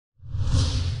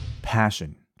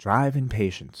passion, drive, and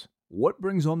patience. What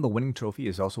brings home the winning trophy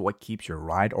is also what keeps your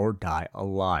ride or die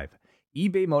alive.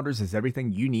 eBay Motors has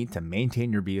everything you need to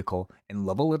maintain your vehicle and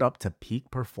level it up to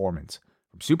peak performance.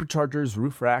 From superchargers,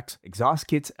 roof racks, exhaust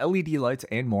kits, LED lights,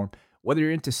 and more, whether you're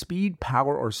into speed,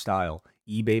 power, or style,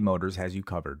 eBay Motors has you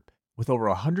covered. With over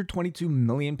 122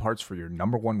 million parts for your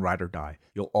number one ride or die,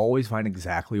 you'll always find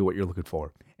exactly what you're looking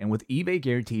for. And with eBay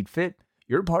Guaranteed Fit,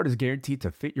 your part is guaranteed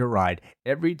to fit your ride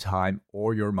every time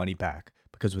or your money back.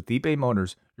 Because with eBay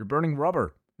Motors, you're burning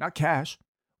rubber, not cash.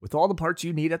 With all the parts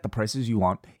you need at the prices you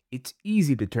want, it's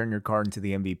easy to turn your car into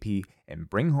the MVP and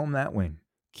bring home that win.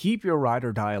 Keep your ride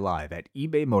or die alive at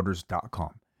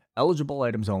ebaymotors.com. Eligible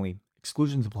items only.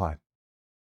 Exclusions apply.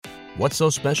 What's so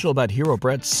special about Hero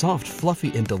Bread's soft,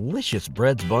 fluffy, and delicious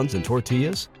breads, buns, and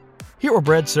tortillas? Hero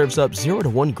Bread serves up 0 to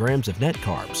 1 grams of net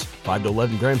carbs, 5 to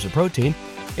 11 grams of protein,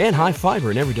 and high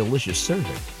fiber in every delicious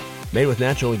serving. Made with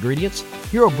natural ingredients,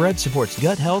 Hero Bread supports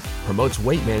gut health, promotes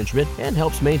weight management, and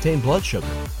helps maintain blood sugar.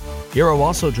 Hero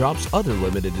also drops other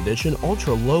limited edition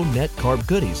ultra-low net carb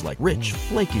goodies like rich,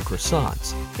 flaky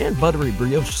croissants and buttery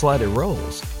brioche slider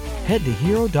rolls. Head to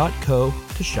hero.co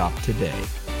to shop today.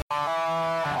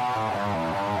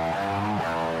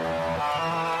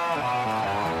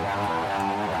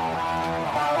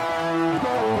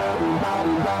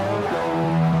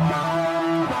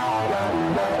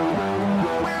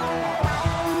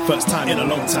 First time in a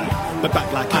long time, but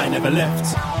back like I never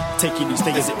left. Taking each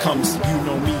day as it comes, you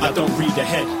know me, I don't read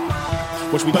ahead.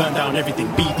 Watch me burn down everything,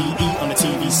 BDE on the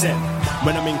TV set.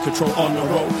 When I'm in control on the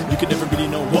road, you can never really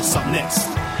know what's up next.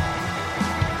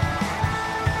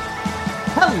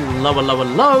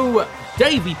 Hello.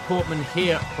 Davey Portman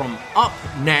here from Up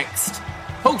Next,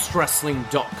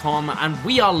 postwrestling.com, and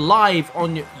we are live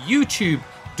on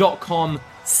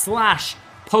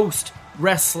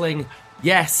youtube.com/postwrestling.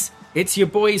 Yes, it's your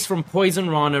boys from Poison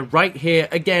Rana right here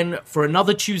again for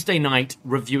another Tuesday night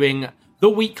reviewing the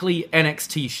weekly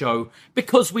NXT show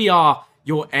because we are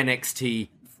your NXT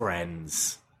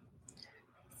friends.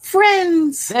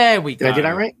 There we go. Did I do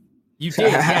that right? You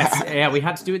did, yes. Yeah, we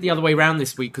had to do it the other way around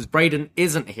this week because Braden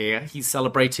isn't here. He's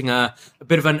celebrating a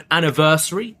bit of an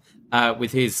anniversary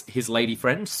with his lady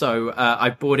friend. So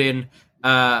I brought in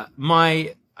I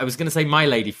was going to say my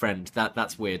lady friend.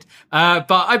 That's weird.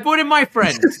 But I brought in my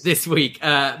friend this week,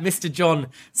 Mr. John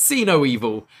See No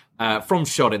Evil from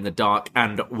Shot in the Dark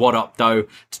and What Up Though,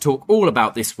 to talk all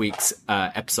about this week's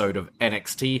episode of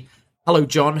NXT. Hello,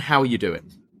 John. How are you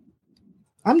doing?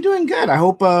 I'm doing good. I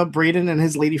hope Braden and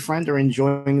his lady friend are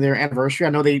enjoying their anniversary. I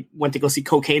know they went to go see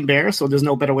Cocaine Bear, so there's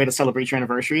no better way to celebrate your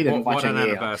anniversary than watching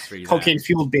a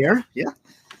cocaine-fueled bear. Yeah.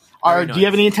 Do you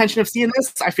have any intention of seeing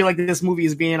this? I feel like this movie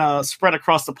is being spread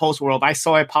across the post world. I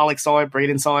saw it, Pollock saw it,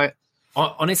 Braden saw it.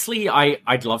 Honestly,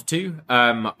 I'd love to.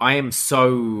 I am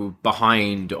so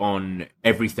behind on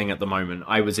everything at the moment.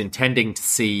 I was intending to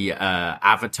see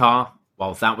Avatar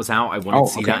while that was out. I wanted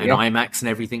to see that in IMAX and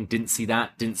everything. Didn't see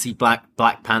that. Didn't see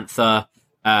Black Panther.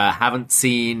 Haven't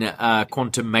seen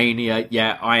Quantum Mania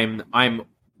yet. I'm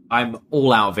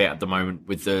all out of it at the moment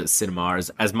with the cinema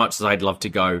as much as I'd love to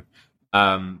go.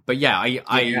 But yeah, I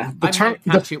might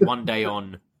catch it one day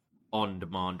on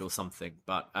demand or something.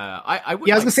 But I would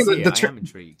like to see it. I am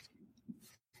intrigued.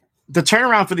 The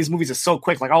turnaround for these movies is so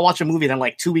quick. Like I'll watch a movie, then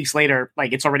like 2 weeks later,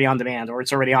 like it's already on demand or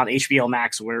it's already on HBO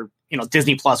Max or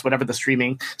Disney Plus, whatever the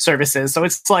streaming service is. So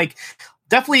it's like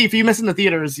definitely if you miss in the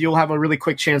theaters, you'll have a really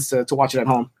quick chance to watch it at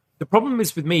home. The problem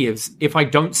is with me is if I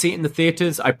don't see it in the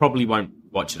theaters, I probably won't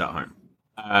watch it at home,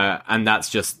 and that's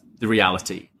just the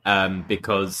reality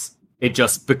because it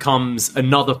just becomes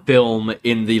another film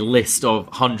in the list of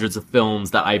hundreds of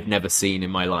films that I've never seen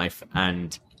in my life.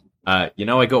 And, I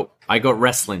got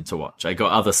wrestling to watch. I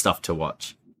got other stuff to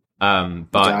watch.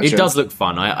 But gotcha. It does look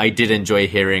fun. I did enjoy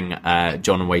hearing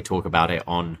John and Wade talk about it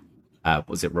on,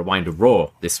 was it Rewind of Raw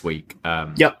this week?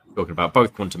 Yep. Talking about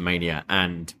both Quantum Mania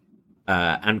and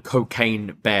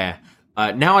Cocaine Bear.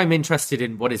 Now I'm interested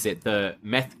in, what is it, the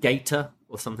Meth Gator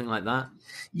or something like that?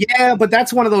 Yeah, but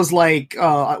that's one of those like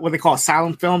what they call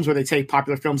silent films where they take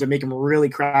popular films and make them really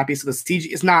crappy. So the CG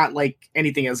is not like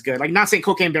anything as good. Like not saying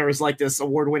Cocaine Bear is like this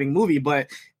award-winning movie, but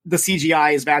the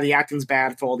CGI is bad, the acting's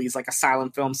bad for all these like a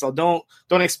silent film. So don't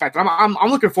expect.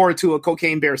 I'm looking forward to a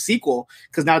Cocaine Bear sequel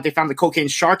because now that they found the cocaine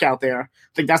shark out there, I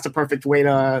think that's the perfect way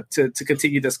to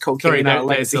continue this cocaine. Sorry,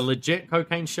 there's a legit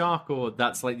cocaine shark, or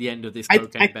that's like the end of this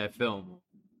Cocaine Bear film.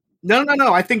 No.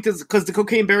 I think this because the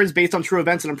Cocaine Bear is based on true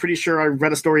events, and I'm pretty sure I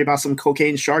read a story about some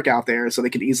cocaine shark out there, so they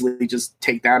could easily just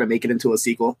take that and make it into a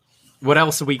sequel. What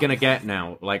else are we going to get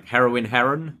now? Like Heroin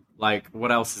Heron? Like,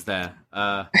 what else is there?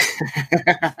 Yeah,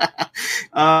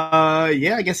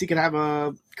 I guess you could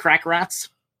have crack rats.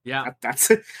 Yeah,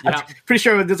 that's pretty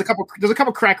sure there's a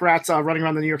couple crack rats running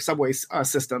around the New York subway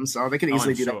system, so they could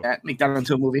easily do that, make that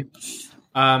into a movie.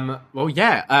 Well,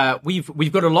 yeah,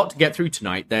 we've got a lot to get through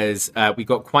tonight. We've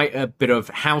got quite a bit of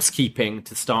housekeeping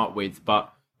to start with,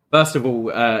 but first of all,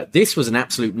 this was an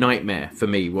absolute nightmare for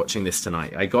me watching this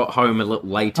tonight. I got home a little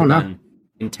later than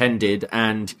intended,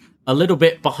 and a little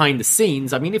bit behind the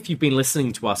scenes. I mean, if you've been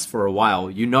listening to us for a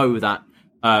while, you know that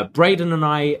Braden and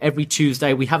I, every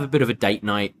Tuesday, we have a bit of a date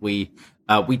night. We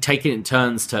take it in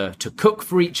turns to cook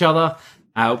for each other.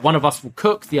 One of us will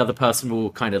cook, the other person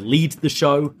will kind of lead the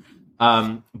show.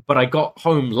 But I got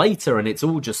home later, and it's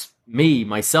all just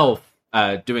myself,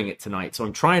 doing it tonight. So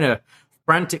I'm trying to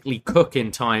frantically cook in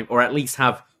time, or at least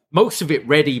have most of it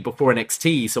ready before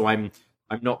NXT. So I'm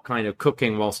not kind of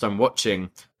cooking whilst I'm watching.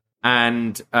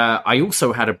 And I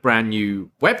also had a brand new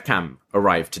webcam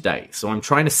arrive today. So I'm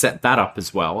trying to set that up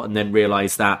as well, and then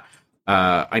realize that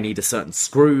I need a certain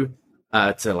screw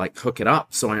to like hook it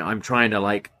up. So I'm trying to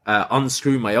like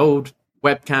unscrew my old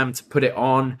webcam to put it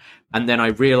on. And then I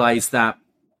realized that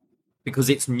because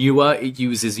it's newer, it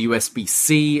uses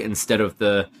USB-C instead of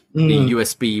the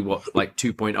USB,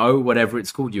 2.0, whatever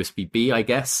it's called, USB-B, I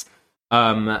guess.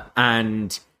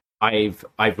 And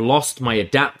I've lost my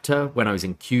adapter when I was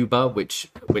in Cuba,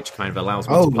 which kind of allows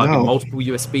me to plug in multiple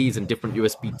USBs and different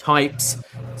USB types.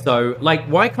 So, like,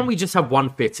 why can't we just have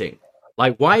one fitting?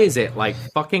 Like, why is it, like,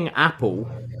 fucking Apple?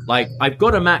 Like, I've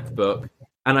got a MacBook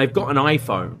and I've got an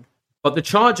iPhone, but the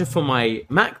charger for my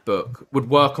MacBook would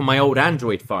work on my old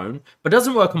Android phone, but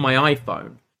doesn't work on my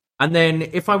iPhone. And then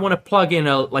if I want to plug in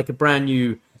a brand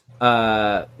new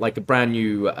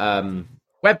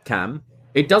webcam,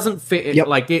 it doesn't fit.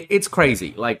 It's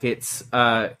crazy. Like it's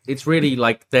really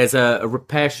like there's a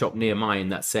repair shop near mine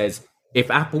that says if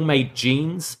Apple made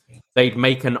jeans, they'd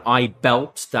make an eye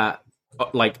belt that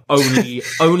like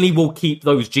only will keep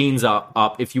those jeans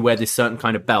up if you wear this certain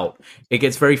kind of belt. It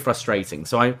gets very frustrating.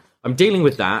 So I'm dealing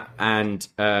with that, and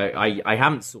I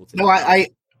haven't sorted it out.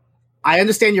 I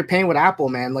understand your pain with Apple,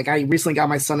 man. Like, I recently got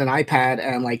my son an iPad,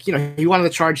 and like, you know, he wanted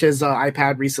to charge his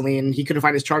iPad recently, and he couldn't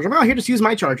find his charger. I'm like, oh, here, just use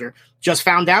my charger. Just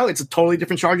found out it's a totally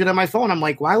different charger than my phone. I'm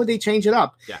like, why would they change it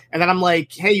up? Yeah. And then I'm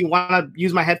like, hey, you want to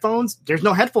use my headphones? There's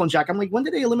no headphone jack. I'm like, when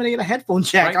did they eliminate a headphone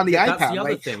jack on the iPad? That's the other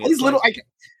like, thing. All these little.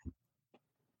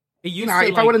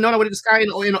 If I would have known, I would have just got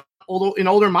an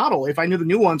older model. If I knew the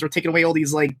new ones were taking away all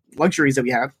these like luxuries that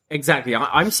we have. Exactly.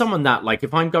 I'm someone that, like,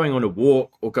 if I'm going on a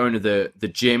walk or going to the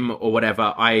gym or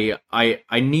whatever, I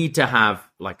need to have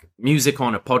like music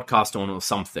on, a podcast on, or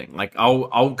something. Like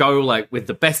I'll go like with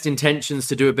the best intentions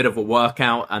to do a bit of a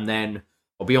workout, and then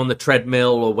I'll be on the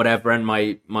treadmill or whatever, and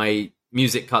my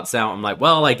music cuts out. I'm like,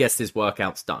 well, I guess this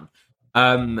workout's done.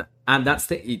 And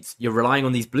that's you're relying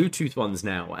on these Bluetooth ones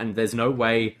now, and there's no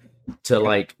way to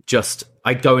like just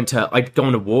I'd go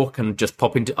on a walk and just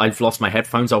I've lost my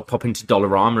headphones, I'll pop into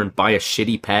Dollarama and buy a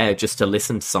shitty pair just to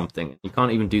listen to something. You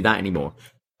can't even do that anymore.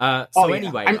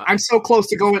 Anyway, I'm so close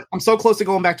to going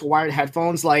back to wired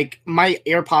headphones. Like, my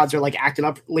AirPods are like acting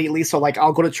up lately, so like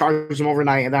I'll go to charge them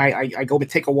overnight, and I go to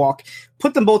take a walk,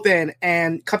 put them both in,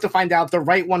 and come to find out the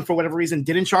right one for whatever reason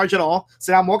didn't charge at all.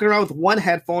 So now I'm walking around with one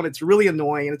headphone. It's really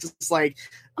annoying, and it's just like,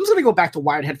 I'm just gonna go back to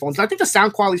wired headphones. And I think the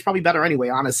sound quality is probably better anyway,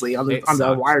 honestly, on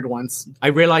the wired ones. I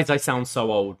realize I sound so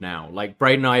old now. Like,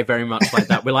 Braden and I are very much like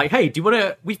that. We're like, hey,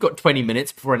 we've got 20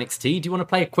 minutes before NXT. Do you want to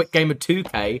play a quick game of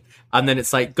 2K? And then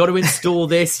it's like, got to install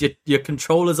this. Your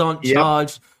controllers aren't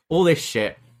charged. All this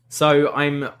shit. So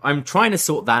I'm trying to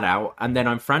sort that out, and then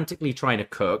I'm frantically trying to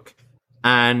cook,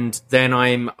 and then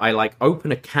I like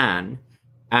open a can,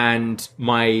 and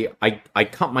I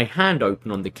cut my hand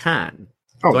open on the can.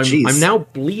 Oh, so I'm now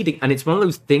bleeding, and it's one of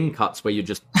those thin cuts where you're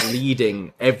just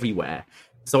bleeding everywhere.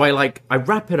 So I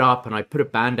wrap it up and I put a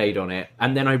Band-Aid on it,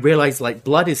 and then I realize like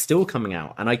blood is still coming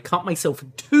out, and I cut myself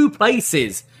in 2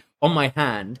 places on my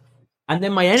hand, and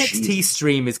then my NXT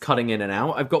stream is cutting in and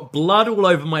out. I've got blood all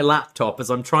over my laptop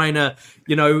as I'm trying to,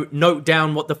 note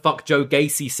down what the fuck Joe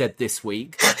Gacy said this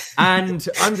week, and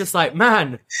I'm just like,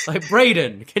 man, like,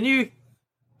 Braden, can you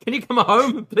come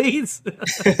home, please?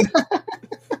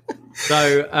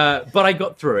 So, but I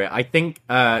got through it. I think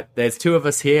there's 2 of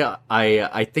us here.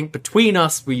 I think between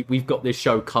us, we've got this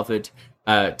show covered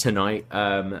tonight.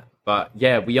 But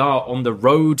yeah, we are on the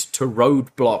road to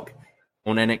Roadblock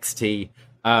on NXT.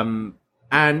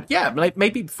 And yeah, like,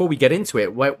 maybe before we get into it,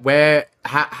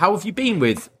 how have you been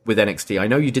with NXT? I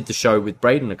know you did the show with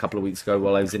Braden a couple of weeks ago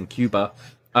while I was in Cuba.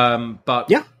 But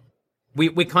yeah,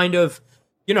 we kind of,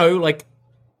 like,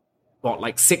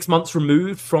 like 6 months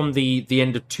removed from the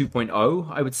end of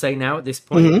 2.0, I would say now at this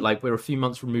point. Like, we're a few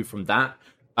months removed from that.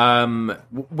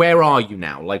 Where are you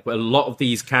now? Like, a lot of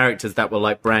these characters that were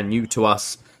like brand new to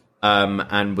us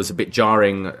and was a bit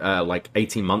jarring like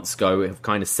 18 months ago have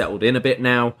kind of settled in a bit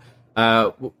now.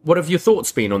 What have your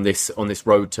thoughts been on this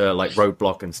road to like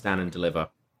Roadblock and Stand and Deliver?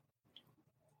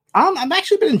 I've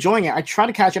actually been enjoying it. I try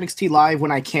to catch NXT live when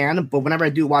I can, but whenever I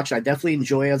do watch it, I definitely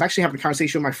enjoy it. I was actually having a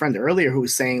conversation with my friend earlier who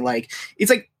was saying, like,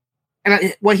 it's like,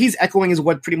 and what he's echoing is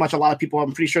what pretty much a lot of people,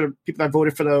 I'm pretty sure people that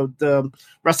voted for the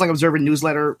Wrestling Observer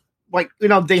newsletter, like, you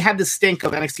know, they had this stink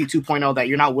of NXT 2.0 that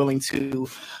you're not willing to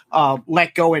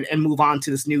let go and move on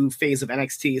to this new phase of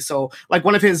NXT. So, like,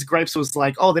 one of his gripes was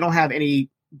like, oh, they don't have anybody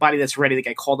that's ready to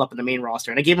get called up in the main roster.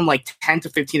 And I gave him like 10 to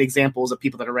 15 examples of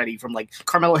people that are ready, from like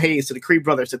Carmelo Hayes to the Creed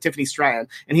brothers to Tiffany Stratton.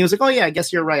 And he was like, oh yeah, I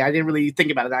guess you're right. I didn't really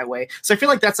think about it that way. So I feel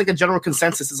like that's like a general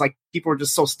consensus, is like people are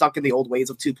just so stuck in the old ways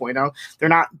of 2.0. They're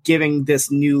not giving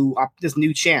this new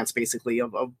chance basically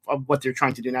of what they're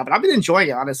trying to do now. But I've been enjoying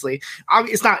it, honestly.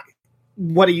 It's not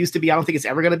what it used to be. I don't think it's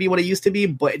ever going to be what it used to be,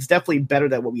 but it's definitely better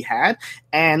than what we had.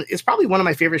 And it's probably one of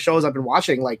my favorite shows I've been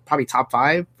watching, like probably top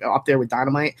 5, up there with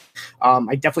Dynamite.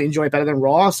 I definitely enjoy it better than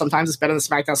Raw. Sometimes it's better than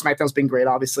SmackDown. SmackDown's been great,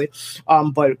 obviously.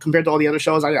 But compared to all the other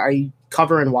shows I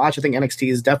cover and watch, I think NXT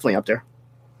is definitely up there.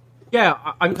 Yeah,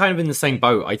 I'm kind of in the same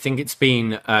boat. I think it's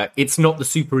been, it's not the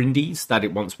super indies that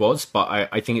it once was, but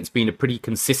I think it's been a pretty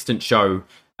consistent show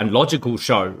and logical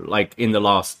show, like in the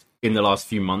last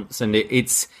few months. And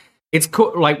it's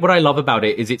cool. Like, what I love about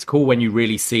it is it's cool when you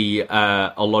really see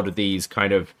a lot of these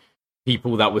kind of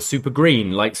people that were super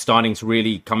green, like starting to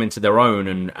really come into their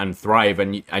own and thrive,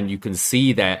 and you can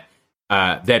see that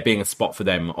there being a spot for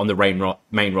them on the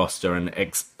main roster, and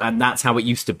that's how it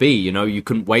used to be. You know, you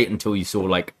couldn't wait until you saw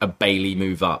like a Bayley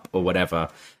move up or whatever,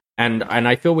 and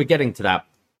I feel we're getting to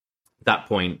that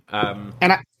point.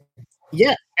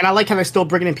 Yeah, and I like how they're still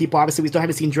bringing in people. Obviously, we still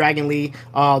haven't seen Dragon Lee.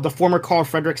 The former Carl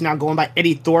Fredericks, now going by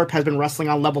Eddie Thorpe, has been wrestling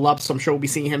on Level Up, so I'm sure we'll be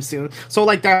seeing him soon. So,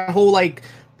 like, that whole, like,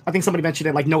 I think somebody mentioned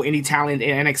it, like, no indie talent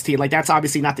in NXT. Like, that's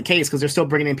obviously not the case, because they're still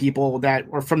bringing in people that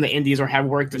are from the indies or have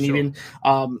worked in even in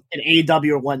AEW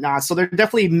or whatnot. So they're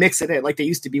definitely mixing it like they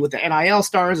used to be with the NIL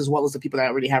stars, as well as the people that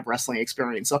already have wrestling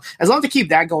experience. So as long as they keep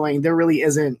that going, there really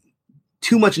isn't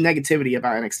too much negativity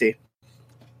about NXT.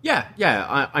 Yeah,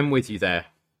 I'm with you there.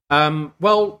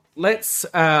 Well, let's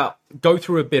go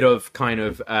through a bit of kind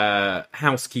of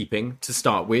housekeeping to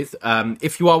start with.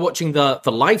 If you are watching the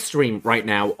live stream right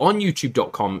now on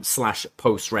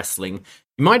youtube.com/postwrestling,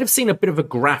 you might have seen a bit of a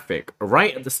graphic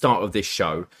right at the start of this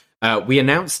show. We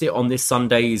announced it on this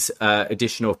Sunday's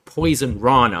edition of Poison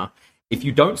Rana. If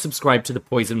you don't subscribe to the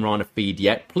Poison Rana feed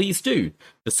yet, please do.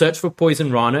 Just search for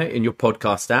Poison Rana in your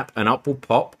podcast app and up will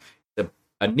pop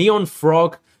a neon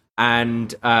frog.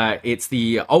 And it's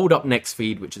the old Up Next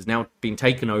feed, which has now been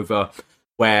taken over,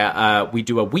 where we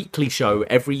do a weekly show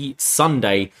every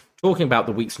Sunday talking about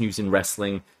the week's news in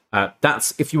wrestling.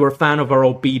 That's, if you were a fan of our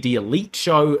old BD Elite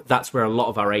show, that's where a lot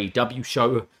of our AEW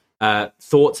show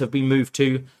thoughts have been moved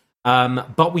to.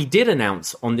 But we did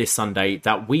announce on this Sunday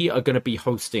that we are going to be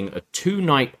hosting a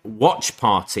 2-night watch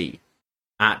party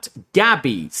at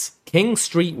Gabby's, King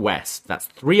Street West. That's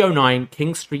 309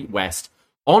 King Street West.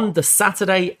 On the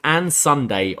Saturday and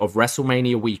Sunday of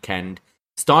WrestleMania weekend,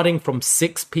 starting from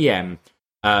 6 p.m.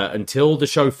 Until the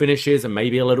show finishes, and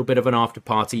maybe a little bit of an after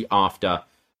party after.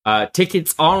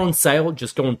 Tickets are on sale.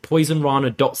 Just go on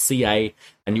poisonrana.ca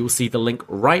and you'll see the link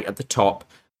right at the top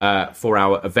for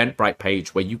our Eventbrite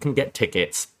page where you can get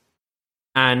tickets.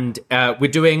 And we're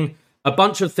doing a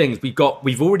bunch of things.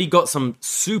 We've already got some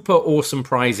super awesome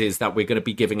prizes that we're going to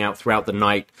be giving out throughout the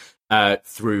night.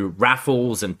 Through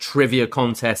raffles and trivia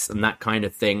contests and that kind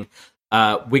of thing.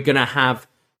 We're going to have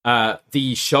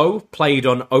the show played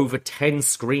on over 10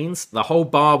 screens. The whole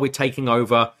bar we're taking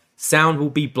over. Sound will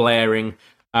be blaring.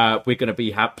 We're going to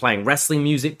be playing wrestling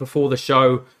music before the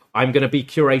show. I'm going to be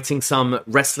curating some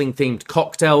wrestling-themed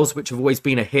cocktails, which have always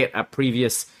been a hit at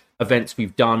previous events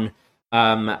we've done.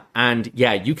 And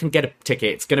yeah, you can get a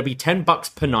ticket. It's going to be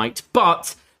 $10 per night,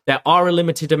 but there are a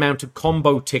limited amount of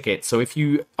combo tickets, so if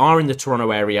you are in the Toronto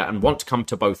area and want to come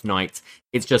to both nights,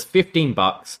 it's just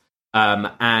 $15,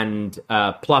 and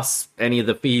plus any of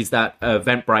the fees that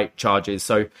Eventbrite charges.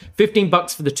 So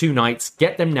 $15 for the 2 nights.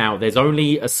 Get them now. There's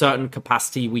only a certain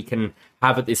capacity we can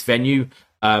have at this venue,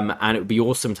 and it would be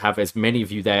awesome to have as many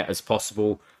of you there as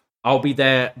possible. I'll be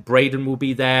there. Braden will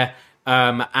be there,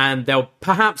 and there'll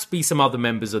perhaps be some other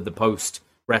members of the Post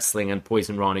Wrestling and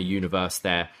Poison Rana universe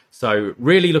there. So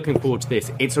really looking forward to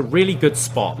this. It's a really good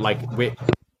spot. Like,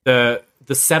 the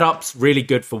setup's really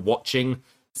good for watching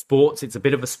sports. It's a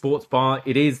bit of a sports bar.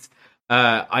 It is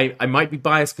I might be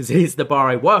biased because it is the bar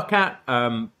I work at,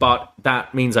 but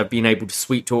that means I've been able to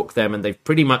sweet talk them, and they've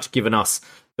pretty much given us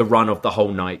the run of the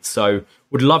whole night. So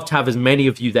would love to have as many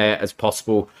of you there as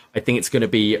possible. I think it's going to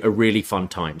be a really fun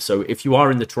time. So if you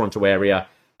are in the Toronto area,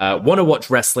 want to watch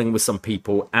wrestling with some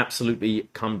people, absolutely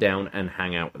come down and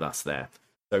hang out with us there.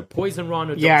 So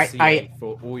poisonrana.ca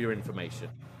for all your information.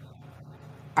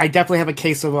 I definitely have a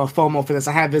case of FOMO for this.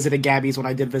 I have visited Gabby's when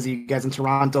I did visit you guys in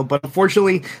Toronto, but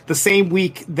unfortunately, the same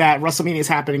week that WrestleMania is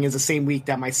happening is the same week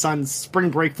that my son's spring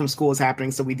break from school is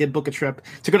happening. So we did book a trip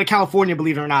to go to California,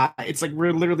 believe it or not. It's like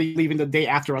we're literally leaving the day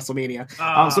after WrestleMania.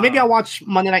 So maybe I'll watch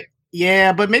Monday Night.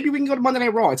 Yeah, but maybe we can go to Monday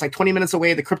Night Raw. It's like 20 minutes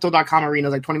away. The Crypto.com arena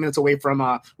is like 20 minutes away from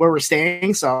where we're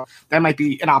staying. So that might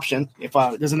be an option if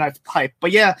there's enough hype.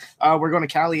 But yeah, we're going to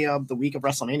Cali the week of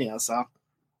WrestleMania. So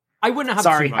I wouldn't have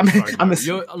Sorry, too much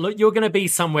you're going to be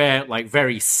somewhere like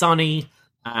very sunny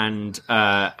and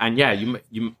yeah,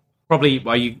 you probably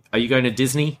are you going to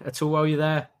Disney at all while you're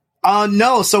there?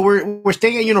 No. So we're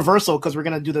staying at Universal because we're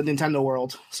gonna do the Nintendo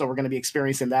World. So we're gonna be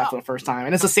experiencing that for the first time,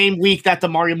 and it's the same week that the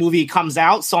Mario movie comes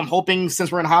out. So I'm hoping,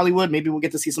 since we're in Hollywood, maybe we'll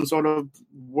get to see some sort of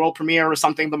world premiere or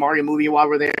something, the Mario movie, while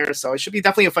we're there. So it should be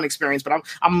definitely a fun experience. But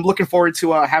I'm looking forward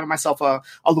to having myself a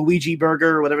Luigi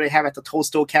burger or whatever they have at the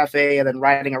Toasto Cafe, and then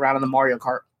riding around in the Mario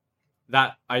Kart.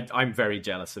 That I'm very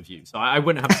jealous of you. So I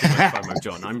wouldn't have too much FOMO,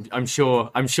 John. I'm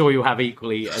sure you'll have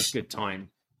equally a good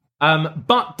time.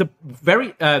 But the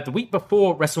week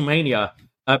before WrestleMania,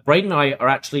 Braden and I are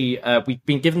actually we've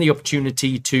been given the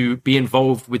opportunity to be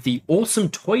involved with the Awesome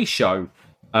Toy Show,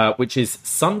 which is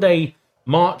Sunday,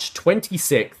 March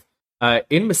 26th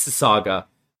in Mississauga.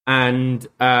 And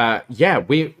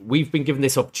we've been given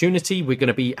this opportunity. We're going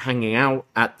to be hanging out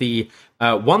at the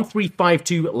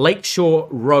 1352 Lakeshore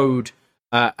Road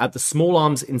at the Small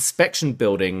Arms Inspection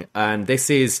Building, and this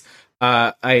is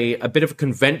a bit of a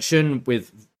convention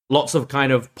with lots of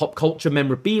kind of pop culture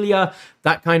memorabilia,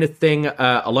 that kind of thing.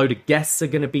 A load of guests are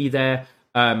going to be there,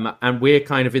 and we're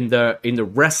kind of in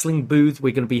the wrestling booth.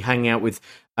 We're going to be hanging out with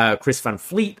Chris Van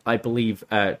Fleet. I believe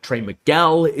Trey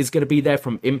Miguel is going to be there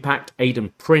from Impact,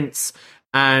 Aiden Prince,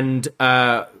 and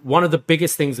one of the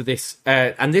biggest things of this,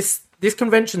 and this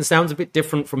convention sounds a bit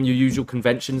different from your usual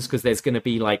conventions because there's going to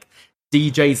be like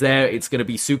DJs there. It's going to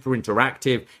be super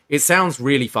interactive. It sounds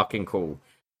really fucking cool.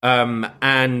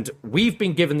 And we've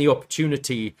been given the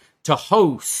opportunity to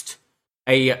host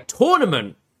a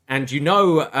tournament. And you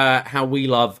know how we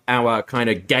love our kind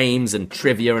of games and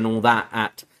trivia and all that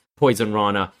at Poison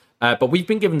Rana. But we've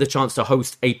been given the chance to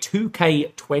host a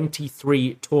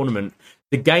 2K23 tournament.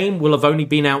 The game will have only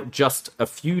been out just a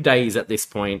few days at this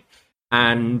point.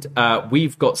 And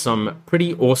we've got some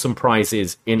pretty awesome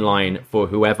prizes in line for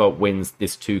whoever wins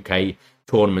this 2K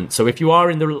tournament. So if you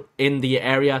are in the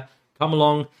area, come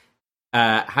along,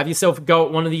 have yourself a go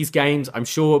at one of these games. I'm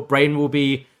sure Brain will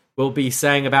be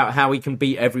saying about how he can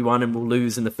beat everyone and will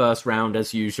lose in the first round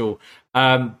as usual.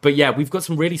 But yeah, we've got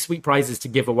some really sweet prizes to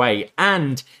give away.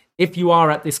 And if you are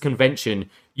at this convention,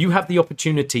 you have the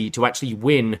opportunity to actually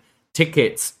win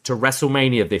tickets to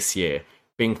WrestleMania this year,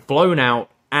 being flown out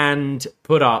and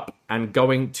put up and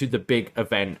going to the big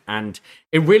event. And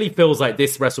it really feels like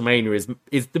this WrestleMania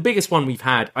is the biggest one we've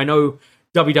had. I know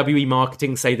WWE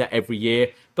marketing say that every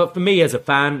year, but for me as a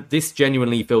fan, this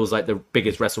genuinely feels like the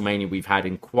biggest WrestleMania we've had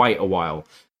in quite a while.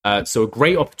 So a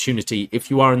great opportunity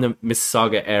if you are in the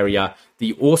Mississauga area,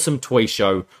 the Awesome Toy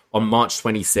Show on March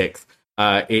 26th.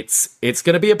 It's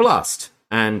going to be a blast.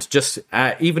 And just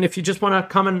even if you just want to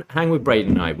come and hang with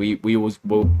Braden and I, we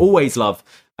will always love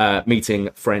meeting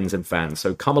friends and fans.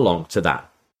 So come along to that.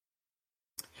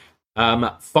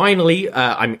 Finally,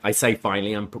 I say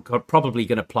finally, I'm probably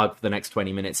going to plug for the next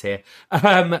 20 minutes here.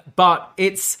 But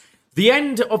it's the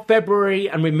end of February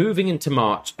and we're moving into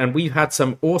March, and we've had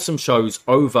some awesome shows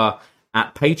over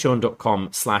at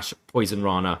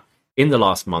patreon.com/poisonrana in the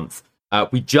last month.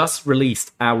 We just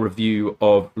released our review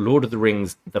of Lord of the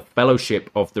Rings, The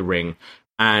Fellowship of the Ring.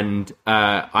 And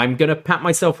I'm going to pat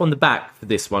myself on the back for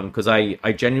this one because I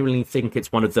genuinely think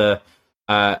it's one of the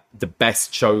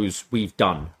best shows we've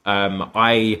done. I'm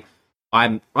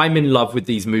in love with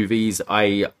these movies.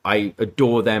 I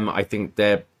adore them. I think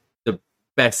they're the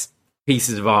best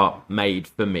pieces of art made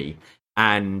for me.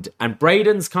 And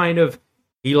Braden's kind of,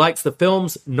 he likes the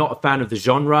films, not a fan of the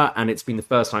genre, and it's been the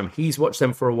first time he's watched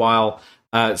them for a while.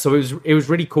 So it was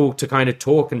really cool to kind of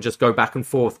talk and just go back and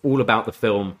forth all about the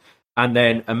film. And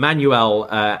then Emmanuel,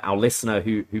 our listener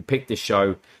who picked this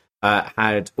show,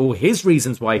 had all his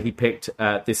reasons why he picked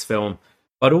this film,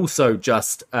 but also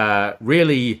just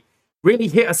really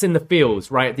hit us in the feels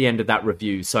right at the end of that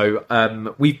review.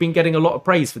 So we've been getting a lot of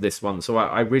praise for this one. So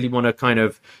I really want to kind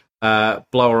of blow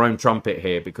our own trumpet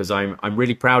here, because I'm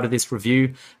really proud of this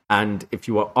review. And if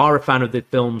you are a fan of the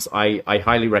films, I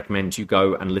highly recommend you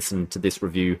go and listen to this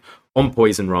review on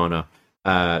Poison Rana,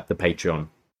 the Patreon.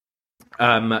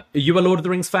 Are you a Lord of the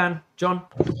Rings fan, John?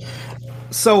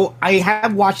 So I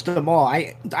have watched them all.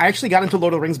 I actually got into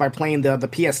Lord of the Rings by playing the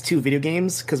PS2 video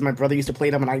games, because my brother used to play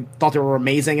them and I thought they were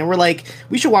amazing. And we're like,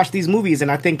 we should watch these movies. And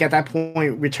I think at that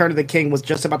point, Return of the King was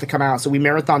just about to come out. So we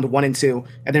marathoned 1 and 2,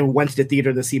 and then we went to the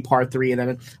theater to see part 3. And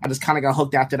then I just kind of got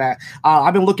hooked after that.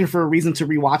 I've been looking for a reason to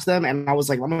rewatch them. And I was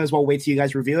like, well, I might as well wait till you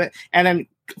guys review it. And then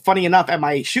funny enough, at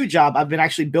my shoot job, I've been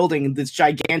actually building this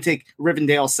gigantic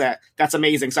Rivendell set. That's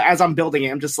amazing. So as I'm building it,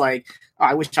 I'm just like, oh,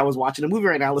 I wish I was watching a movie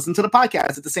right now, listen to the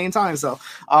podcast at the same time. So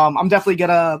I'm definitely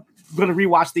gonna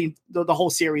rewatch the whole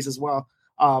series as well.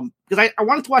 Because I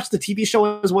wanted to watch the TV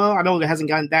show as well. I know it hasn't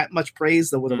gotten that much praise,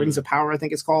 the Rings of Power, I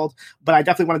think it's called. But I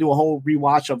definitely want to do a whole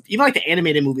rewatch of even like the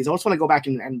animated movies. I just want to go back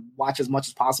and watch as much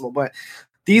as possible. But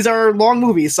these are long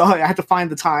movies, so I had to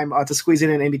find the time to squeeze it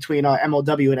in between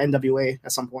MLW and NWA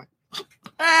at some point.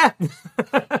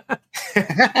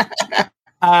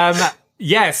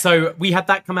 Yeah, so we had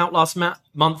that come out last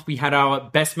month. We had our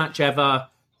best match ever.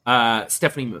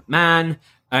 Stephanie McMahon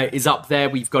is up there.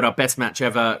 We've got our best match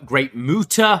ever, Great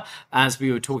Muta, as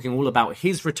we were talking all about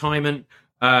his retirement.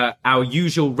 Our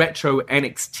usual retro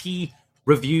NXT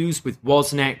reviews with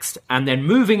Was Next. And then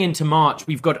moving into March,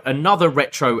 we've got another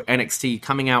retro NXT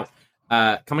coming out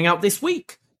this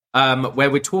week, where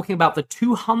we're talking about the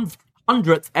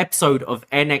 200th episode of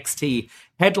NXT,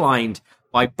 headlined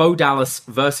by Bo Dallas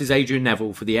versus Adrian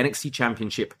Neville for the NXT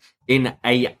Championship in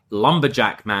a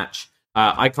lumberjack match.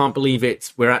 I can't believe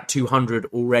it. We're at 200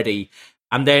 already.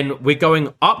 And then we're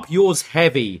going Up Yours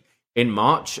Heavy in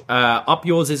March. Up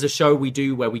Yours is a show we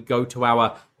do where we go to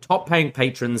our top paying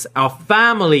patrons, our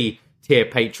family tier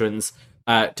patrons,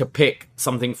 to pick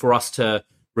something for us to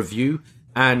review.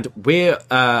 And we're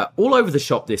all over the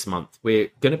shop this month. We're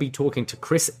going to be talking to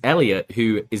Chris Elliott,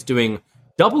 who is doing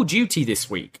double duty this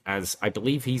week, as I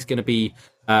believe he's going to be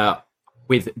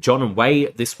with John and Wei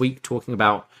this week talking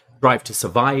about Drive to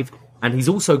Survive. And he's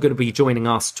also going to be joining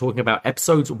us talking about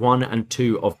episodes 1 and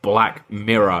 2 of Black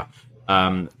Mirror,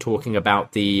 talking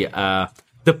about the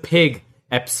pig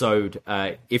episode.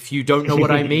 If you don't know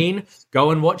what I mean, go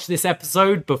and watch this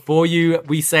episode before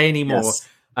we say any more. Yes.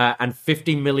 And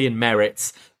 50 Million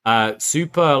Merits.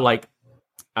 Super like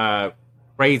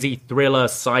crazy thriller,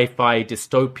 sci-fi,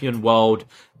 dystopian world,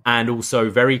 and also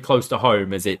very close to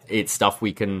home, as it's stuff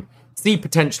we can see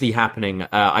potentially happening.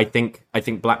 I think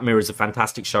Black Mirror is a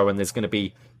fantastic show, and there's going to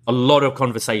be a lot of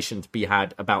conversation to be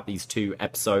had about these 2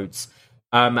 episodes.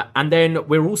 And then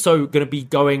we're also going to be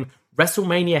going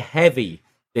WrestleMania heavy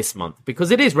this month,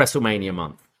 because it is WrestleMania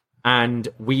month. And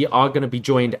we are going to be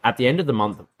joined at the end of the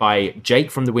month by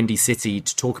Jake from the Windy City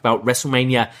to talk about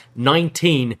WrestleMania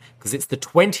 19, because it's the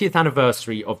 20th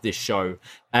anniversary of this show.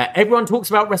 Everyone talks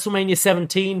about WrestleMania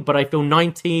 17, but I feel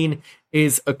 19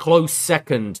 is a close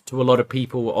second to a lot of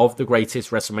people of the greatest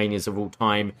WrestleManias of all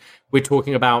time. We're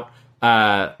talking about,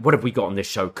 what have we got on this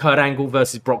show? Kurt Angle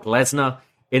versus Brock Lesnar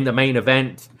in the main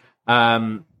event.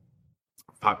 I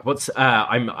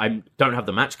don't have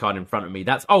the match card in front of me.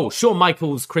 That's Shawn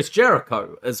Michaels, Chris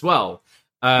Jericho as well.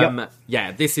 Yep.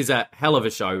 Yeah, this is a hell of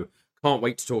a show. Can't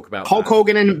wait to talk about Hulk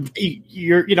Hogan, and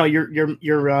you're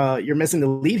missing the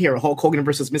lead here. Hulk Hogan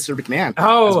versus Mr. McMahon.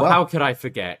 Oh, well. How could I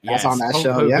forget? Yes, on that Hulk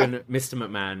show. Hogan, yeah. Mr.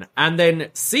 McMahon, and then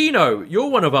Sino. You're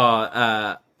one of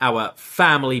our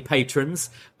family patrons.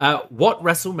 What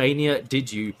WrestleMania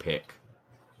did you pick?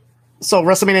 So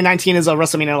WrestleMania 19 is a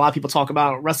WrestleMania a lot of people talk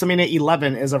about. WrestleMania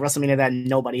 11 is a WrestleMania that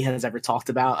nobody has ever talked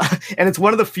about. And it's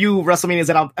one of the few WrestleManias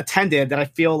that I've attended that I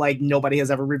feel like nobody has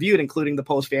ever reviewed, including the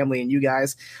Post family and you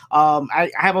guys.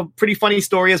 I have a pretty funny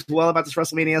story as well about this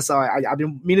WrestleMania. So I've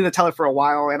been meaning to tell it for a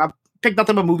while, and I've picked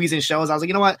nothing but movies and shows. I was like,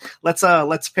 you know what?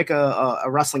 Let's pick a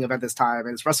wrestling event this time,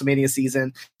 and it's WrestleMania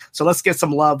season. So let's get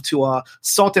some love to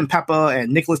Salt and Pepper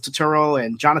and Nicholas Turturro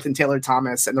and Jonathan Taylor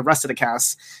Thomas and the rest of the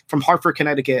cast from Hartford,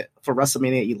 Connecticut for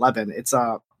WrestleMania 11. It's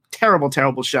a terrible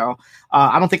show.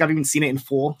 I don't think I've even seen it in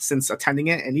full since attending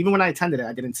it, and even when I attended it,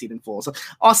 I didn't see it in full. So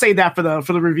I'll say that for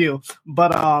the review.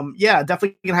 But yeah,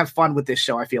 definitely gonna have fun with this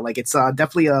show. I feel like it's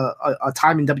definitely a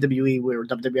time in WWE, where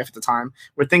WWF at the time,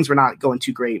 where things were not going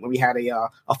too great, when we had a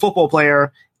football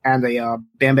player and a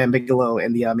Bam Bam Bigelow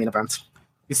in the main event.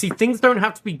 You see, things don't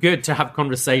have to be good to have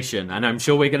conversation, and I'm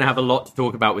sure we're going to have a lot to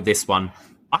talk about with this one.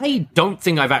 I don't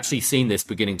think I've actually seen this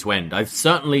beginning to end. I've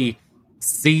certainly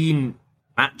seen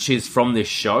matches from this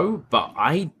show, but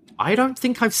I don't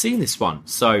think I've seen this one,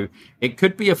 so it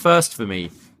could be a first for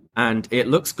me. and it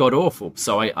looks god awful.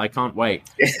 So I can't wait.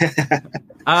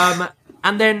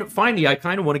 And then finally, I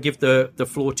kind of want to give the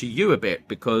floor to you a bit,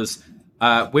 because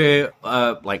we're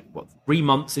 3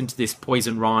 months into this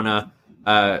Poison Rana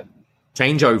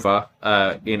changeover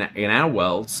in our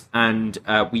worlds, and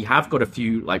we have got a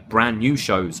few like brand new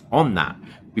shows on that.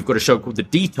 We've got a show called The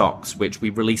Detox, which we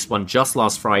released one just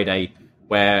last Friday,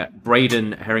 where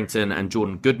Braden Harrington and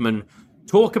Jordan Goodman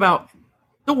talk about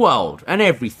the world and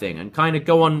everything and kind of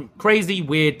go on crazy,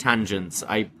 weird tangents.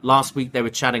 Last week they were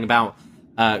chatting about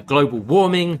global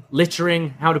warming,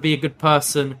 littering, how to be a good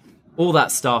person, all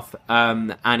that stuff.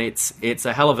 And it's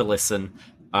a hell of a listen.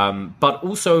 But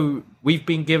also we've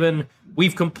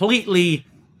completely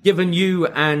given you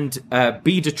and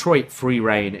B Detroit free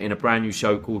reign in a brand new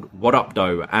show called What Up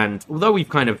Doe. And although we've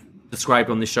kind of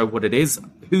described on this show what it is,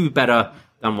 who better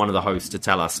than one of the hosts to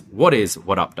tell us what is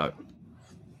What Up Doe?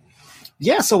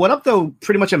 Yeah, so What Up Though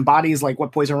pretty much embodies like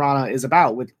what Poison Rana is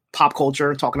about, with pop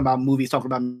culture, talking about movies, talking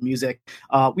about music.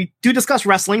 We do discuss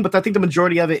wrestling, but I think the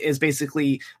majority of it is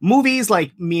basically movies.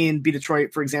 Like me and B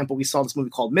Detroit, for example, we saw this movie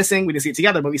called Missing. We didn't see it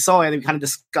together, but we saw it and we kind of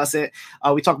discuss it.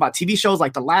 We talk about TV shows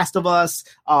like The Last of Us,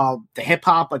 the hip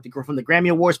hop, like the girl from the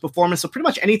Grammy Awards performance. So pretty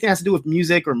much anything that has to do with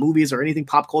music or movies or anything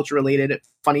pop culture related,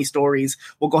 funny stories,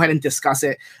 we'll go ahead and discuss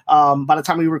it. By the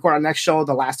time we record our next show,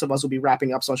 The Last of Us will be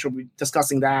wrapping up, so I'm sure we'll be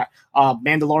discussing that.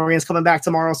 Mandalorian's coming back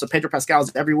tomorrow, so Pedro Pascal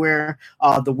is everywhere.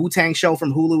 The Wu-Tang show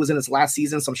from Hulu is in its last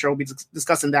season, so I'm sure we'll be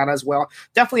discussing that as well.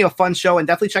 Definitely a fun show, and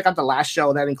definitely check out the last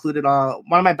show that included one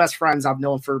of my best friends I've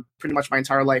known for pretty much my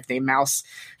entire life, named Mouse,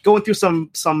 going through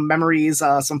some memories,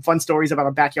 some fun stories about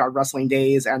our backyard wrestling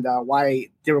days and why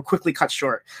they were quickly cut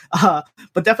short.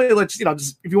 But definitely, let's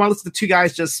just if you want to listen to two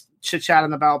guys just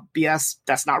chit-chatting about BS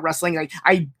that's not wrestling, like,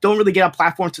 I don't really get a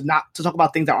platform to talk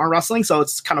about things that aren't wrestling, so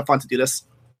it's kind of fun to do this.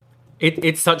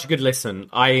 It's such a good listen.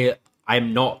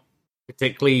 I'm not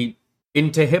particularly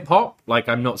into hip hop. Like,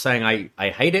 I'm not saying I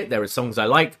hate it. There are songs I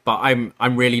like, but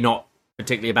I'm really not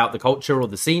particularly about the culture or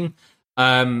the scene.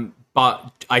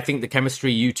 But I think the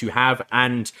chemistry you two have,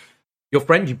 and your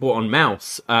friend you brought on,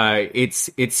 Mouse, it's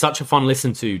such a fun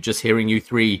listen to, just hearing you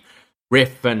three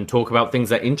riff and talk about things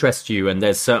that interest you. And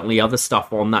there's certainly other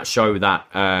stuff on that show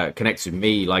that connects with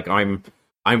me. Like,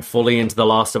 I'm fully into The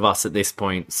Last of Us at this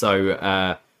point.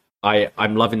 So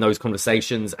I'm loving those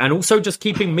conversations, and also just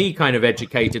keeping me kind of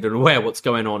educated and aware what's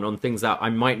going on things that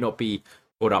I might not be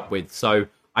caught up with. So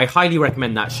I highly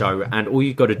recommend that show, and all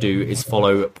you've got to do is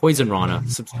follow Poison Rana,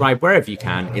 subscribe wherever you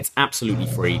can. It's absolutely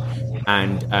free,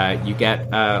 and you get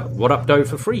What Up Doe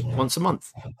for free once a month.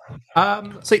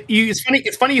 So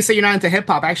it's funny you say you're not into hip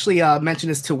hop. I actually mentioned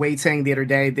this to Wei Tang the other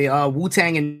day. The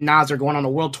Wu-Tang and Nas are going on a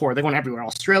world tour. They're going everywhere: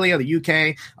 Australia, the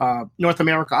UK, North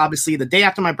America. Obviously, the day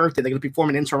after my birthday, they're going to be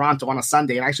performing in Toronto on a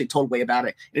Sunday. And I actually told Wei about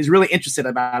it. He's really interested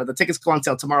about it. The tickets go on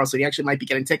sale tomorrow, so he actually might be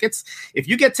getting tickets. If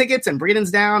you get tickets and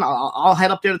Braden's down, I'll head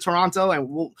up there to Toronto,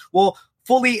 and we'll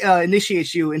fully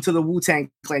initiate you into the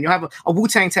Wu-Tang clan. You'll have a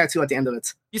Wu-Tang tattoo at the end of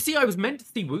it. You see, I was meant to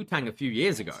see Wu-Tang a few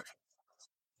years ago.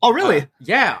 Oh, really?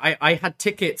 Yeah, I had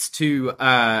tickets to,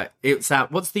 it's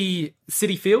at, what's the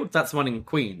City Field? That's the one in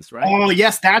Queens, right? Oh,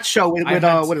 yes, that show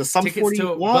with some tickets 41.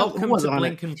 To Welcome to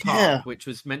Lincoln Park, which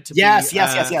was meant to be yes.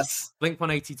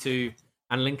 Blink-182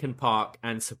 and Lincoln Park,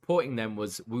 and supporting them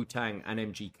was Wu-Tang and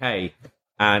MGK,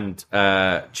 and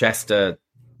Chester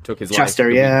took his life the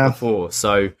week before,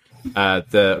 so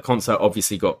the concert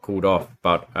obviously got called off,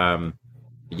 but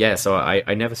so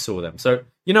I never saw them. So,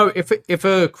 if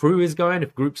a crew is going, if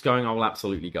a group's going, I'll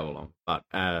absolutely go along. But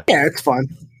yeah, it's fun.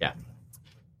 Yeah.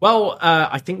 Well,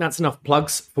 I think that's enough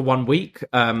plugs for 1 week.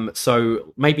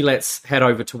 So maybe let's head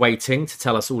over to Wei Ting to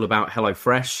tell us all about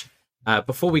HelloFresh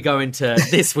before we go into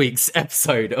this week's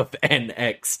episode of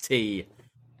NXT.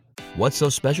 What's so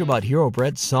special about Hero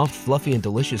Bread's soft, fluffy, and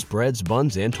delicious breads,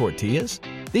 buns, and tortillas?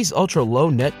 These ultra-low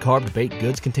net-carb baked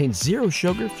goods contain zero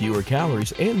sugar, fewer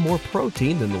calories, and more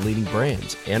protein than the leading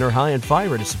brands, and are high in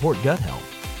fiber to support gut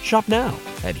health. Shop now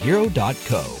at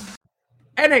Hero.co.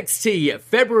 NXT,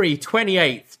 February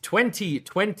 28th,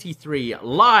 2023,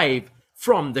 live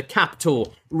from the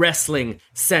Capitol Wrestling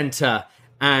Center.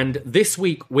 And this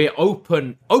week, we're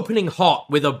opening hot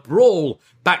with a brawl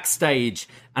backstage,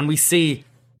 and we see...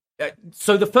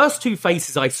 So the first two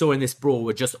faces I saw in this brawl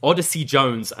were just Odyssey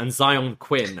Jones and Zion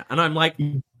Quinn. And I'm like,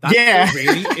 that's a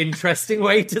really interesting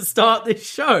way to start this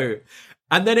show.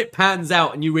 And then it pans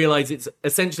out and you realize it's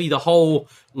essentially the whole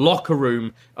locker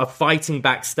room of fighting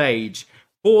backstage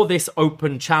for this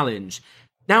open challenge.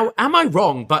 Now, am I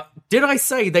wrong? But did I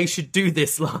say they should do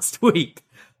this last week?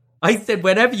 I said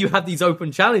whenever you have these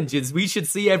open challenges, we should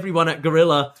see everyone at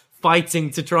Gorilla fighting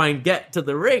to try and get to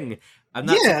the ring. And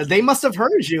they must have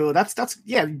heard you.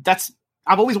 That's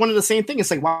I've always wanted the same thing.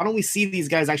 It's like, why don't we see these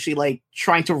guys actually like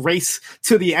trying to race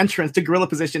to the entrance to gorilla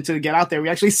position to get out there? We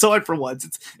actually saw it for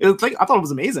once. It was like, I thought it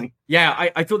was amazing. Yeah,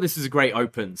 I thought this was a great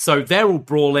open. So they're all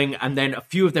brawling, and then a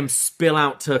few of them spill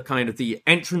out to kind of the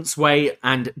entranceway,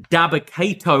 and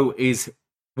Dabba-Kato is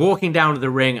walking down to the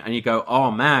ring, and you go,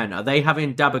 oh man, are they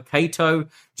having Dabba-Kato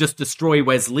just destroy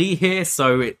Wes Lee here?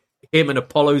 So him and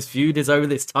Apollo's feud is over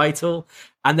this title.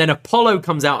 And then Apollo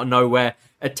comes out of nowhere,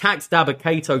 attacks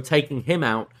Dabba-Kato, taking him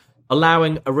out,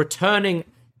 allowing a returning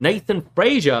Nathan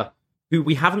Frazier, who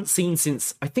we haven't seen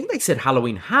since, I think they said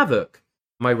Halloween Havoc.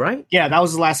 Am I right? Yeah, that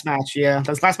was his last match. Yeah, that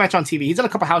was his last match on TV. He's done a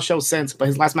couple house shows since, but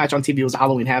his last match on TV was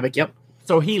Halloween Havoc. Yep.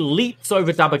 So he leaps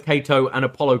over Dabba-Kato and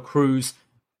Apollo Crews,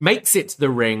 makes it to the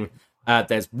ring.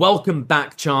 There's welcome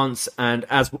back chants, and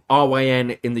as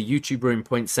RYN in the YouTube room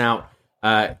points out,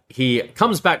 he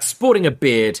comes back sporting a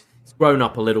beard. He's grown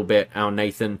up a little bit, our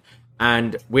Nathan.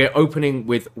 And we're opening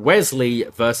with Wes Lee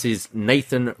versus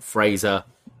Nathan Frazier,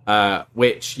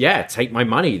 which, yeah, take my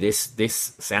money.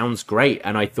 This sounds great.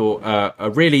 And I thought a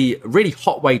really, really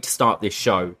hot way to start this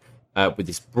show with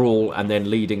this brawl, and then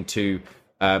leading to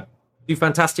two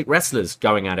fantastic wrestlers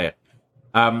going at it.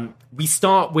 We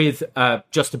start with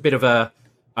just a bit of a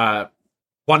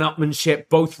one-upmanship,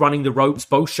 both running the ropes,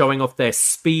 both showing off their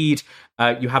speed.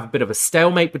 You have a bit of a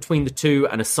stalemate between the two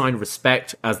and a sign of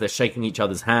respect as they're shaking each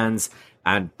other's hands.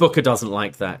 And Booker doesn't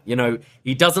like that. You know,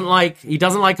 he doesn't like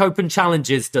open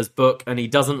challenges, does Book, and he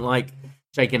doesn't like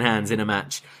shaking hands in a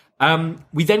match.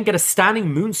 We then get a standing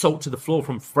moonsault to the floor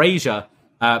from Frazier,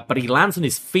 but he lands on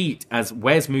his feet as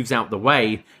Wes moves out the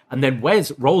way. And then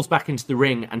Wes rolls back into the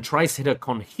ring and tries to hit a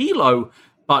con hilo,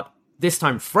 but this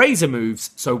time Frazier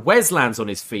moves, so Wes lands on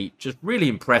his feet. Just really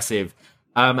impressive.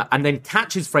 And then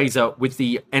catches Frazier with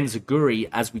the Enziguri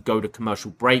as we go to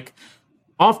commercial break.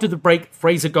 After the break,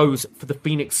 Frazier goes for the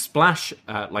Phoenix Splash,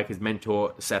 like his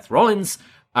mentor Seth Rollins,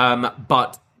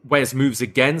 but Wes moves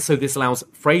again, so this allows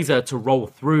Frazier to roll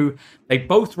through. They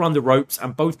both run the ropes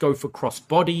and both go for cross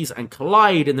bodies and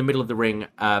collide in the middle of the ring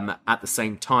at the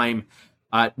same time.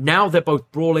 Now they're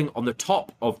both brawling on the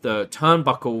top of the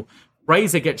turnbuckle.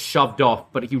 Frazier gets shoved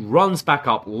off, but he runs back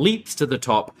up, leaps to the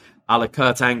top, a la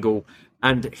Kurt Angle,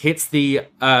 and hits the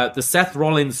Seth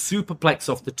Rollins superplex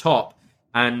off the top.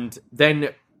 And then,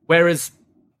 whereas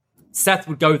Seth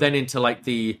would go then into like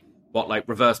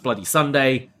reverse Bloody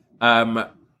Sunday,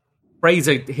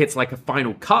 Frazier hits like a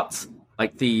final cut,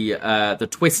 like the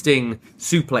twisting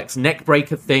suplex neck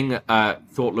breaker thing.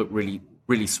 Thought looked really,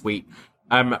 really sweet.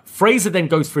 Frazier then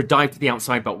goes for a dive to the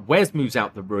outside, but Wes moves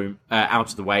out the room, out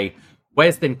of the way.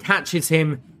 Wes then catches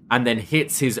him and then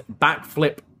hits his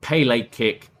backflip Pele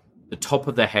kick, the top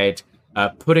of the head,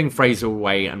 putting Frazier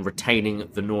away and retaining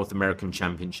the North American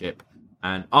Championship.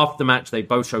 And after the match, they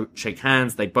both shake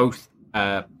hands. They both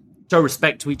show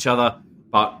respect to each other,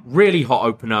 but really hot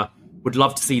opener. Would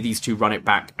love to see these two run it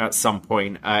back at some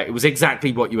point. It was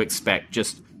exactly what you expect.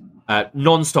 Just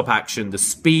non-stop action. The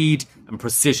speed and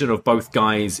precision of both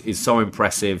guys is so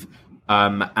impressive.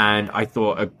 And I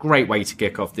thought a great way to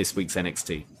kick off this week's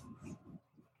NXT.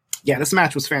 Yeah, this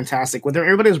match was fantastic. When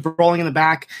everybody was brawling in the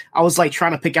back, I was like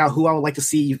trying to pick out who I would like to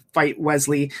see fight Wes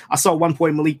Lee. I saw at one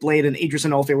point Malik Blade and Idris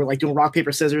Enofe were like doing rock,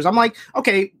 paper, scissors. I'm like,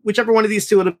 okay, whichever one of these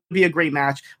two, it'll be a great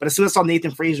match. But as soon as I saw Nathan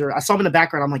Frazier, I saw him in the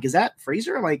background. I'm like, is that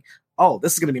Frazier? I'm like, oh,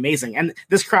 this is going to be amazing. And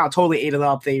this crowd totally ate it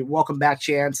up. They welcome back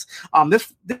chants.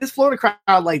 This Florida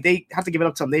crowd, like, they have to give it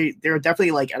up to them. They're definitely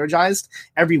like energized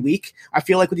every week, I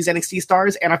feel like, with these NXT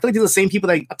stars. And I feel like they're the same people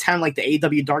that attend like the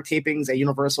AEW Dark tapings at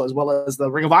Universal, as well as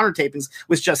the Ring of Honor tapings,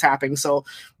 which just happened. So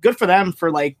good for them for,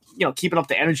 like, you know, keeping up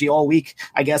the energy all week,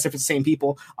 I guess, if it's the same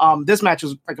people. This match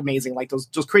was like amazing. Like those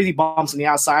crazy bumps on the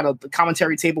outside of the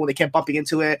commentary table when they kept bumping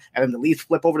into it, and then the leaf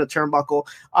flip over the turnbuckle.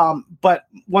 But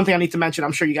one thing I need to mention,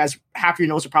 I'm sure you guys, half your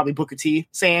notes are probably Booker T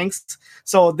sayings.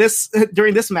 So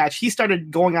during this match, he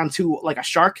started going on to like a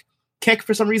shark kick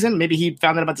for some reason. Maybe he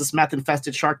found out about this meth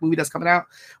infested shark movie that's coming out,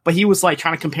 but he was like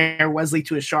trying to compare Wes Lee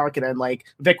to a shark, and then like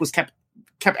Vic was kept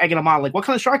egging him on, like, what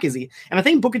kind of shark is he? And I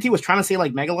think Booker T was trying to say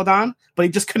like Megalodon, but he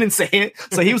just couldn't say it.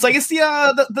 So he was like, it's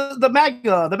the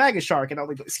MAGA shark. And I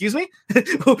was like, excuse me?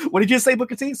 What did you say,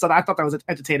 Booker T? So I thought that was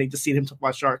entertaining to see him talk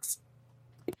about sharks.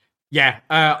 Yeah,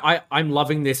 I'm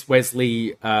loving this Wes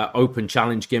Lee open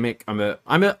challenge gimmick. I'm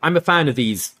a fan of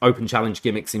these open challenge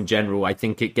gimmicks in general. I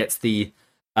think it gets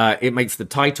it makes the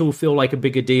title feel like a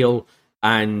bigger deal,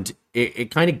 and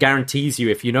it kind of guarantees you,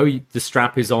 if you know the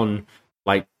strap is on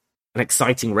like an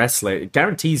exciting wrestler, it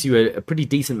guarantees you a pretty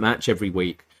decent match every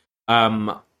week.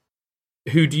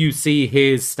 Who do you see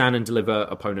his stand and deliver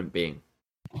opponent being?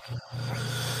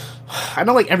 I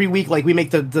know, like, every week, like, we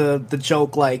make the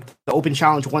joke, like, the open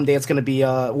challenge one day it's going to be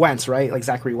Wentz, right? Like,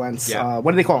 Zachary Wentz. Yeah.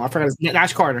 What do they call him? I forgot.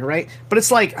 Nash Carter, right? But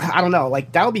it's like, I don't know.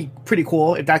 Like, that would be pretty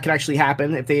cool if that could actually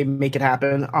happen, if they make it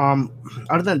happen.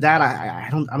 Other than that, I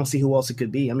don't see who else it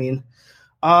could be. I mean,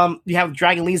 you have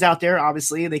Dragon Lee's out there.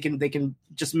 Obviously, they can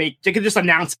just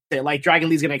announce it. Like, Dragon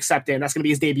Lee's going to accept it. And that's going to be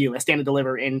his debut at Stand and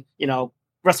Deliver in,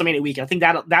 WrestleMania week. I think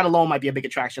that alone might be a big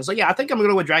attraction. So yeah, I think I'm going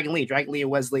to go with Dragon Lee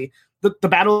and Wesley, the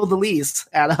battle of the Lees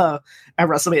at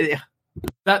WrestleMania.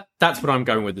 That's what I'm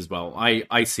going with as well.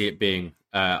 I see it being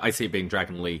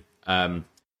Dragon Lee.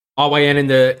 RYN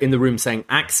in the room saying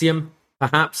Axiom,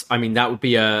 perhaps. I mean, that would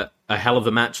be a hell of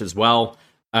a match as well.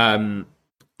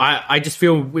 I just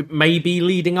feel we may be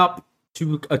leading up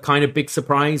to a kind of big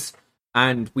surprise,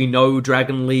 and we know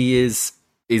Dragon Lee is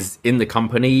in the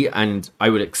company, and I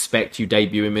would expect you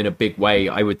debut him in a big way.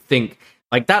 I would think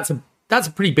like that's a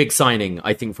pretty big signing,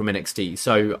 I think, from NXT.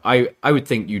 So I would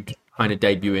think you'd kind of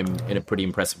debut him in a pretty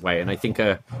impressive way. And I think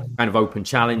a kind of open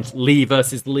challenge, Lee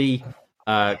versus Lee,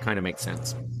 kind of makes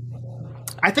sense.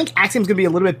 I think Axiom's going to be a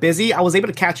little bit busy. I was able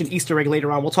to catch an Easter egg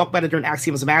later on. We'll talk about it during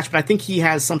Axiom's match, but I think he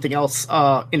has something else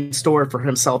in store for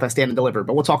himself at Stand and Deliver.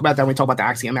 But we'll talk about that when we talk about the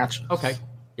Axiom match. Okay.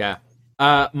 Yeah.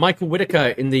 Michael Whitaker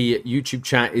in the YouTube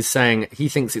chat is saying he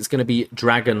thinks it's going to be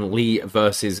Dragon Lee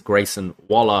versus Grayson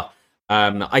Waller.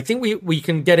 I think we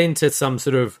can get into some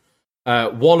sort of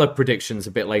Waller predictions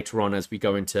a bit later on as we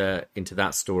go into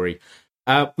that story.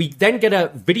 We then get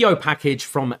a video package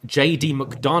from JD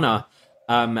McDonough.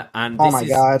 And oh my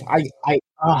god,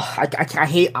 I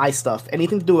hate eye stuff.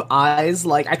 Anything to do with eyes,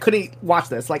 like I couldn't watch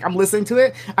this. Like I'm listening to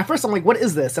it. At first, I'm like, "What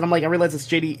is this?" And I'm like, I realize it's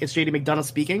JD McDonough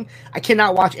speaking. I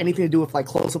cannot watch anything to do with like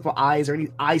close up of eyes or any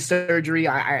eye surgery.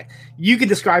 You can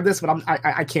describe this, but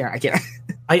I can't.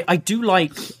 I do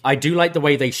like the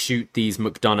way they shoot these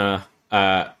McDonough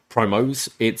promos.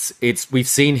 It's we've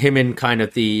seen him in kind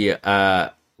of the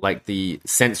like the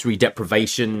sensory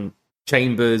deprivation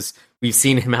chambers. We've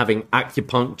seen him having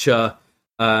acupuncture.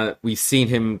 We've seen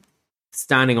him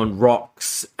standing on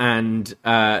rocks. And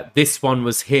this one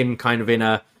was him kind of in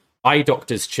a eye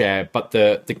doctor's chair, but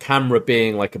the camera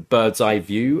being like a bird's eye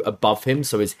view above him,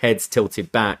 so his head's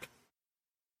tilted back.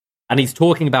 And he's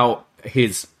talking about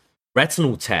his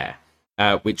retinal tear,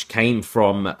 which came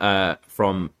from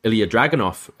Ilya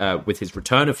Dragunov with his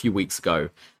return a few weeks ago.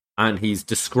 And he's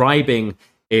describing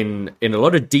in a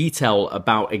lot of detail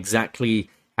about exactly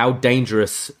how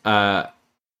dangerous a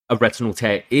retinal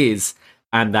tear is,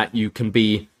 and that you can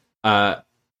be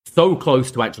so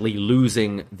close to actually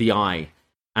losing the eye.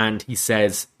 And he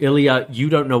says, Ilya, you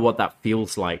don't know what that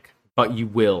feels like, but you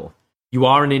will. You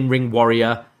are an in-ring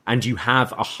warrior, and you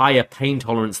have a higher pain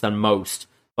tolerance than most,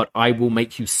 but I will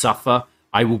make you suffer,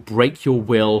 I will break your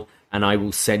will, and I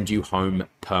will send you home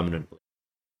permanently.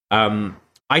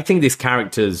 I think this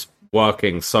character's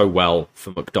working so well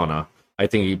for McDonough. I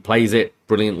think he plays it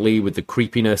brilliantly with the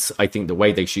creepiness. I think the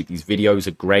way they shoot these videos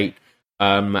are great.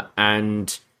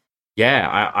 And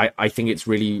yeah, I think it's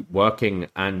really working.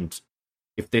 And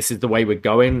if this is the way we're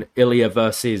going, Ilya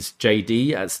versus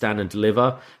JD at Stand and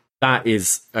Deliver, that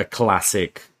is a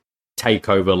classic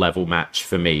takeover level match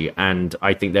for me. And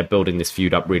I think they're building this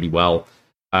feud up really well.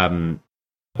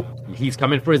 He's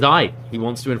coming for his eye. He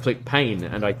wants to inflict pain.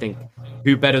 And I think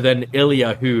who better than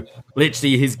Ilya, who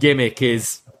literally his gimmick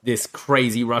is this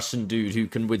crazy Russian dude who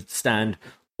can withstand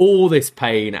all this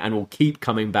pain and will keep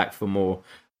coming back for more.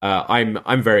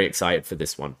 I'm very excited for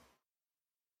this one.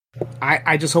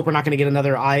 I just hope we're not going to get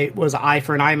another eye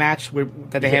for an eye match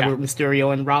that they have with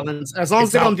Mysterio and Rollins. As long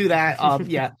as they don't do that,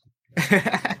 yeah.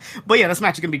 But yeah, this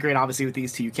match is going to be great, obviously, with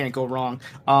these two. You can't go wrong.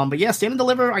 But yeah, Stand and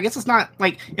Deliver, I guess it's not,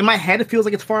 like, in my head, it feels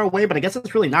like it's far away, but I guess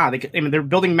it's really not. They're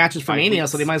building matches for Mania,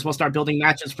 so they might as well start building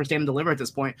matches for Stand and Deliver at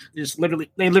this point.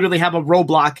 They literally have a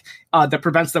roadblock that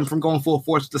prevents them from going full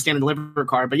force with the Stand and Deliver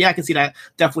card. But yeah, I can see that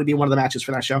definitely being one of the matches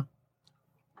for that show.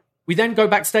 We then go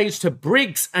backstage to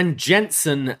Briggs and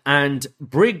Jensen, and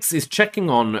Briggs is checking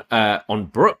on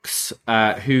Brooks,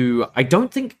 who I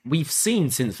don't think we've seen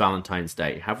since Valentine's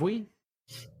Day, have we?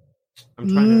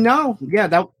 No, yeah,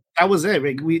 that was it.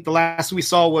 The last we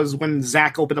saw was when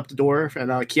Zach opened up the door and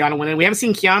Kiana went in. We haven't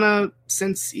seen Kiana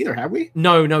since either, have we?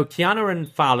 No, Kiana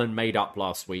and Fallon made up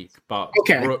last week, but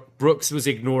okay. Brooks was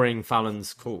ignoring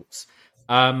Fallon's calls.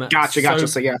 Gotcha.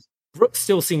 So yeah, Brooks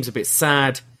still seems a bit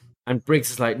sad. And Briggs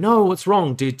is like, no, what's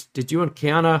wrong? Did you and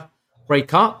Kiana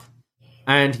break up?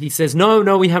 And he says,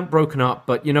 no, we haven't broken up.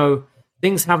 But,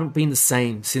 things haven't been the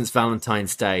same since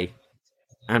Valentine's Day.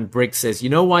 And Briggs says, you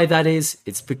know why that is?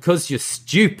 It's because you're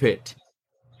stupid.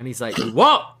 And he's like,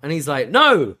 what? And he's like,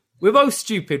 no, we're both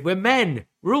stupid. We're men.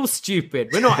 We're all stupid.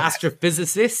 We're not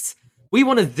astrophysicists. we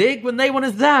want to zig when they want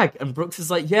to zag. And Brooks is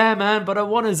like, yeah, man, but I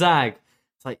want to zag.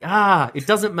 It's like, it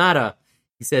doesn't matter.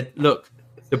 He said, look,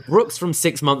 the Brooks from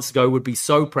 6 months ago would be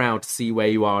so proud to see where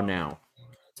you are now.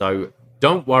 So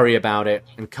don't worry about it.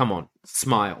 And come on,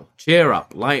 smile, cheer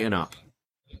up, lighten up.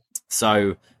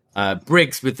 So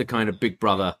Briggs with the kind of big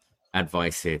brother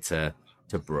advice here to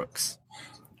Brooks.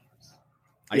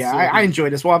 I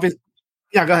enjoyed this. Well,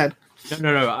 yeah, go ahead.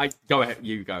 No. Go ahead.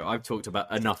 You go. I've talked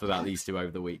enough about these two over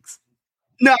the weeks.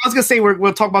 No, I was gonna say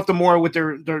we'll talk about them more with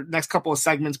their next couple of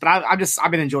segments, but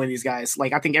I've been enjoying these guys.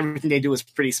 Like, I think everything they do is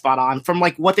pretty spot on. From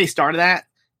like what they started at,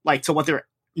 like to what they're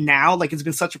now. Like, it's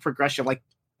been such a progression. Like,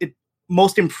 it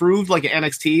most improved like at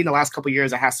NXT in the last couple of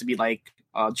years. It has to be like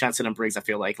Jensen and Briggs. I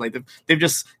feel like they've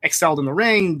just excelled in the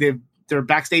ring. Their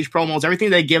backstage promos, everything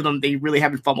they give them, they really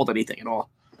haven't fumbled anything at all.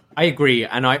 I agree,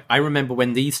 and I remember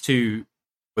when these two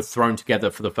were thrown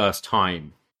together for the first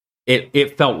time,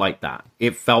 it felt like that.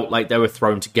 It felt like they were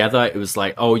thrown together. It was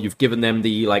like, oh, you've given them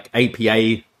the like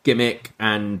APA gimmick,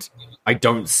 and I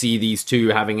don't see these two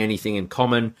having anything in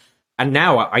common. And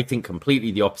now I think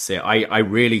completely the opposite. I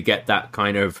really get that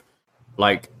kind of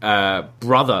like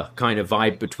brother kind of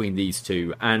vibe between these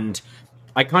two, and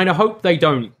I kind of hope they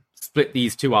don't split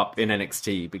these two up in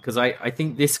NXT, because I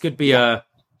think this could be a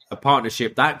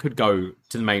partnership that could go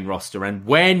to the main roster. And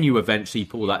when you eventually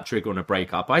pull that trigger on a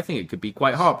breakup, I think it could be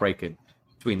quite heartbreaking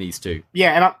between these two.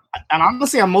 Yeah, and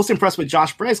honestly, I'm most impressed with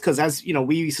Josh Briggs, because as you know,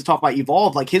 we used to talk about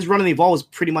Evolve. Like, his run in Evolve was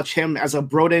pretty much him as a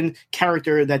Broden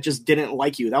character that just didn't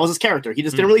like you. That was his character. He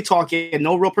just didn't really talk. He had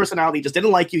no real personality. Just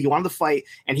didn't like you. He wanted to fight,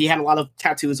 and he had a lot of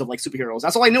tattoos of like superheroes.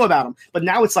 That's all I knew about him. But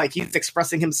now it's like he's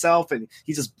expressing himself, and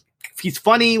he's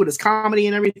funny with his comedy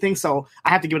and everything. So I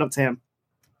have to give it up to him.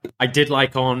 I did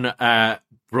like on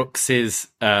Brooks's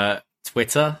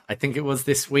Twitter, I think it was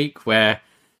this week, where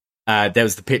there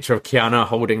was the picture of Kiana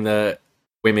holding the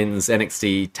women's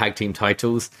NXT tag team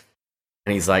titles,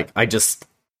 and he's like, I just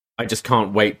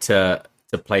can't wait to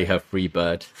play her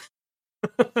Freebird.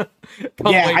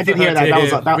 I did hear that. That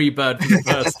was Freebird for the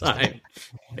first time.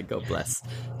 God bless.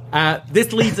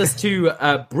 This leads us to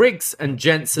Briggs and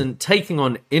Jensen taking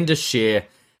on Indus Sher.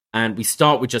 And we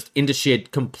start with just Indus Sher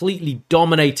completely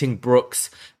dominating Brooks.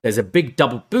 There's a big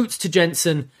double boots to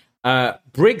Jensen.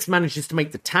 Briggs manages to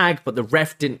make the tag, but the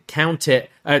ref didn't count it,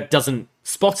 doesn't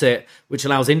spot it, which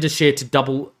allows Indus Sher to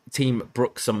double team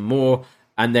Brooks some more.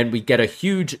 And then we get a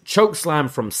huge chokeslam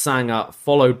from Sanger,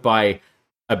 followed by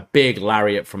a big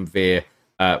lariat from Veer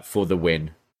for the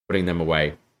win, putting them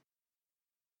away.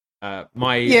 No,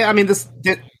 go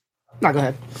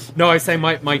ahead. No, I say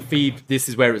my feed, this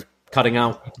is where it's cutting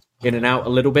out in and out a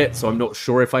little bit, so I'm not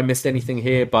sure if I missed anything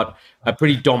here, but a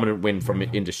pretty dominant win from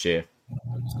Indus Sher.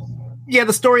 Yeah,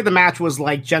 the story of the match was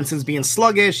like Jensen's being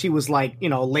sluggish. He was like,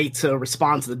 late to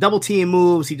respond to the double team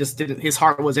moves. He just didn't, his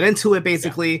heart wasn't into it,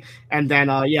 basically. Yeah. And then,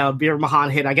 Veer Mahan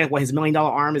hit, I get what his $1 million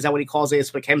arm, is that what he calls it?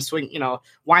 It's like him swing,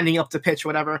 winding up the pitch or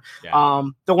whatever. Yeah.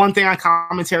 The one thing on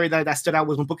commentary that stood out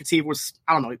was when Booker T was,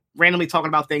 I don't know, randomly talking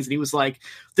about things, and he was like,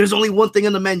 there's only one thing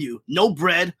on the menu: no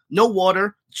bread, no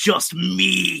water, just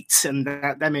meat. And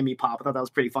that made me pop. I thought that was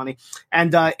pretty funny.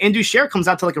 And Indus Sher comes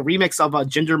out to like a remix of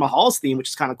Jinder Mahal's theme, which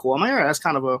is kind of cool. I'm like, all right, that's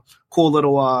kind of a cool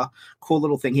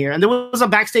little thing here. And there was a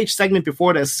backstage segment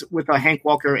before this with Hank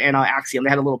Walker and Axiom. They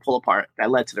had a little pull apart that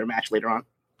led to their match later on.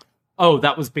 Oh,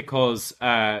 that was because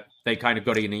they kind of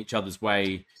got in each other's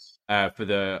way for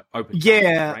the open.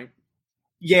 Yeah. Right?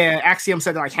 Yeah, Axiom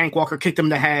said that like Hank Walker kicked him in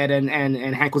the head, and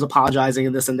Hank was apologizing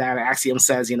and this and that. And Axiom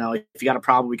says, if you got a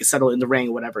problem, we can settle it in the ring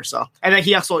or whatever. So, and then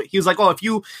he was like, oh,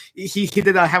 he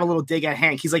did have a little dig at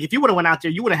Hank. He's like, if you would have went out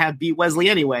there, you would have beat Wesley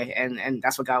anyway, and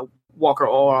that's what got Walker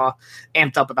all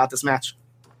amped up about this match.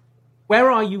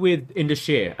 Where are you with Indus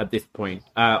Sher at this point?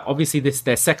 Obviously, this is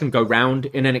their second go round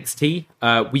in NXT.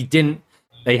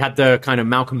 They had the kind of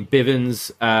Malcolm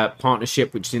Bivens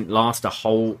partnership, which didn't last a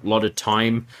whole lot of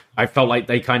time. I felt like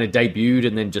they kind of debuted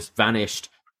and then just vanished.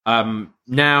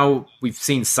 Now we've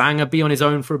seen Sanger be on his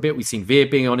own for a bit. We've seen Veer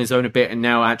being on his own a bit, and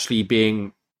now actually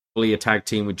being fully a tag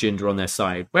team with Jinder on their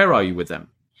side. Where are you with them?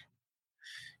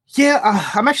 Yeah,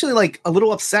 I'm actually like a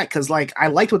little upset because like I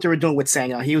liked what they were doing with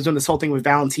Sanger. He was doing this whole thing with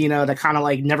Valentina that kind of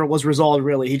like never was resolved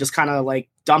really. He just kind of like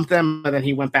dumped them, and then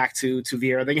he went back to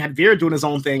Veer. Then you had Veer doing his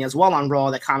own thing as well on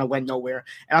Raw that kind of went nowhere.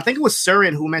 And I think it was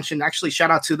Surin who mentioned, actually shout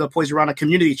out to the Poison Rana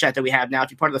community chat that we have now.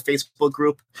 If you're part of the Facebook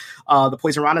group, the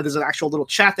Poison Rana, there's an actual little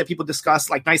chat that people discuss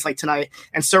like nights like tonight.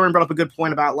 And Surin brought up a good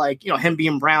point about like, him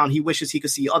being brown. He wishes he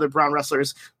could see other brown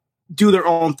wrestlers do their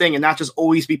own thing and not just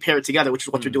always be paired together, which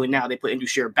is what they're doing now. They put Indus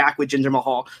Sher back with Jinder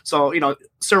Mahal. So,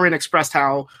 Surin expressed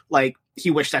how like he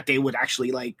wished that they would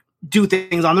actually like do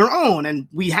things on their own. And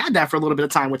we had that for a little bit of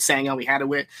time with Sanga. We had it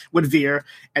with Veer.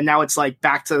 And now it's like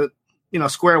back to,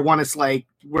 square one. It's like,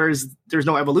 there's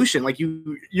no evolution. Like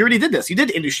you already did this. You did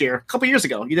Indushare a couple years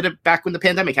ago. You did it back when the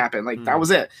pandemic happened. Like that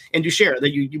was it. Indushare.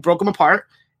 That you broke them apart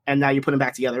and now you put them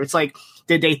back together. It's like,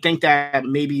 did they think that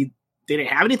maybe they didn't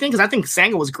have anything? Because I think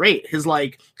Sanga was great. His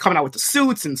like coming out with the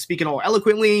suits and speaking all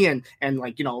eloquently and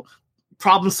like,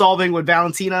 problem solving with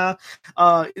Valentina.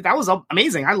 That was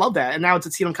amazing. I love that. And now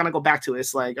to see them kind of go back to it,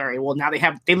 it's like, all right, well, now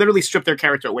they literally stripped their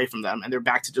character away from them and they're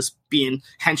back to just being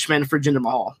henchmen for Jinder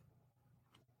Mahal.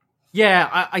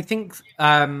 Yeah, I think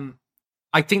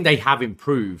they have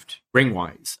improved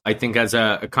ring-wise. I think as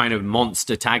a kind of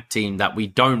monster tag team that we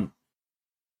don't,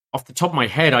 off the top of my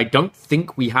head, I don't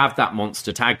think we have that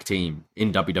monster tag team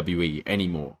in WWE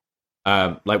anymore.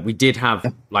 Like we did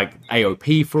have like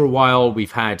AOP for a while.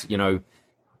 We've had,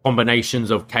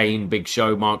 combinations of Kane, Big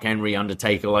Show, Mark Henry,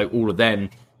 Undertaker, like all of them.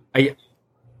 I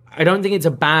don't think it's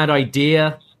a bad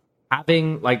idea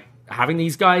having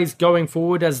these guys going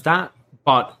forward as that,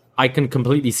 but I can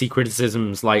completely see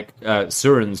criticisms like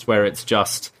Surin's where it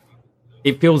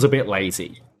feels a bit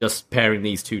lazy just pairing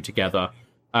these two together.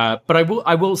 But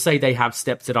I will say they have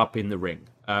stepped it up in the ring.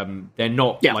 They're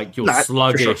not like your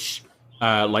sluggish,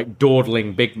 like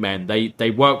dawdling big men.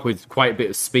 They work with quite a bit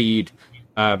of speed.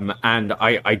 And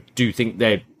I do think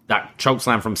that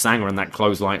chokeslam from Sanga and that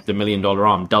clothesline, the $1 Million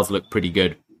Arm, does look pretty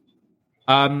good.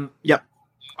 Yep.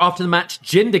 After the match,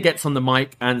 Jinder gets on the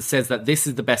mic and says that this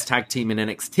is the best tag team in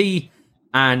NXT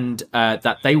and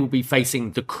that they will be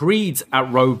facing the Creeds at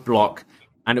Roadblock,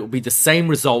 and it will be the same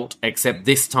result, except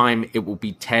this time it will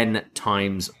be 10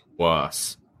 times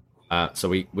worse. So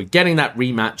we're getting that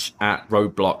rematch at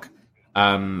Roadblock.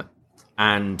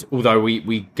 And although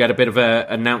we get a bit of an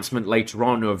announcement later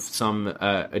on of some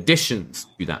additions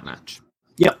to that match.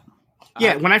 Yep.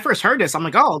 Yeah, when I first heard this, I'm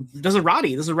like, oh, this is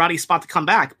Roddy's spot to come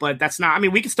back. But that's not, I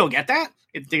mean, we can still get that.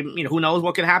 Who knows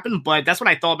what could happen. But that's what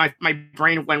I thought. My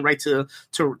brain went right to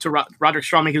Roderick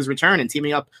Strong making his return and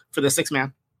teaming up for the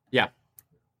 6-man. Yeah.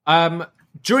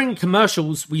 During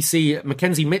commercials, we see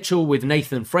Mackenzie Mitchell with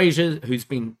Nathan Frazier, who's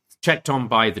been checked on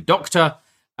by the doctor,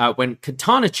 when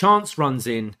Katana Chance runs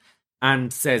in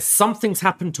and says something's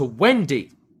happened to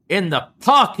Wendy in the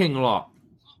parking lot.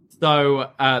 So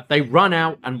they run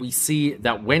out and we see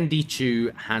that Wendy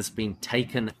Chu has been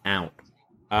taken out.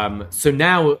 So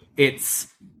now it's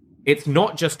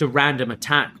not just a random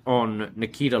attack on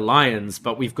Nikita Lyons,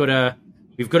 but we've got a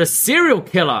serial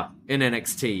killer in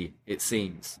NXT, it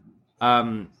seems.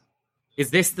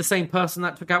 Is this the same person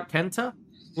that took out Kenta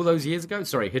all those years ago?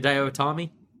 Sorry, Hideo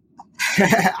Itami?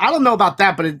 I don't know about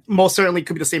that, but it most certainly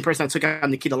could be the same person that took out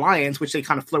Nikita Lyons, which they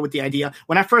kind of flirt with the idea.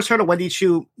 When I first heard of Wendy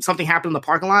Chu, something happened in the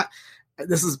parking lot.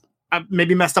 This is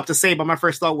maybe messed up to say, but my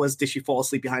first thought was, did she fall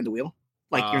asleep behind the wheel?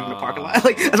 Like you're in the parking lot.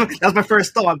 Like that's my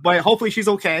first thought, but hopefully she's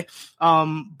okay.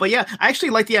 But yeah, I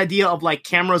actually like the idea of like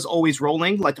cameras always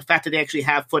rolling, like the fact that they actually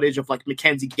have footage of like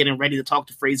Mackenzie getting ready to talk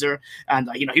to Fraser, and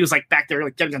he was like back there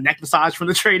like getting a neck massage from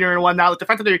the trainer and whatnot. Like the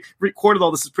fact that they recorded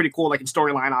all this is pretty cool, like in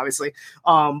storyline, obviously.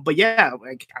 But yeah,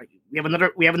 like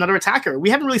we have another attacker. We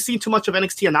haven't really seen too much of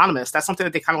NXT Anonymous. That's something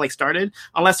that they kind of like started,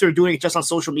 unless they're doing it just on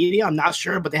social media. I'm not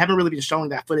sure, but they haven't really been showing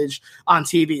that footage on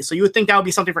TV. So you would think that would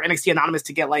be something for NXT Anonymous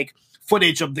to get like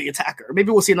footage of the attacker.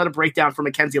 Maybe we'll see another breakdown for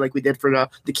Mackenzie like we did for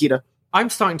Nikita. I'm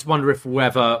starting to wonder if we'll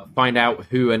ever find out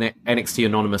who an NXT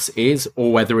Anonymous is,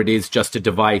 or whether it is just a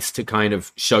device to kind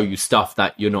of show you stuff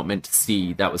that you're not meant to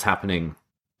see that was happening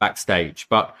backstage.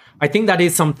 But I think that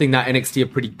is something that NXT are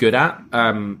pretty good at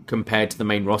compared to the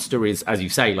main roster is, as you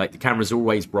say, like the camera's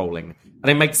always rolling. And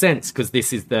it makes sense because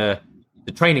this is the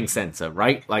training center,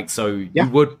 right? Like, so you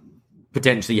would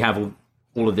potentially have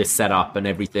all of this set up and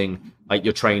everything, like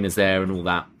your trainers there and all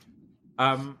that.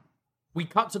 We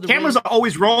cut to the cameras are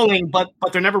always rolling, but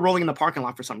they're never rolling in the parking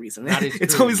lot for some reason.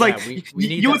 It's always like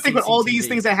you would think with all these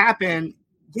things that happen,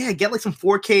 get like some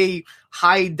 4K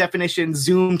high definition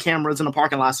zoom cameras in the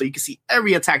parking lot so you can see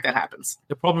every attack that happens.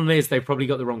 The problem is they've probably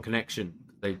got the wrong connection.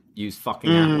 They use fucking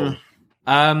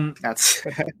Apple. That's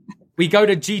we go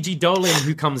to Gigi Dolin,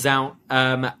 who comes out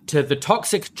to the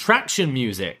Toxic Traction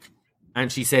music, and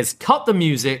she says, "Cut the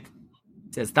music."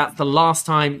 Says, "That's the last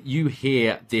time you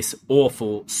hear this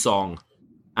awful song."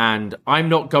 And I'm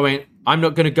not going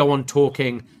to go on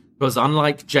talking because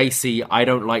unlike JC, I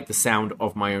don't like the sound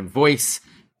of my own voice.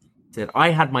 Said, "I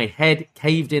had my head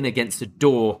caved in against a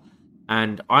door,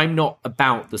 and I'm not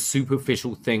about the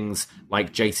superficial things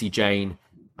like JC Jane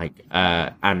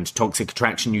and Toxic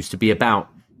Attraction used to be about.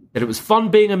 That it was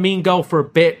fun being a mean girl for a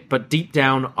bit, but deep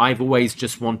down, I've always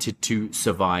just wanted to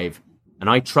survive. And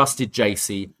I trusted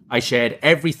JC. I shared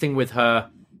everything with her,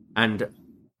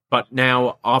 But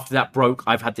now, after that broke,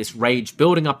 I've had this rage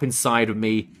building up inside of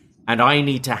me, and I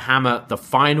need to hammer the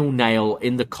final nail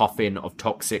in the coffin of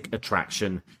Toxic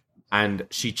Attraction. And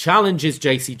she challenges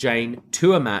Jacy Jayne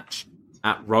to a match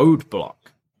at Roadblock,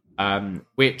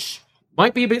 which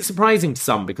might be a bit surprising to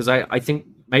some, because I think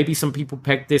maybe some people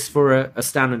pegged this for a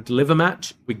stand and deliver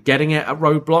match. We're getting it at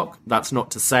Roadblock. That's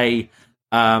not to say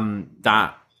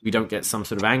that we don't get some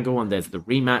sort of angle and there's the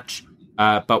rematch,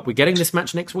 but we're getting this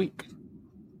match next week.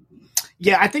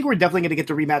 Yeah, I think we're definitely going to get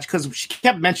the rematch, because she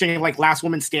kept mentioning like Last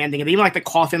Woman Standing and even like the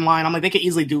coffin line. I'm like, they could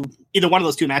easily do either one of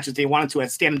those two matches they wanted to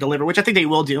at Stand and Deliver, which I think they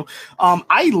will do.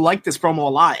 I like this promo a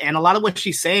lot, and a lot of what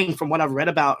she's saying from what I've read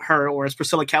about her, or as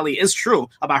Priscilla Kelly, is true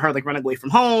about her like running away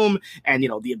from home, and you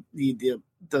know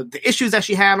the issues that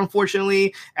she had,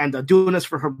 unfortunately, and doing this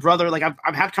for her brother. Like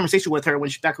I've had a conversation with her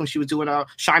back when she was doing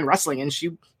Shine Wrestling, and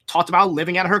she talked about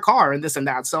living out of her car and this and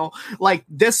that. So like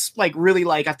this, like really,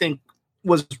 like I think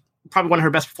was probably one of her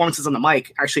best performances on the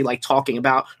mic, actually like talking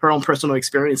about her own personal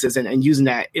experiences and using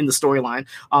that in the storyline.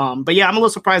 But yeah, I'm a little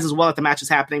surprised as well that the match is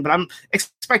happening, but I'm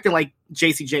expecting like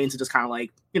Jacy Jayne to just kind of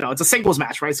like, you know, it's a singles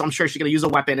match, right? So I'm sure she's going to use a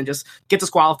weapon and just get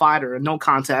disqualified or a no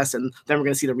contest. And then we're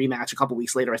going to see the rematch a couple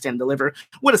weeks later at Stand and Deliver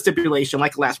with a stipulation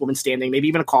like Last Woman Standing, maybe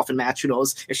even a coffin match. Who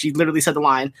knows? If she literally said the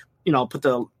line, you know, put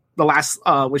the last,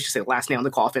 what she say, last nail in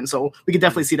the coffin. So we could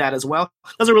definitely see that as well.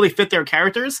 Doesn't really fit their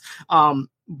characters.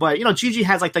 But, you know, Gigi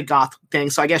has like the goth thing,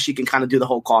 so I guess she can kind of do the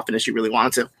whole coffin if she really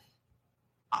wanted to.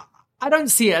 I don't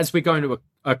see it as we're going to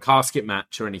a casket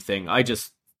match or anything. I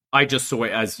just saw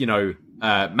it as, you know,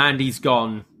 Mandy's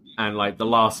gone and like the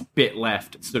last bit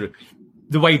left, sort of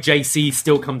the way JC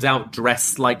still comes out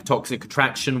dressed like Toxic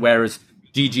Attraction, whereas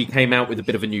Gigi came out with a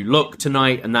bit of a new look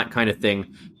tonight and that kind of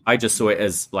thing. I just saw it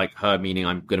as like her meaning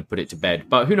I'm going to put it to bed.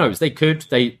 But who knows?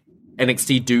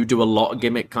 NXT do a lot of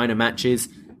gimmick kind of matches.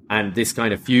 And this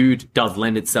kind of feud does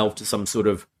lend itself to some sort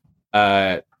of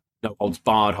no holds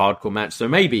barred hardcore match. So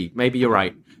maybe you're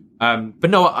right. But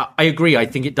no, I agree. I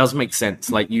think it does make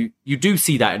sense. Like you do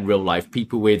see that in real life.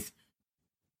 People with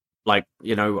like,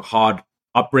 you know, hard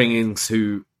upbringings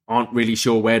who aren't really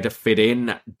sure where to fit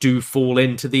in do fall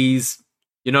into these,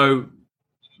 you know,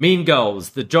 mean girls,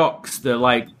 the jocks,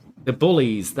 the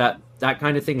bullies, that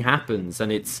kind of thing happens.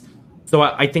 And so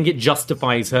I think it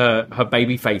justifies her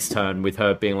babyface turn with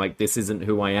her being like, this isn't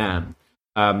who I am.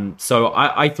 So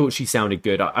I thought she sounded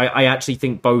good. I actually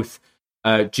think both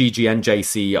Gigi and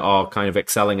JC are kind of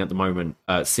excelling at the moment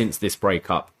since this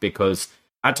breakup, because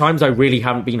at times I really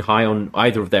haven't been high on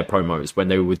either of their promos when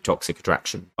they were with Toxic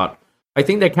Attraction. But I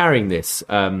think they're carrying this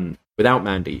without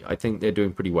Mandy. I think they're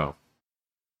doing pretty well.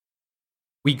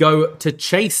 We go to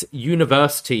Chase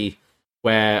University,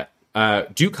 where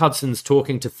Duke Hudson's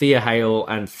talking to Thea Hale,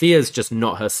 and Thea's just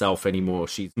not herself anymore.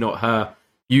 She's not her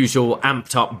usual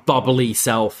amped up, bubbly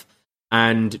self.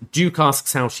 And Duke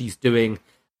asks how she's doing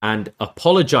and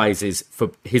apologizes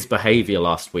for his behavior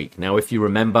last week. Now, if you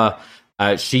remember,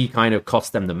 she kind of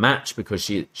cost them the match because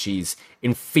she's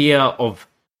in fear of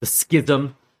the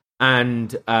schism,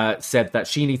 and said that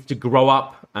she needs to grow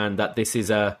up and that this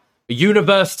is a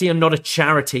university and not a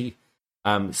charity.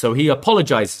 So he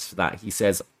apologizes for that. He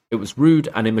says, "It was rude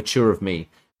and immature of me,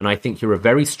 and I think you're a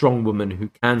very strong woman who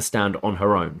can stand on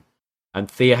her own."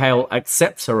 And Thea Hale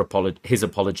accepts his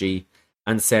apology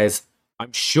and says,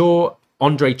 "I'm sure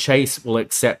Andre Chase will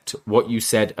accept what you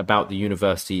said about the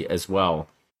university as well."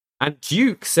 And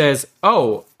Duke says,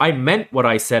 "Oh, I meant what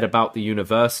I said about the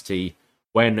university,"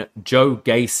 when Joe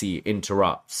Gacy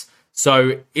interrupts.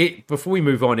 So before we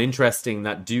move on, interesting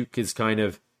that Duke is kind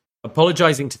of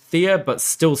apologizing to Thea, but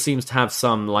still seems to have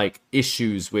some like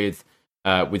issues with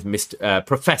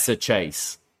Professor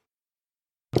Chase.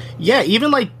 Yeah,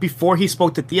 even like before he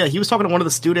spoke to Thea, he was talking to one of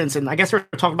the students, and I guess they're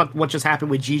talking about what just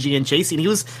happened with Gigi and JC, and he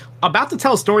was about to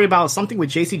tell a story about something with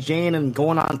Jacy Jayne and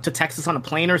going on to Texas on a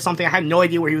plane or something. I had no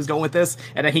idea where he was going with this,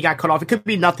 and then he got cut off. It could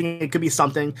be nothing, it could be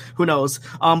something, who knows?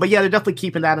 But yeah, they're definitely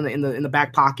keeping that in the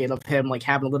back pocket of him like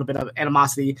having a little bit of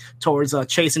animosity towards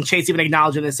Chase, and Chase even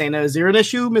acknowledging it, saying, "Is there an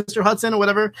issue, Mr. Hudson," or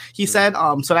whatever he said.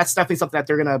 So that's definitely something that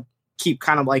they're gonna keep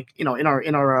kind of like, you know, in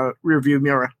our rearview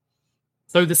mirror.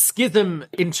 So the schism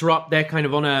interrupt, they're kind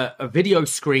of on a video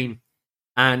screen,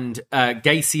 and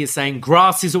Gacy is saying,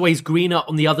 "Grass is always greener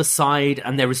on the other side,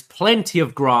 and there is plenty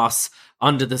of grass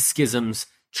under the schism's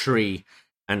tree."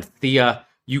 And Thea,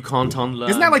 "You can't unlearn."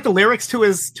 Isn't that like the lyrics to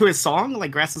his song?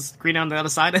 Like, grass is greener on the other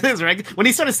side. It is, right? When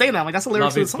he started saying that, I'm like, that's the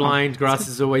lyrics to his song. Love is blind, grass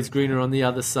is always greener on the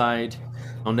other side.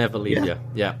 I'll never leave you.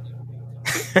 Yeah.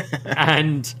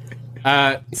 And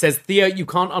says, "Thea, you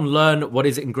can't unlearn what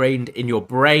is ingrained in your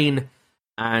brain."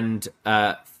 And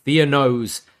Thea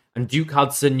knows And Duke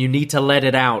Hudson, you need to let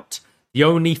it out. The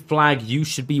only flag you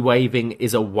should be waving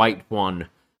is a white one.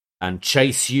 And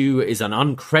Chase U is an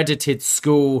uncredited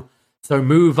school, so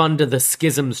move under the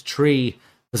schism's tree,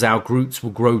 because our roots will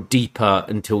grow deeper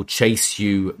until Chase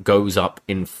U goes up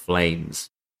in flames.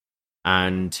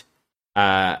 And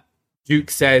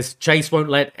Duke says Chase won't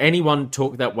let anyone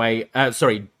talk that way.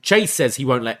 Chase says he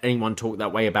won't let anyone talk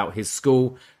that way about his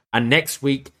school. And next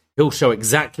week, he'll show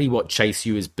exactly what Chase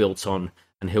U is built on,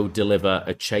 and he'll deliver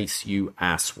a Chase U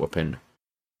ass whooping.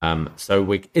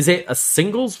 Is it a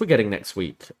singles we're getting next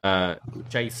week?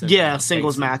 Jason? Yeah,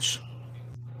 singles match.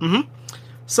 Mm-hmm.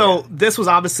 So this was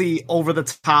obviously over the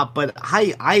top, but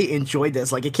I enjoyed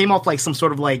this. Like, it came off like some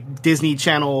sort of like Disney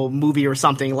Channel movie or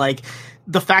something. Like,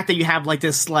 the fact that you have like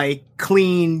this like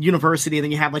clean university, and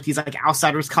then you have like these like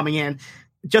outsiders coming in.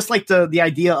 Just like the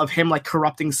idea of him like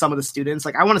corrupting some of the students.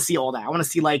 Like, I want to see all that. I want to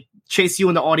see like Chase U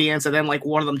in the audience, and then like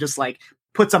one of them just like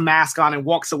puts a mask on and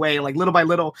walks away. And like little by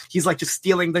little, he's like just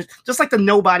stealing just like the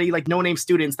nobody, like no name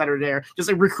students that are there,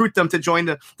 just like recruit them to join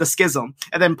the schism.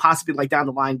 And then possibly like down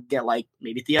the line, get like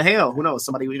maybe Thea Hale, who knows,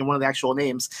 somebody, one of the actual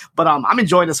names. But I'm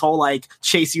enjoying this whole like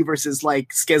Chase U versus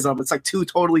like schism. It's like two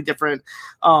totally different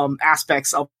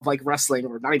aspects of like wrestling,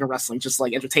 or not even wrestling, just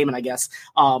like entertainment, I guess.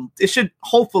 It should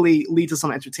hopefully lead to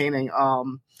some entertaining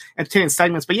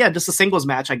segments. But yeah, just a singles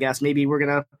match, I guess. Maybe we're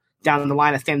going to, down in the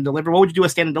line, a stand and deliver. What would you do a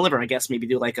stand and deliver? I guess maybe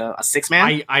do like a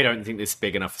 6-man. I don't think this is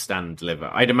big enough for stand and deliver.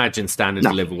 I'd imagine stand and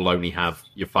deliver will only have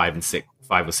your 5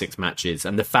 or 6 matches,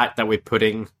 and the fact that we're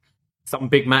putting some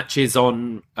big matches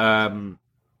on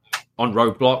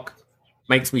Roadblock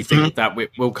makes me think that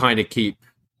we'll kind of keep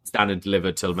stand and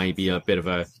deliver till maybe a bit of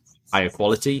a higher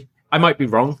quality. I might be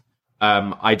wrong.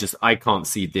 I can't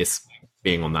see this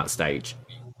being on that stage.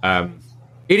 It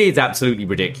is absolutely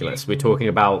ridiculous. We're talking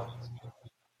about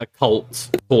a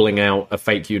cult calling out a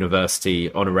fake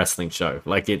university on a wrestling show.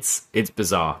 Like, it's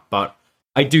bizarre, but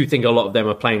I do think a lot of them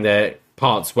are playing their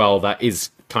parts well. That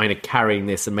is kind of carrying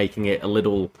this and making it a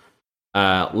little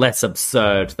less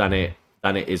absurd than it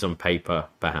is on paper,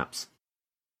 perhaps.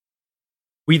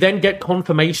 We then get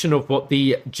confirmation of what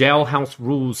the Jailhouse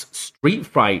Rules street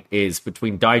fight is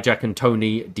between Dijak and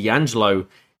Tony D'Angelo.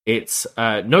 It's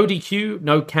no DQ,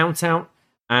 no count out,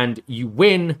 and you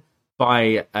win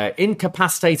by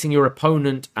incapacitating your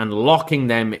opponent and locking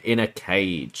them in a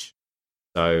cage.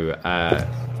 So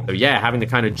yeah, having the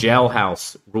kind of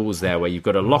Jailhouse Rules there, where you've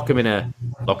got to lock them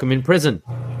in prison.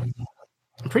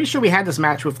 I'm pretty sure we had this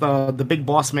match with the Big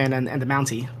Boss Man and the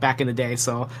Mountie back in the day.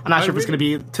 So I'm not sure if it's going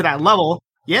to be to that level.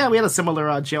 Yeah, we had a similar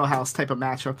Jailhouse type of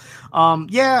match.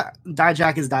 Yeah,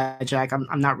 Dijak is Dijak.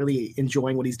 I'm not really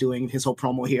enjoying what he's doing, his whole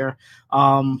promo here.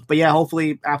 But yeah,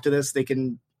 hopefully after this they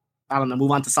can, I don't know,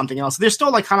 move on to something else. They're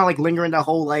still like kind of like lingering that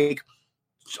whole like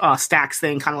Stacks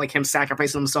thing, kind of like him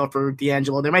sacrificing himself for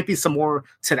D'Angelo. There might be some more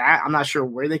to that. I'm not sure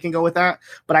where they can go with that,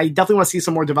 but I definitely want to see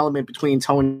some more development between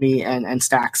Tony and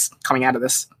Stacks coming out of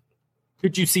this.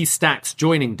 Could you see Stacks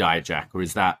joining Dijak, or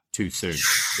is that too soon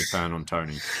to turn on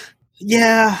Tony?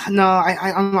 Yeah, no,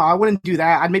 I don't know. I wouldn't do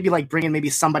that. I'd maybe like bring in maybe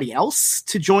somebody else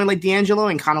to join like D'Angelo,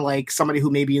 and kind of like somebody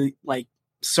who maybe like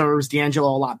serves D'Angelo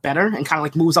a lot better and kind of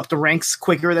like moves up the ranks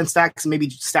quicker than Stacks. Maybe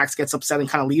Stacks gets upset and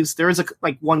kind of leaves. There is a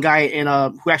like one guy in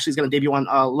who actually is going to debut on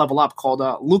Level Up called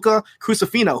Luca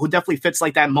Crucifino, who definitely fits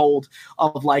like that mold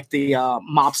of like the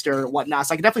mobster and whatnot.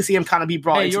 So I can definitely see him kind of be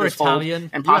brought into this Italian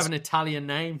fold. And you have an Italian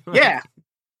name. Yeah.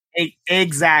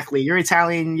 Exactly. You're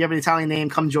Italian. You have an Italian name.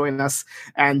 Come join us.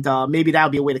 And maybe that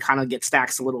would be a way to kind of get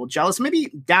Stacks a little jealous. Maybe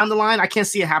down the line, I can't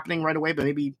see it happening right away, but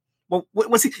maybe. Well,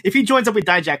 what's he, if he joins up with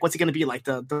Dijak? What's he going to be like?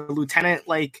 The lieutenant,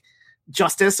 like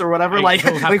Justice or whatever? Like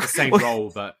he'll have like, the same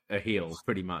role, but a heel,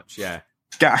 pretty much. Yeah.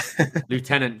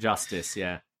 Lieutenant Justice.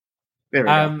 Yeah. There we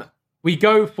go. We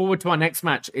go forward to our next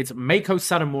match. It's Meiko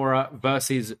Satomura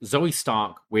versus Zoe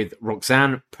Stark with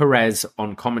Roxanne Perez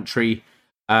on commentary.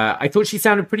 I thought she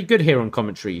sounded pretty good here on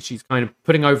commentary. She's kind of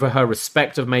putting over her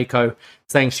respect of Meiko,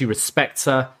 saying she respects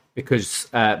her because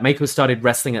Meiko started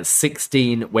wrestling at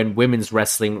 16 when women's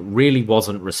wrestling really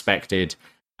wasn't respected.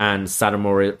 And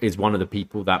Satomura is one of the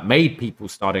people that made people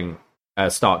start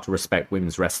to respect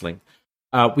women's wrestling.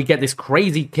 We get this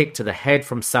crazy kick to the head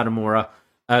from Satomura.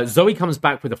 Zoe comes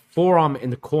back with a forearm in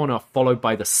the corner, followed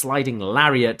by the sliding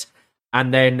lariat.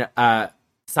 And then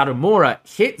Satomura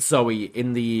hits Zoe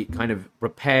in the kind of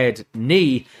repaired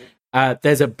knee.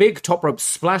 There's a big top rope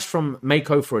splash from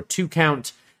Meiko for a 2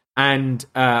 count. And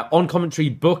on commentary,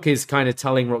 Book is kind of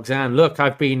telling Roxanne, look,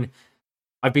 I've been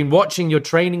watching your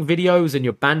training videos and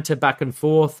your banter back and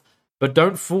forth, but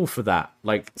don't fall for that.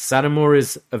 Like, Satomura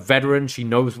is a veteran. She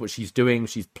knows what she's doing.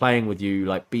 She's playing with you.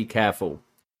 Like, be careful.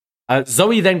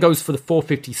 Zoe then goes for the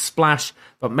 450 splash,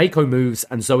 but Mako moves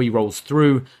and Zoe rolls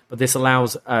through. But this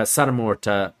allows Satomura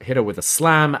to hit her with a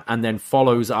slam and then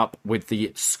follows up with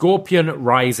the Scorpion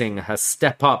Rising, her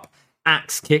step up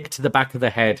axe kick to the back of the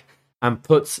head, and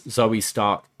puts Zoe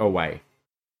Stark away.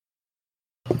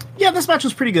 Yeah, this match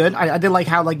was pretty good. I did like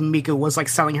how Miko was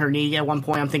selling her knee at one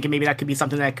point. I'm thinking maybe that could be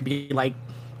something that could be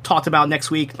talked about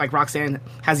next week. Roxanne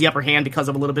has the upper hand because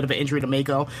of a little bit of an injury to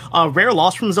Mako. Rare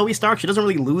loss from Zoe Stark. She doesn't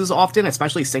really lose often,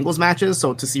 especially singles matches.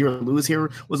 So to see her lose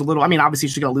here was a little. I mean, obviously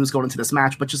she's going to lose going into this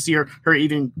match, but to see her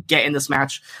even get in this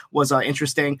match was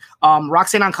interesting.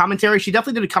 Roxanne on commentary. She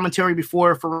definitely did a commentary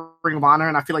before for Ring of Honor,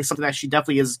 and I feel like something that she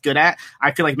definitely is good at.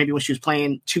 I feel like maybe when she was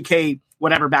playing 2K.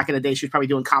 Whatever back in the day, she was probably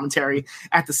doing commentary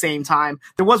at the same time.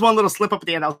 There was one little slip up at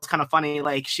the end that was kind of funny.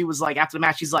 She was after the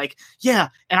match, she's like, yeah,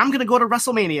 and I'm going to go to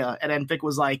WrestleMania. And then Vic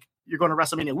was like, you're going to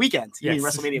WrestleMania weekend. You mean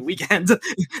WrestleMania weekend.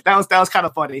 that was kind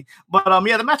of funny. But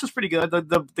yeah, the match was pretty good.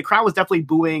 The crowd was definitely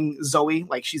booing Zoe.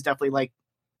 She's definitely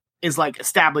is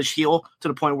established heel to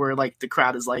the point where the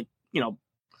crowd is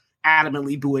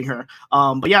adamantly booing her.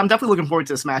 But yeah, I'm definitely looking forward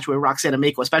to this match with Roxanne and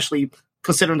Mako, especially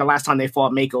considering the last time they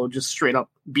fought, Mako just straight up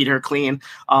beat her clean.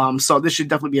 So this should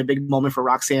definitely be a big moment for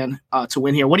Roxanne to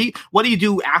win here. What do you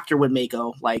do after with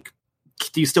Mako?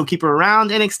 Do you still keep her around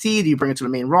NXT? Do you bring her to the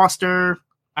main roster?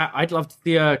 I'd love to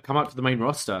see her come up to the main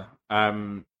roster.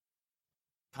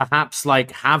 Perhaps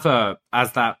have her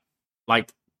as that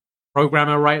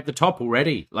programmer right at the top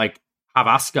already. Have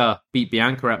Asuka beat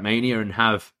Bianca at Mania and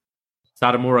have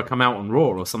Satomura come out on Raw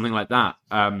or something like that.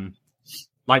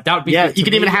 That would be you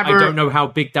can even have her. I don't know how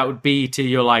big that would be to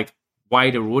your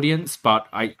wider audience, but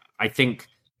I think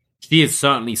she is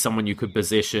certainly someone you could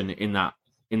position in that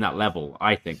level,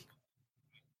 I think.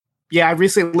 Yeah, I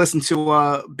recently listened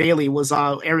to Bailey was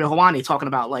Ariel Helwani talking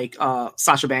about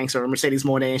Sasha Banks or Mercedes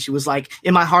Moné, and she was like,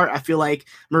 in my heart, I feel like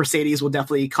Mercedes will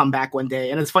definitely come back one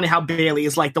day. And it's funny how Bailey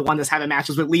is the one that's having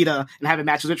matches with Lita and having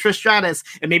matches with Trish Stratus,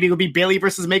 and maybe it'll be Bailey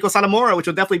versus Mako Satomura, which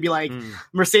will definitely be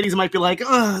Mercedes might be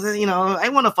I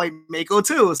want to fight Mako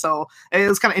too. So it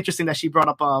was kind of interesting that she brought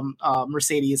up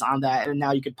Mercedes on that, and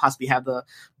now you could possibly have the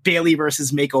Bailey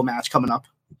versus Mako match coming up.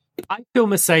 I feel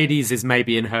Mercedes is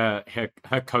maybe in her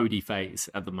Cody phase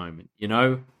at the moment,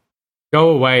 Go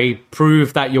away,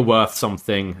 prove that you're worth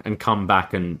something, and come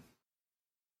back and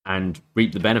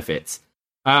reap the benefits.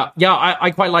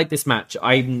 I quite like this match.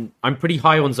 I'm pretty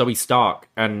high on Zoe Stark,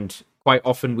 and quite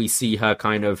often we see her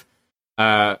kind of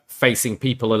facing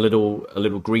people a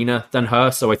little greener than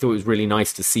her, so I thought it was really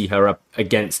nice to see her up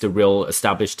against a real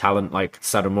established talent like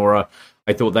Satomura.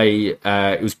 I thought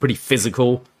it was pretty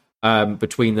physical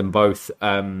between them both.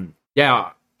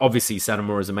 Obviously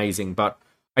Satomura is amazing, but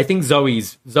I think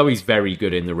Zoe's very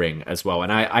good in the ring as well.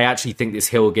 And I actually think this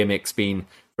heel gimmick's been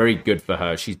very good for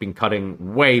her. She's been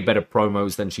cutting way better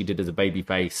promos than she did as a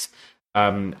babyface.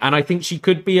 And I think she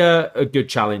could be a good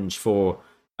challenge for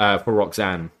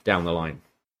Roxanne down the line.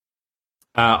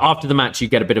 After the match, you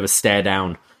get a bit of a stare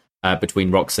down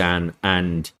between Roxanne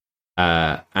and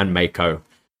Mako.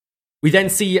 We then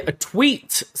see a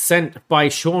tweet sent by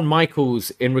Shawn Michaels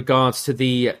in regards to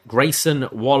the Grayson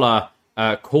Waller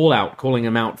call-out, calling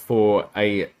him out for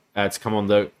to come on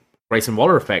the Grayson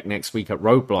Waller effect next week at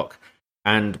Roadblock.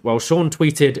 And, Shawn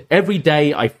tweeted, "Every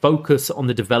day I focus on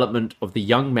the development of the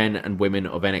young men and women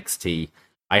of NXT.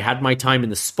 I had my time in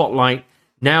the spotlight.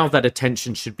 Now that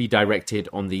attention should be directed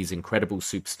on these incredible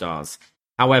superstars.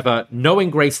 However, knowing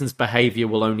Grayson's behavior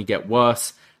will only get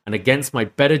worse, and against my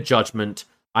better judgment,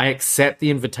 I accept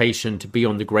the invitation to be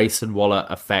on the Grayson Waller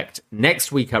effect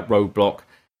next week at Roadblock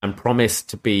and promise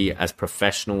to be as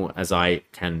professional as I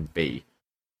can be."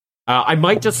 I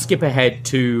might just skip ahead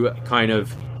to kind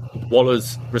of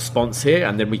Waller's response here,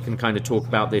 and then we can kind of talk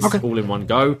about this all in one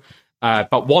go.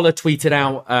 But Waller tweeted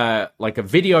out a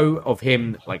video of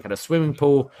him at a swimming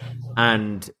pool,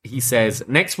 and he says,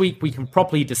 "Next week we can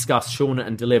properly discuss Stand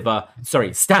and Deliver.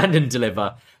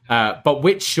 But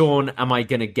which Shawn am I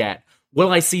going to get? Will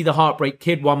I see the Heartbreak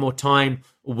Kid one more time,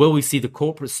 or will we see the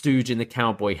corporate stooge in the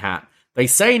cowboy hat? They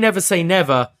say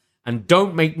never, and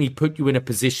don't make me put you in a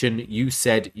position you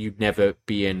said you'd never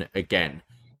be in again."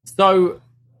 So,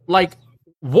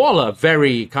 Waller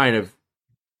very kind of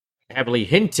heavily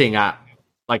hinting at,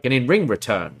 an in-ring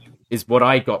return is what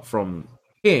I got from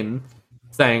him,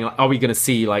 saying, are we going to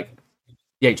see, the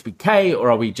HBK, or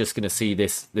are we just going to see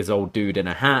this old dude in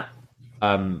a hat?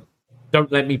 Don't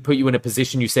let me put you in a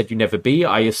position you said you never be.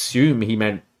 I assume he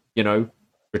meant,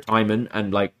 retirement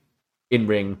and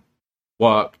in-ring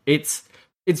work. It's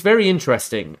very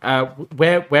interesting.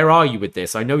 Where are you with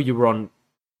this? I know you were on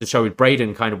the show with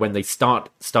Braden kind of when they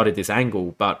started this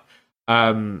angle, but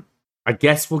I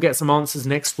guess we'll get some answers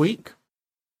next week.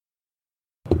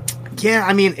 Yeah,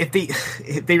 I mean, if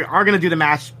they are going to do the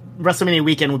match, WrestleMania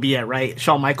weekend would be it, right?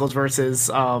 Shawn Michaels versus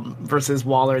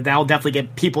Waller. That'll definitely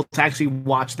get people to actually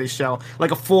watch this show, like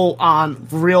a full on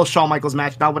real Shawn Michaels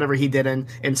match, not whatever he did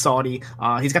in Saudi.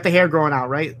 He's got the hair growing out,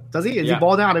 right? Does he? Is he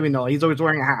bald out? I don't even know. He's always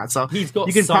wearing a hat, so he's got.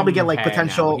 You can probably get like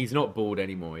potential. Now. He's not bald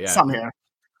anymore. Yeah, some hair.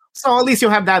 So at least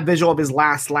you'll have that visual of his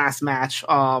last match.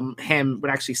 Him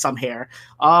with actually some hair.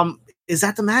 Is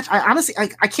that the match? I honestly,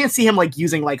 I can't see him like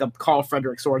using like a Carl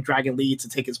Fredericks or a Dragon Lee to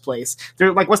take his place.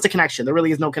 They're like, what's the connection? There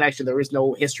really is no connection. There is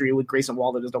no history with Grayson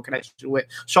Waller. There's no connection with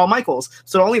Shawn Michaels.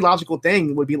 So the only logical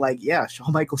thing would be like, yeah,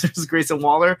 Shawn Michaels versus Grayson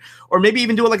Waller, or maybe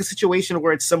even do it like a situation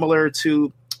where it's similar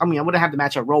to. I mean, I wouldn't have the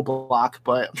match at Roadblock,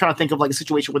 but I'm trying to think of like a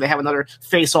situation where they have another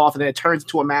face-off and then it turns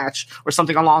into a match or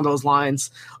something along those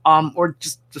lines. Or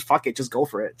just fuck it, just go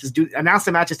for it. Just announce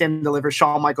the match, just and deliver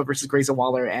Shawn Michaels versus Grayson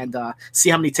Waller, and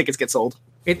see how many tickets get sold.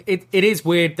 It is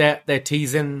weird that they're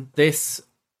teasing this.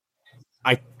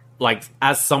 I like,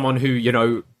 as someone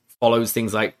who follows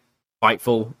things like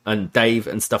Fightful and Dave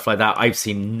and stuff like that, I've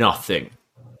seen nothing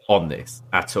on this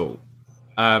at all.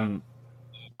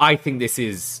 I think this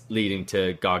is leading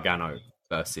to Gargano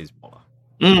versus Waller.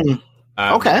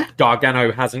 Okay.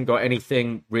 Gargano hasn't got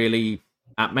anything really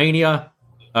at Mania.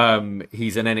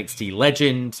 He's an NXT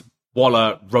legend.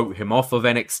 Waller wrote him off of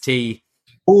NXT.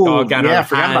 Ooh, Gargano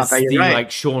has the right. like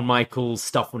Shawn Michaels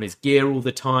stuff on his gear all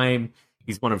the time.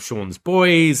 He's one of Shawn's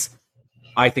boys.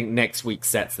 I think next week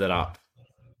sets that up.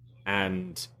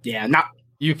 And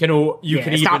you can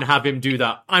even have him do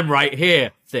that "I'm right here"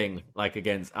 thing, like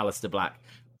against Aleister Black.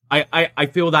 I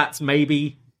feel that's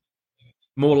maybe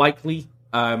more likely,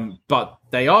 but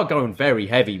they are going very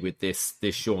heavy with this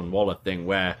Shawn Waller thing,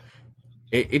 where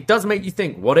it does make you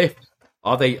think, what if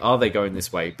are they going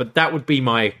this way? But that would be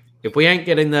if we ain't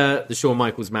getting the Shawn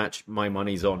Michaels match, my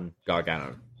money's on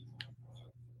Gargano.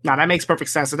 No, that makes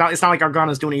perfect sense. It's not like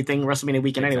Gargano's doing anything WrestleMania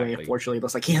weekend anyway. Unfortunately, it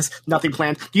looks like he has nothing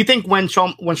planned. Do you think when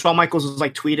Shawn Michaels was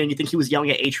like tweeting, you think he was yelling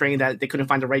at A-Train that they couldn't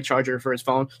find the right charger for his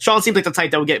phone? Shawn seems like the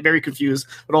type that would get very confused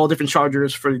with all the different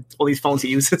chargers for all these phones he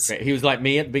uses. He was like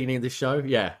me at the beginning of the show.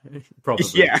 Yeah, probably.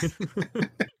 Yeah.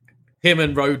 Him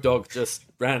and Road Dogg just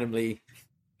randomly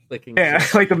clicking. Yeah,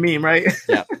 like a meme, right?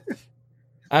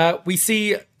 Yeah. We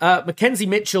see Mackenzie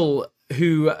Mitchell,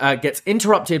 who gets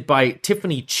interrupted by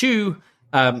Tiffany Chu.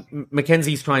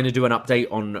 Mackenzie's trying to do an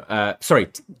update on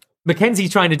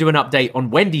Mackenzie's trying to do an update on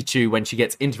Wendy Chu when she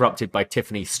gets interrupted by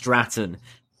Tiffany Stratton,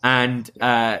 and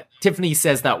Tiffany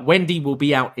says that Wendy will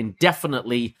be out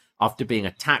indefinitely after being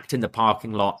attacked in the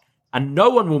parking lot, and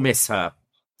no one will miss her.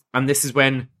 And this is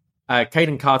when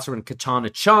Kaden Carter and Katana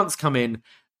Chance come in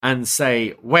and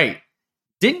say, wait,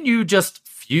 didn't you just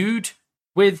feud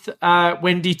with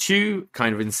Wendy Chu?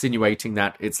 Kind of insinuating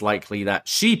that it's likely that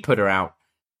she put her out.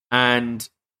 And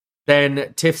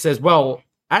then Tiff says, well,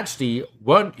 actually,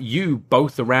 weren't you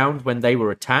both around when they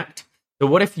were attacked? So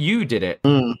what if you did it?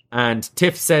 And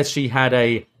Tiff says she had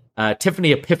a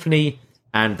Tiffany epiphany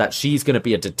and that she's going to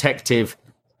be a detective.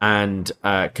 And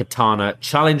Katana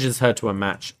challenges her to a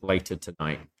match later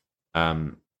tonight.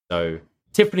 So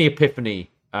Tiffany epiphany,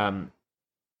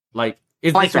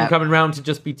 is this one coming around to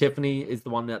just be Tiffany is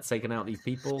the one that's taken out these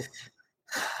people?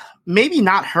 Maybe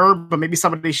not her, but maybe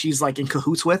somebody she's like in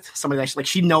cahoots with. Somebody that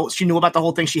she knew about the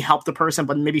whole thing. She helped the person,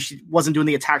 but maybe she wasn't doing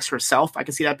the attacks herself. I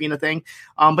can see that being a thing.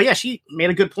 But yeah, she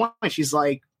made a good point. She's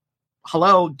like,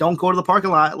 hello, don't go to the parking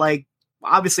lot. Like,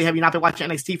 obviously, have you not been watching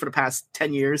NXT for the past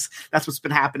 10 years? That's what's been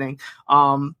happening.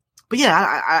 But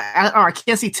yeah, I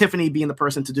can't see Tiffany being the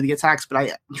person to do the attacks, but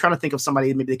I'm trying to think of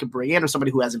somebody maybe they could bring in, or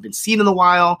somebody who hasn't been seen in a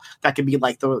while that could be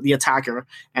like the attacker.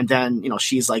 And then,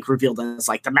 she's like revealed as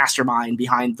like the mastermind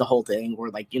behind the whole thing, or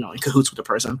like, in cahoots with the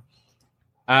person.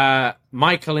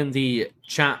 Michael in the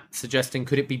chat suggesting,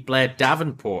 could it be Blair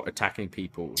Davenport attacking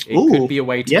people? It could be a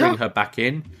way to bring her back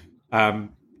in.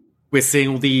 We're seeing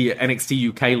all the NXT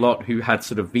UK lot who had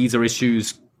sort of visa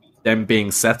issues, them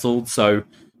being settled. So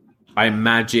I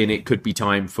imagine it could be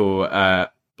time for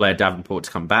Blair Davenport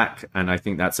to come back, and I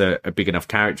think that's a big enough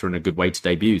character and a good way to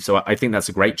debut. So I think that's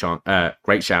a great shout.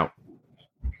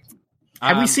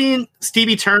 Have we seen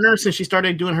Stevie Turner since she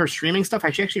started doing her streaming stuff?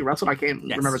 Has she actually wrestled? I can't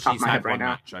remember the top of my head right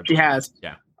now. She has.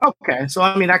 Yeah. Okay, so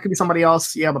I mean that could be somebody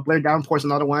else. Yeah, but Blair Davenport's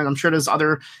another one. I'm sure there's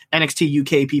other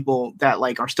NXT UK people that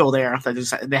like are still there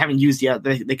that they haven't used yet.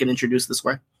 They can introduce this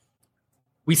way.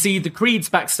 We see the Creeds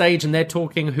backstage, and they're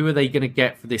talking, who are they going to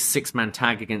get for this 6-man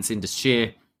tag against Indus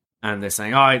Sher? And they're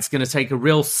saying, it's going to take a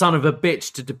real son of a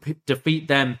bitch to defeat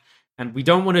them, and we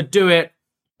don't want to do it,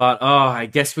 but I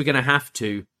guess we're going to have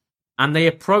to. And they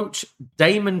approach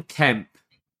Damon Kemp,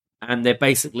 and they're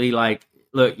basically like,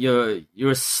 look,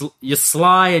 you're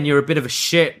sly and you're a bit of a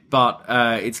shit, but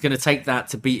it's going to take that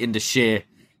to beat Indus Sher.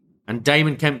 And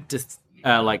Damon Kemp just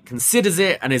like considers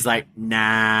it and is like,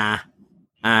 nah,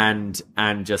 and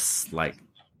just like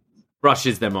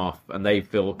brushes them off, and they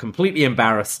feel completely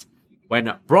embarrassed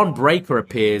when Bron Breakker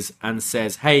appears and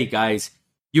says, hey guys,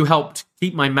 you helped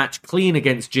keep my match clean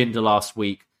against Jinder last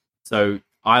week, so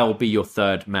I'll be your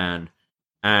third man.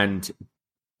 And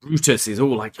Brutus is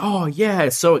all like, oh yeah,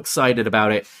 so excited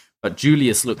about it. But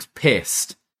Julius looks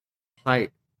pissed.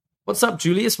 Like, what's up,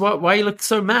 Julius? Why you look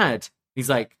so mad? He's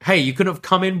like, hey, you could have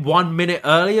come in 1 minute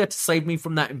earlier to save me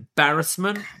from that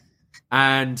embarrassment.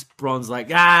 And Bron's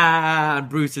like, and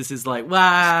Brutus is like,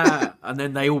 wah, and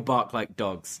then they all bark like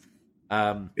dogs.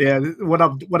 Yeah, what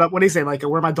up? What do you say? Like,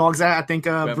 where my dog's at? I think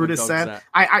Brutus said.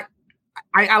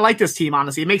 I like this team,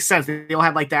 honestly. It makes sense. They all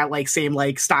have like that, like same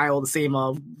like style, the same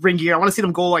ring gear. I want to see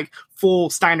them go like full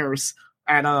Steiners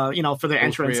at for their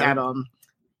entrance at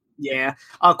yeah.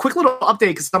 Quick little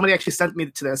update because somebody actually sent me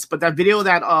to this, but that video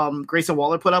that Grayson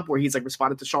Waller put up where he's like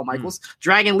responded to Shawn Michaels,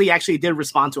 Dragon Lee actually did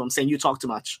respond to him saying you talk too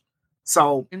much.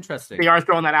 So interesting. They are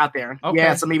throwing that out there. Okay.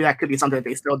 Yeah, so maybe that could be something that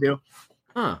they still do.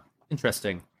 Huh.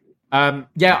 Interesting.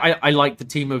 I like the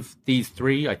team of these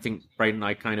three. I think Braden and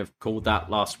I kind of called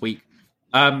that last week.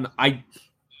 I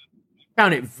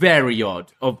found it very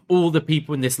odd of all the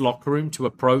people in this locker room to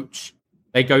approach.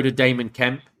 They go to Damon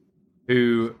Kemp,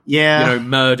 who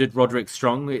murdered Roderick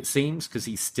Strong, it seems, because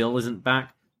he still isn't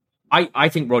back. I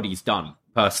think Roddy's done,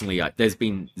 personally. There's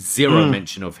been zero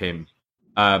mention of him.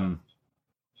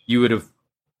 You would have,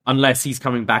 unless he's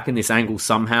coming back in this angle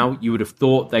somehow, you would have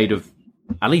thought they'd have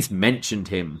at least mentioned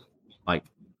him. Like,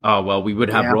 oh, well, we would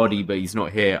have Roddy, but he's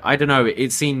not here. I don't know.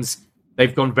 It seems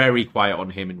they've gone very quiet on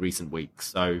him in recent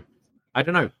weeks. So, I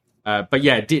don't know. But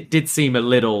yeah, it did seem a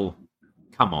little,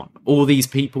 come on. All these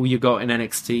people you got in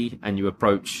NXT, and you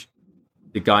approach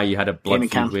the guy you had a blood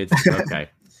feud with. Okay.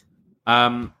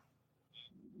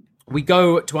 We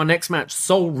go to our next match.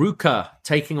 Sol Ruca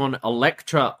taking on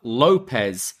Elektra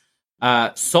Lopez.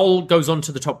 Sol goes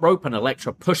onto the top rope, and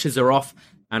Elektra pushes her off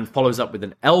and follows up with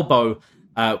an elbow.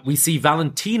 We see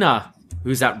Valentina,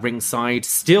 who's at ringside,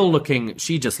 still looking...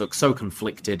 She just looks so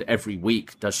conflicted every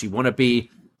week. Does she want to be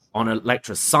on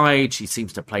Elektra's side? She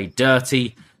seems to play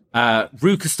dirty.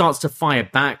 Ruca starts to fire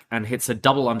back and hits a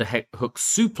double underhook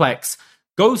suplex.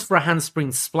 Goes for a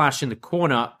handspring splash in the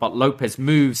corner, but Lopez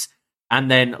moves. And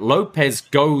then Lopez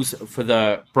goes for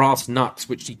the brass knucks,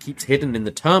 which she keeps hidden in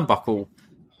the turnbuckle.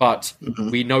 But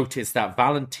we notice that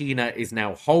Valentina is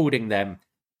now holding them.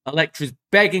 Elektra's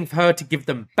begging for her to give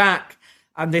them back,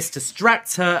 and this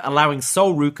distracts her, allowing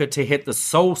Sol Ruca to hit the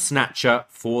Soul Snatcher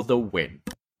for the win.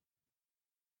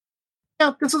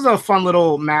 Yeah, this is a fun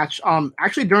little match.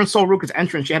 Actually, during Sol Ruca's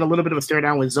entrance, she had a little bit of a stare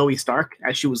down with Zoe Stark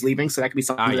as she was leaving, so that could be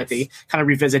something that they kind of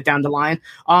revisit down the line.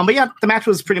 But yeah, the match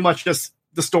was pretty much just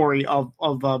the story of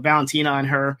Valentina and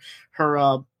her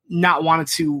not wanting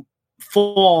to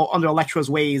fall under Elektra's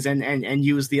ways and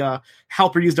use the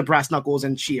help her use the brass knuckles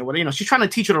and cheat or whatever. She's trying to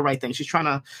teach her the right thing. She's trying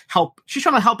to help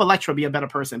Elektra be a better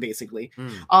person, basically.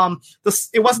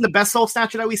 It wasn't the best Soul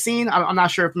Snatcher that we've seen. I'm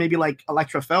not sure if maybe like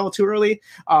Elektra fell too early,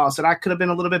 so that could have been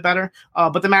a little bit better.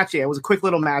 But the match, it was a quick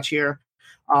little match here.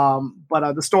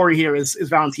 But the story here is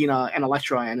Valentina and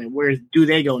Elektra, and where do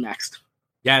they go next?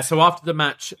 Yeah, so after the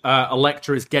match,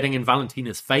 Elektra is getting in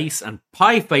Valentina's face and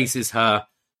pie faces her.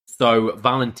 So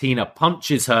Valentina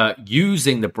punches her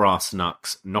using the brass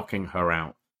knucks, knocking her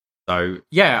out. So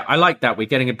yeah, I like that. We're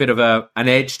getting a bit of an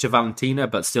edge to Valentina,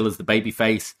 but still as the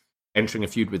babyface, entering a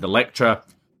feud with Elektra.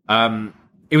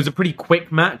 It was a pretty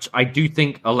quick match. I do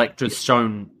think Elektra's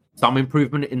shown some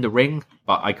improvement in the ring,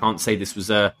 but I can't say this was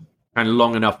a kind of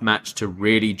long enough match to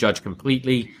really judge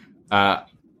completely.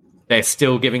 They're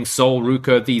still giving Sol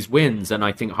Ruca these wins, and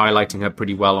I think highlighting her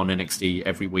pretty well on NXT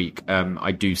every week.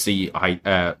 I do see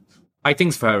high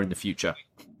things for her in the future.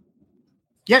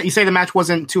 Yeah, you say the match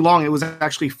wasn't too long. It was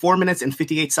actually 4 minutes and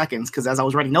 58 seconds, because as I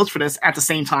was writing notes for this, at the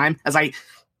same time, if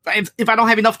I don't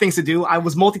have enough things to do, I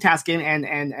was multitasking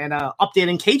and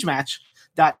updating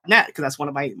CageMatch.net, because that's one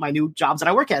of my new jobs that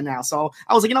I work at now. So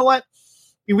I was like, you know what?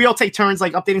 We all take turns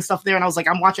like updating stuff there, and I was like,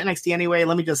 I'm watching NXT anyway.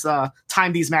 Let me just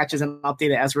time these matches and update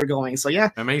it as we're going. So yeah,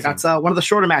 amazing. That's one of the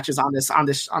shorter matches on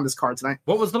this card tonight.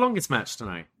 What was the longest match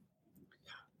tonight?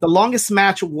 The longest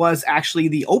match was actually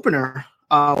the opener.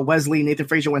 Wesley Nathan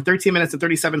Frazier went 13 minutes and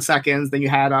 37 seconds. Then you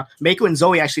had Mako and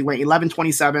Zoe actually went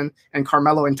 11:27, and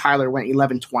Carmelo and Tyler went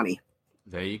 11:20.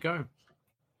 There you go.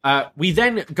 We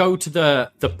then go to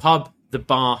the pub the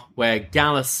bar where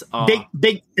Gallus are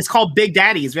big. It's called Big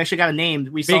Daddies. We actually got a name.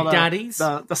 We saw Daddies.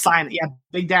 The sign. Yeah,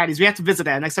 Big Daddies. We have to visit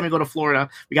that next time we go to Florida.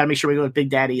 We got to make sure we go to Big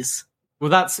Daddies. Well,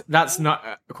 that's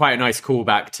not quite a nice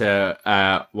callback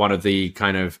to one of the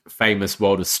kind of famous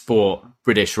world of sport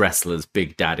British wrestlers,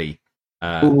 Big Daddy.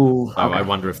 Okay. I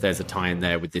wonder if there's a tie in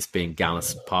there with this being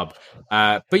Gallus pub.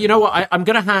 But you know what? I'm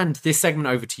going to hand this segment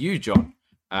over to you, John.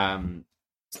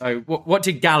 So what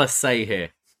did Gallus say here?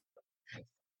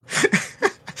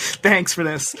 Thanks for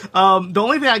this. The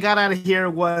only thing I got out of here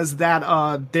was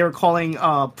that they were calling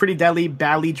Pretty Deadly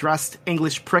badly dressed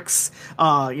English pricks.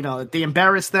 They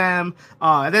embarrassed them.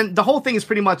 And then the whole thing is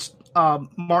pretty much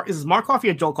is Mark Coffey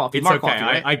or Joe Coffey? It's Mark okay. Coffey,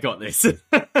 right? I got this.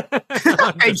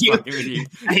 Thank you.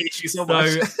 I hate you so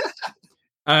much.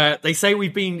 They say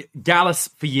we've been Gallus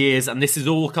for years, and this is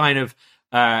all kind of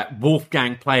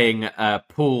Wolfgang playing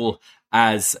Paul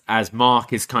as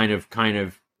Mark is kind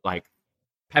of like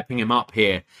pepping him up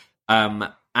here.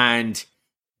 And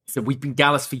so we've been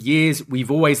Gallus for years.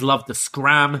 We've always loved the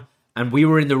scram, and we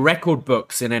were in the record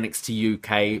books in NXT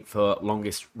UK for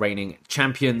longest reigning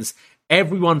champions.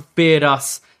 Everyone feared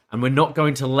us, and we're not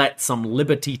going to let some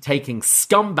liberty-taking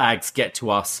scumbags get to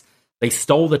us. They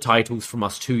stole the titles from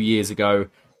us 2 years ago,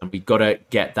 and we've got to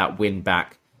get that win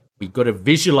back. We've got to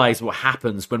visualize what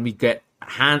happens when we get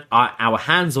our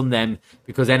hands on them,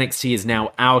 because NXT is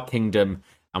now our kingdom,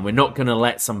 and we're not going to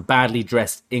let some badly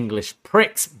dressed English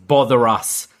pricks bother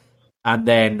us. And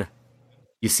then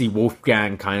you see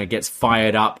Wolfgang kind of gets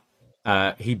fired up.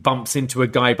 He bumps into a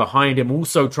guy behind him,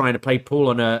 also trying to play Paul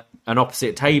on an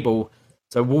opposite table.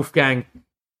 So Wolfgang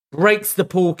breaks the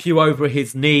pool cue over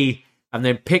his knee and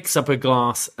then picks up a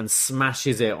glass and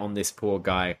smashes it on this poor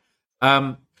guy.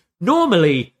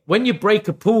 Normally, when you break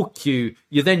a pool cue,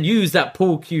 you then use that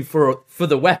pool cue for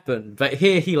the weapon. But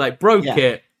here he broke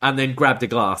it and then grabbed a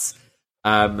glass.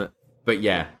 So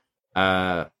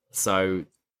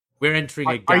we're entering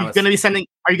a Gallus. Are you going to be sending?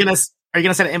 Are you going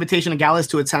to send an invitation to Gallus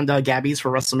to attend Gabby's for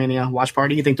WrestleMania watch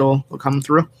party? You think they'll come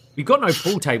through? We've got no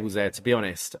pool tables there, to be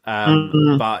honest.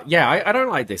 But yeah, I don't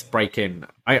like this break-in.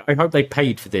 I hope they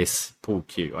paid for this pool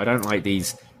cue. I don't like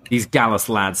these Gallus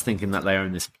lads thinking that they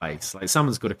own this place.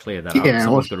 Someone's got to clear that up.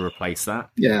 Someone's got to replace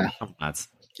that. Yeah, come on, lads.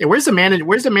 Yeah, where's the manager?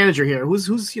 Where's the manager here?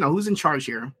 Who's in charge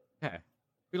here? Yeah,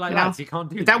 be like, lads, you can't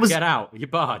do that. Get out. You're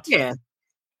barred. Yeah.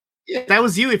 Yeah, that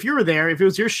was you. If you were there, if it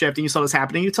was your shift and you saw this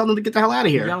happening, you tell them to get the hell out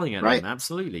of here. You're yelling at them,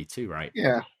 absolutely, too right.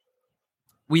 Yeah.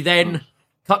 We then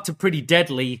cut to Pretty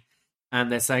Deadly,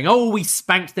 and they're saying, "Oh, we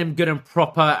spanked them good and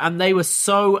proper," and they were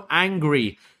so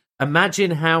angry. Imagine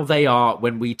how they are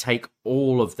when we take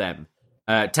all of them,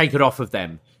 take it off of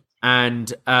them,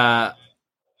 and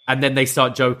then they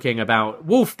start joking about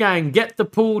Wolfgang, get the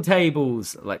pool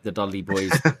tables, like the Dudley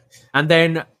Boys, and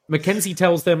then Mackenzie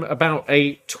tells them about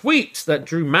a tweet that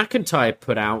Drew McIntyre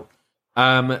put out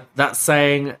that's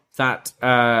saying that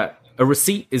a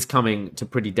receipt is coming to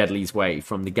Pretty Deadly's way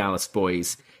from the Gallus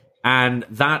Boys. And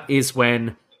that is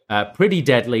when Pretty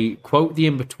Deadly quote the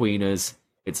In-Betweeners.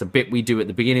 It's a bit we do at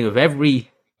the beginning of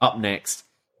every Up Next,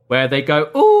 where they go,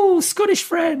 "Ooh, Scottish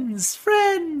friends.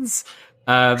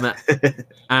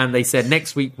 And they said,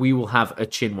 next week we will have a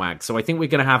chinwag. So I think we're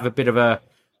going to have a bit of a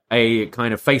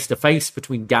kind of face-to-face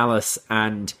between Gallus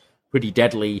and Pretty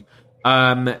Deadly.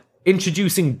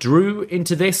 Introducing Drew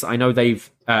into this. I know they've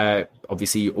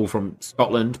obviously all from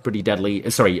Scotland.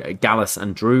 Gallus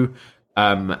and Drew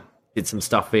did some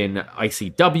stuff in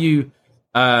ICW.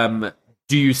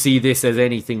 Do you see this as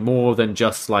anything more than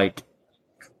just a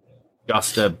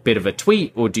bit of a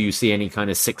tweet, or do you see any kind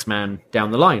of six-man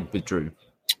down the line with Drew?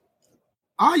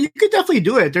 You could definitely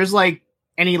do it. There's let's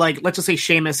just say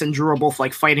Sheamus and Drew are both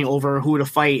fighting over who to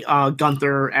fight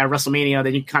Gunther at WrestleMania.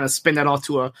 Then you kind of spin that off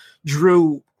to a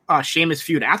Drew Sheamus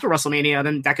feud after WrestleMania.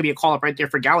 Then that could be a call up right there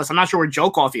for Gallus. I'm not sure where Joe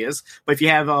Coffey is, but if you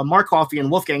have Mark Coffey and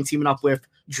Wolfgang teaming up with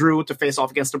Drew to face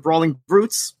off against the Brawling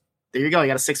Brutes, there you go. You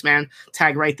got a 6-man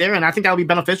tag right there. And I think that would be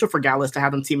beneficial for Gallus to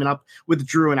have them teaming up with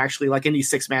Drew and actually in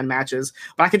these 6-man matches.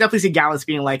 But I could definitely see Gallus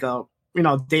being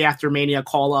a day after Mania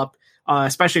call up.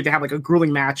 Especially if they have a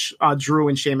grueling match, Drew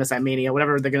and Sheamus at Mania,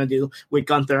 whatever they're going to do with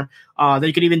Gunther.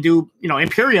 They could even do,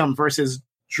 Imperium versus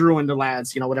Drew and the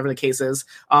lads, whatever the case is.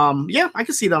 I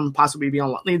could see them possibly being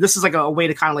on. This is a way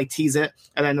to kind of tease it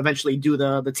and then eventually do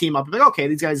the team up. Okay,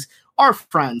 these guys are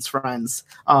friends from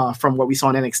what we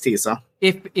saw in NXT. So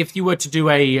if you were to do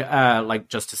a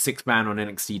just a 6-man on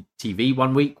NXT TV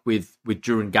one week with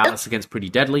Drew and Gallus against Pretty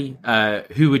Deadly,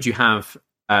 who would you have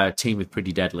team with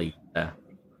Pretty Deadly there?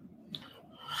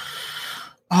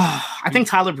 I think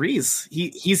Tyler Breeze.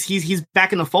 He's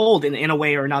back in the fold in a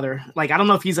way or another. Like, I don't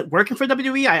know if he's working for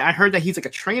WWE. I heard that he's like a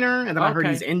trainer, and then I heard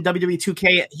he's in WWE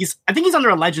 2K. I think he's under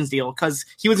a Legends deal because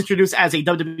he was introduced as a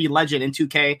WWE legend in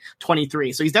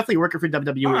 2K23. So he's definitely working for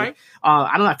WWE. Right.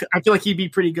 I don't know. I feel like he'd be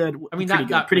pretty good. I mean,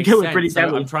 pretty good with Pretty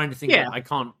Deadly. I'm trying to think. I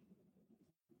can't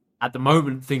at the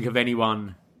moment think of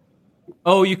anyone.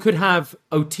 Oh, you could have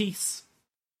Otis,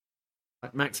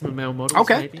 like Maximum Male Models,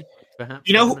 maybe. Perhaps.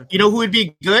 You know who would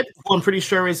be good? Who I'm pretty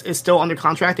sure is still under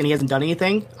contract and he hasn't done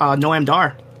anything. Noam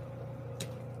Dar.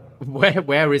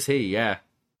 Where is he? Yeah.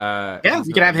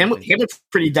 You could have him. Him with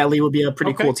Pretty Deadly would be a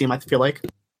pretty cool team, I feel like.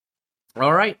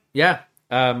 All right. Yeah.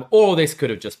 Or this could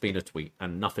have just been a tweet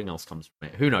and nothing else comes from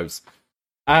it. Who knows?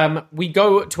 We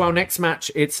go to our next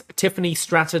match. It's Tiffany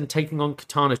Stratton taking on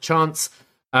Katana Chance.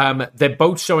 They're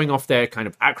both showing off their kind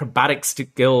of acrobatic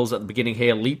skills at the beginning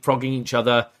here, leapfrogging each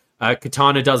other.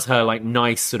 Katana does her like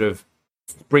nice sort of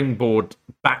springboard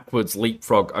backwards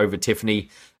leapfrog over Tiffany.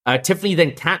 Tiffany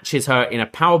then catches her in a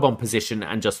powerbomb position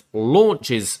and just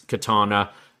launches Katana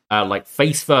like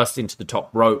face first into the top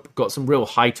rope. Got some real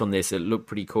height on this. It looked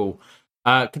pretty cool.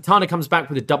 Katana comes back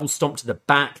with a double stomp to the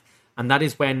back, and that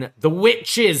is when the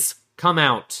witches come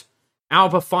out.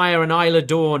 Alba Fire and Isla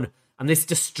Dawn, and this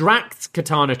distracts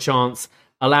Katana Chance,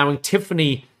 allowing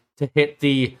Tiffany to hit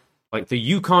the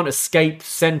You Can't Escape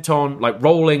senton, like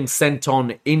rolling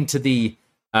senton into the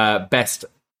best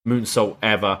moonsault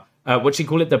ever. What do you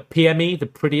call it? The PME, the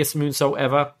prettiest moonsault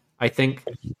ever, I think.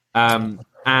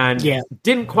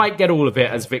 Didn't quite get all of it,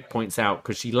 as Vic points out,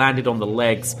 because she landed on the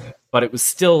legs, but it was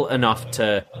still enough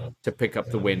to pick up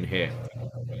the win here.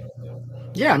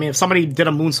 Yeah, I mean, if somebody did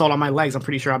a moonsault on my legs, I'm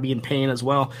pretty sure I'd be in pain as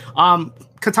well.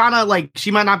 Katana, like, she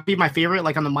might not be my favorite,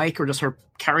 like, on the mic or just her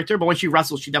character, but when she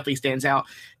wrestles, she definitely stands out.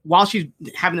 While she's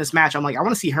having this match, I'm like, I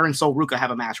want to see her and Sol Ruka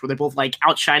have a match where they're both, like,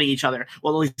 outshining each other.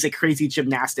 Well, at least like crazy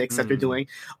gymnastics that they're doing.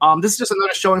 This is just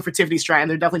another showing for Tiffany Stratton.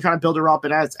 They're definitely trying to build her up,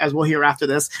 and as we'll hear after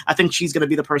this, I think she's going to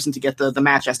be the person to get the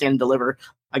match at Stand and Deliver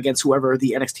against whoever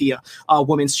the NXT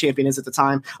women's champion is at the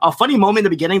time. A funny moment in the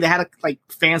beginning, they had like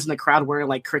fans in the crowd wearing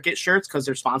like Cricket shirts because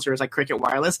their sponsor is like Cricket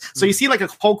Wireless. So you see like a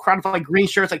whole crowd of like green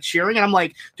shirts like cheering, and I'm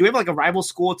like, do we have like a rival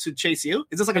school to Chase U?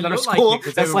 Is this like another school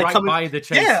that's like coming by the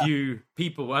Chase U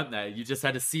people, weren't there? You just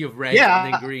had a sea of red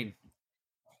and then green.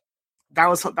 That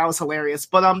was hilarious.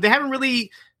 But they haven't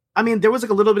really. I mean, there was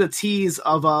like a little bit of tease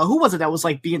of who was it that was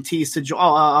like being teased to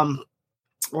I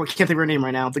can't think of her name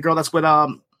right now. The girl that's with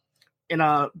in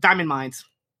Diamond Mines.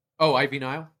 Oh, Ivy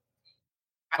Nile.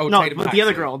 Oh, no, Tatum but Paxton. the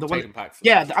other girl, the one. Paxton.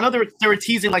 Yeah, I know they were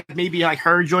teasing like maybe like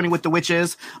her joining with the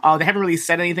witches. They haven't really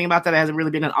said anything about that. It hasn't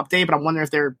really been an update, but I'm wondering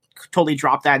if they're totally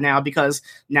dropped that now because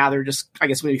now they're just, I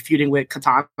guess, maybe feuding with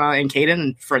Katana and Kaden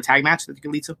and for a tag match that they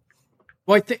can lead to.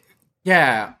 Well,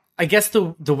 I guess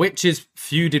the witches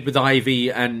feuded with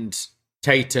Ivy and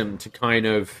Tatum to kind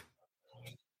of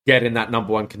get in that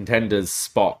number one contenders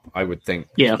spot, I would think.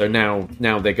 Yeah. So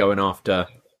now they're going after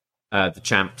the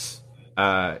champs.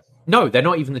 No, they're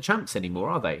not even the champs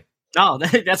anymore, are they? Oh,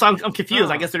 that's why I'm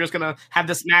confused. I guess they're just going to have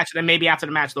this match, and then maybe after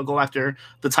the match, they'll go after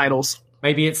the titles.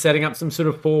 Maybe it's setting up some sort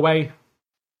of four-way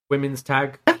women's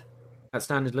tag at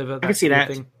Stand and Deliver. I can see that.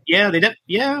 Thing. Yeah,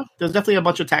 there's definitely a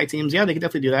bunch of tag teams. Yeah, they can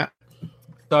definitely do that.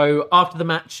 So after the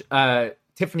match,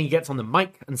 Tiffany gets on the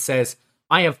mic and says,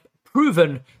 I have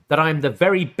proven that I'm the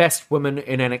very best woman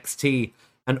in NXT,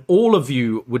 and all of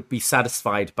you would be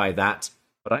satisfied by that,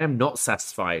 but I am not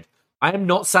satisfied. I am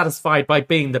not satisfied by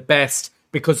being the best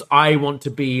because I want to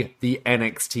be the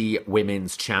NXT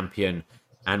Women's Champion.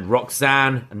 And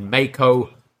Roxanne and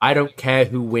Mako, I don't care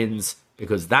who wins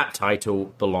because that title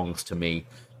belongs to me.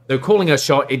 So calling her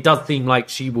shot, it does seem like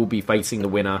she will be facing the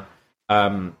winner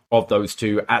of those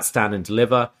two at Stand and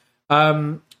Deliver,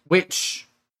 which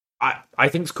I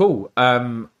think is cool.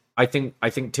 I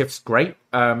think Tiff's great.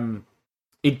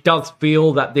 It does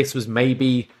feel that this was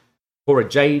maybe Cora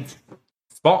Jade's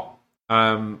spot.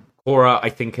 Cora, I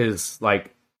think, is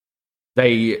like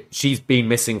she's been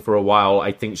missing for a while.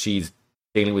 I think she's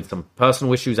dealing with some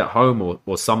personal issues at home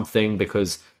or something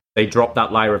because they dropped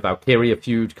that Lyra Valkyria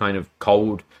feud kind of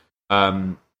cold,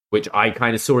 which I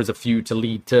kind of saw as a feud to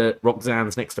lead to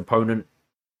Roxanne's next opponent.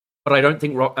 But I don't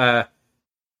think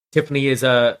Tiffany is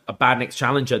a bad next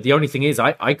challenger. The only thing is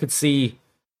I could see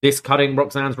this cutting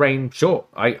Roxanne's reign short.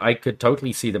 I could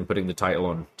totally see them putting the title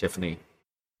on Tiffany.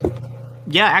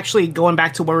 Yeah, actually, going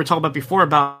back to what we were talking about before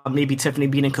about maybe Tiffany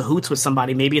being in cahoots with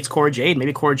somebody. Maybe it's Cora Jade.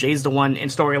 Maybe Cora Jade's the one in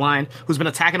storyline who's been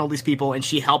attacking all these people, and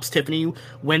she helps Tiffany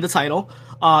win the title.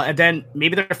 And then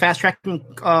maybe they're fast-tracking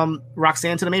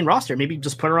Roxanne to the main roster. Maybe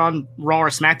just put her on Raw or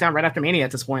SmackDown right after Mania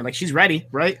at this point. Like, she's ready,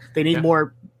 right? They need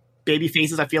more baby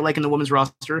faces, I feel like, in the women's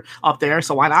roster up there.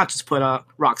 So why not just put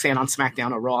Roxanne on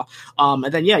SmackDown or Raw? And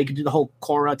then, you could do the whole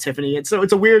Cora, Tiffany. It's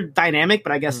a weird dynamic,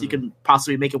 but I guess you could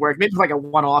possibly make it work. Maybe it's like a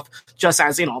one-off, just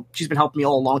as, she's been helping me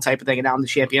all along type of thing, and now I'm the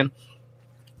champion.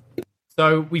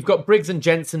 So we've got Briggs and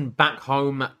Jensen back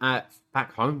home.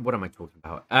 Back home? What am I talking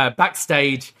about?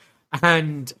 Backstage.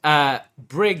 And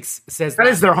Briggs says that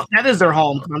is their home.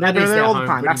 They're there all the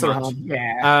time. That's much. Their home.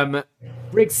 Yeah.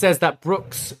 Briggs says that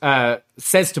Brooks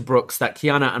says to Brooks that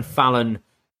Kiana and Fallon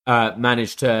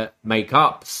managed to make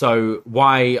up. So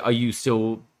why are you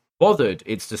still bothered?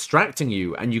 It's distracting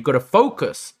you, and you've got to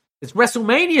focus. It's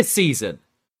WrestleMania season,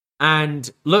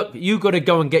 and look, you got to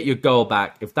go and get your girl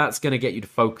back if that's going to get you to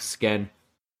focus again.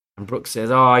 And Brooks says,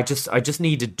 "Oh, I just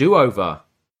need a do-over,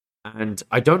 and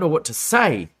I don't know what to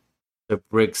say." So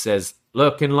Briggs says,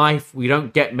 "Look, in life, we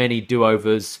don't get many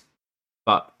do-overs,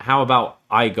 but how about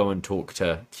I go and talk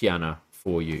to Kiana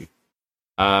for you?"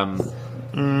 I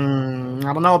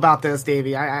don't know about this,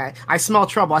 Davey. I smell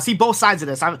trouble. I see both sides of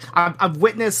this. I've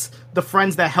witnessed the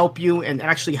friends that help you and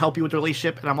actually help you with the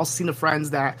relationship, and I've also seen the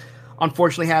friends that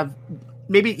unfortunately have,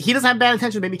 maybe he doesn't have bad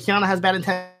intentions, maybe Kiana has bad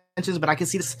intentions, but I can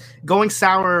see this going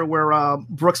sour where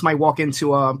Brooks might walk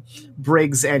into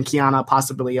Briggs and Kiana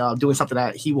possibly doing something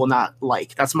that he will not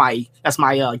like. That's my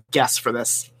guess for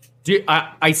this.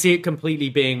 I see it completely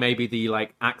being maybe the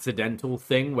like accidental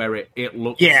thing where it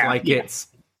looks like it's,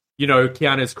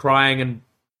 Kiana's crying and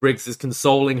Briggs is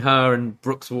consoling her and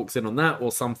Brooks walks in on that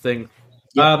or something.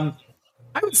 Yeah.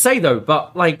 I would say though,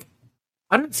 but like,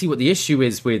 I don't see what the issue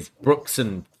is with Brooks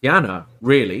and Kiana,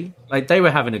 really. Like, they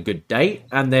were having a good date,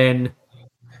 and then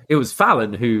it was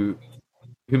Fallon who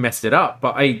messed it up.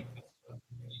 But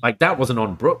that wasn't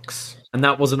on Brooks, and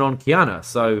that wasn't on Kiana.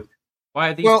 So why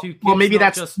are these two kids maybe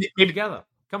not that's just maybe together?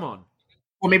 Come on.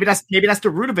 Well, maybe that's the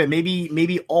root of it.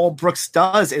 Maybe all Brooks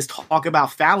does is talk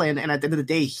about Fallon, and at the end of the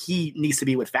day, he needs to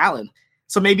be with Fallon.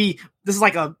 So maybe this is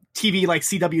like a TV like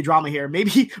CW drama here.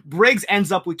 Maybe Briggs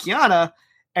ends up with Kiana,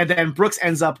 and then Brooks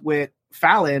ends up with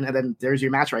Fallon, and then there's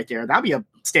your match right there. That'd be a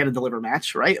stand and deliver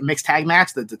match, right? A mixed tag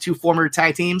match, the two former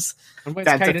tag teams and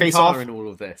that face off in all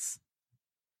of this.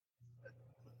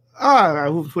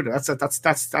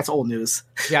 That's old news.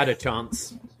 She had a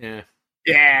chance.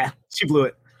 Yeah, she blew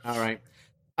it. All right.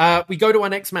 We go to our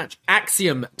next match.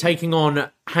 Axiom taking on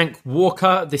Hank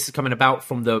Walker. This is coming about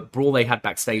from the brawl they had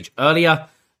backstage earlier.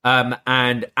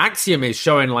 And Axiom is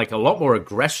showing like a lot more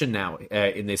aggression now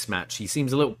in this match. He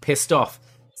seems a little pissed off.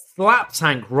 Slaps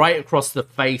Hank right across the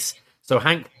face. So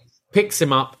Hank picks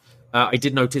him up. I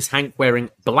did notice Hank wearing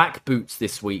black boots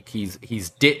this week. He's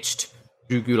ditched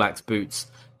Drew Gulak's boots.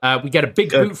 We get a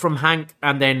big boot from Hank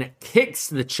and then kicks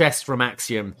to the chest from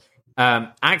Axiom.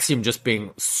 Axiom just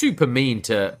being super mean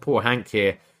to poor Hank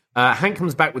here. Hank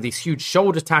comes back with this huge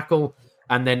shoulder tackle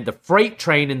and then the freight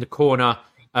train in the corner,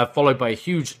 followed by a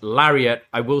huge lariat.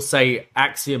 I will say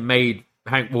Axiom made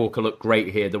Hank Walker look great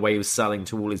here, the way he was selling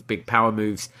to all his big power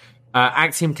moves.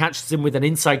 Axiom catches him with an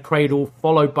inside cradle,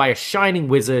 followed by a shining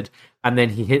wizard, and then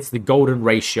he hits the golden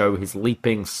ratio, his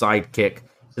leaping sidekick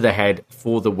to the head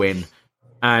for the win.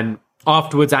 And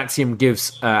afterwards, Axiom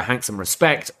gives Hank some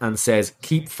respect and says,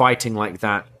 "Keep fighting like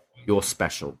that. You're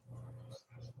special."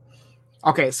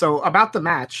 Okay, so about the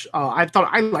match, I thought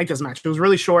I liked this match. It was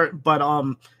really short, but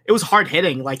it was hard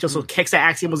hitting. Like just those kicks that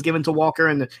Axiom was given to Walker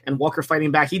and Walker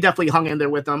fighting back. He definitely hung in there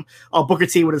with them. Booker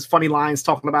T with his funny lines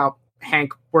talking about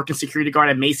Hank working security guard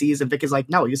at Macy's, and Vic is like,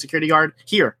 "No, you're security guard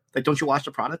here. Like, don't you watch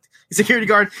the product? You're security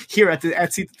guard here at the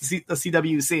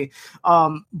CWC."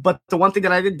 But the one thing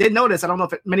that I did notice, I don't know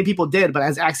if many people did, but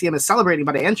as Axiom is celebrating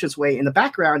by the entranceway in the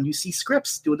background, you see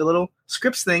Scripps doing the little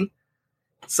Scripps thing.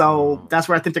 So that's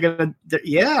where I think they're gonna.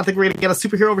 I think we're gonna get a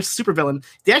superhero versus supervillain.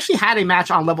 They actually had a match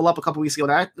on Level Up a couple weeks ago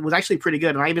that was actually pretty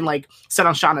good, and I even said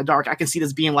on Shot in the Dark, I can see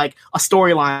this being like a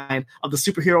storyline of the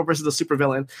superhero versus the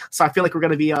supervillain. So I feel like we're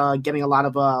gonna be getting a lot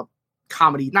of not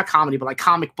comedy, but like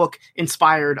comic book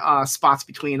inspired spots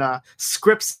between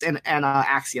Scripps and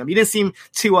Axiom. You didn't seem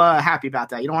too happy about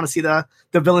that. You don't want to see the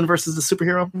villain versus the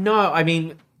superhero? No, I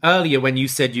mean, earlier when you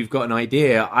said you've got an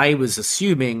idea, I was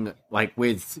assuming like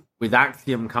with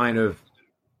Axiom kind of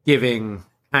giving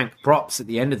Hank props at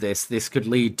the end of this could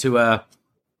lead to a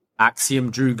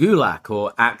Axiom Drew Gulak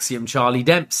or Axiom Charlie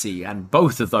Dempsey, and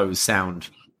both of those sound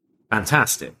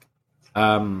fantastic.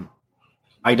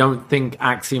 I don't think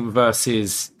Axiom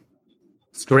versus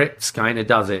Scripps kind of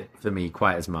does it for me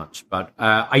quite as much, but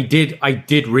I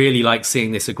did really like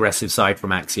seeing this aggressive side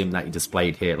from Axiom that he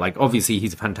displayed here. Like, obviously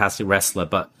he's a fantastic wrestler,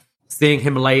 but seeing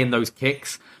him laying those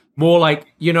kicks, more like,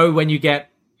 when you get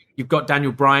you've got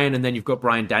Daniel Bryan, and then you've got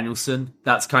Bryan Danielson.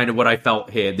 That's kind of what I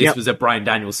felt here. This was a Bryan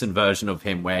Danielson version of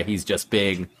him, where he's just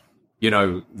being,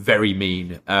 very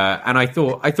mean. And I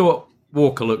thought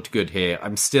Walker looked good here.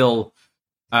 I'm still,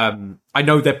 I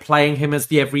know they're playing him as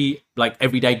the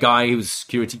everyday guy who's a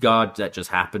security guard that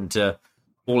just happened to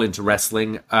fall into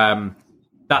wrestling.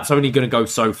 That's only going to go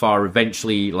so far.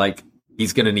 Eventually,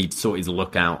 he's going to need to sort his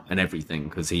look out and everything,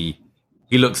 because he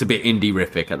looks a bit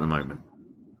indie-rific at the moment.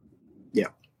 Yeah.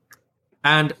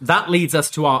 And that leads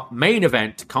us to our main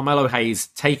event, Carmelo Hayes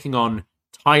taking on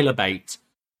Tyler Bate.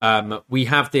 We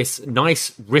have this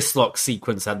nice wristlock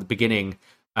sequence at the beginning.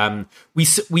 We've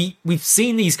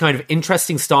seen these kind of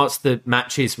interesting starts to the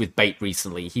matches with Bate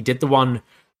recently. He did the one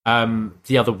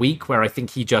the other week where I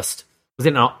think he just was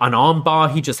in an arm bar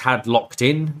he just had locked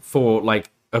in for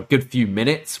a good few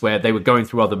minutes, where they were going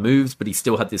through other moves, but he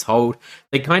still had this hold.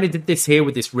 They kind of did this here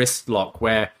with this wrist lock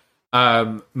where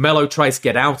Melo tries to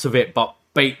get out of it, but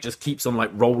Bate just keeps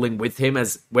on rolling with him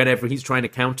as whenever he's trying to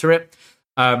counter it.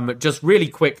 Just really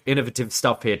quick, innovative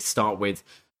stuff here to start with.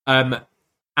 And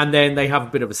then they have a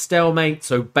bit of a stalemate.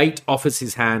 So Bate offers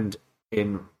his hand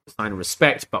in sign of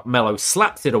respect, but Melo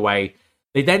slaps it away.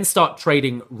 They then start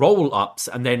trading roll-ups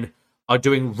and then are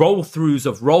doing roll-throughs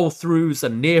of roll-throughs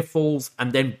and near falls.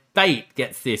 And then Bate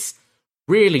gets this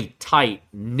really tight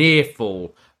near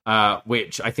fall,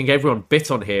 which I think everyone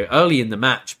bit on here early in the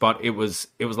match, but it was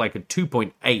like a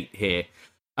 2.8 here.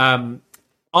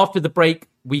 After the break,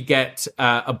 we get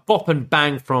a bop and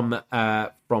bang from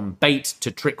Bate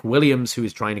to Trick Williams, who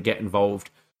is trying to get involved,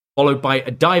 followed by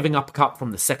a diving uppercut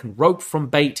from the second rope from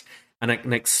Bate, and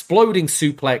an exploding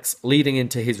suplex leading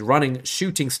into his running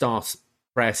shooting star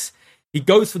press. He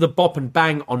goes for the bop and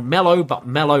bang on Melo, but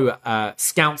Melo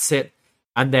scouts it,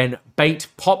 and then Bate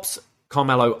pops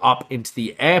Carmelo up into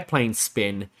the airplane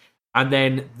spin, and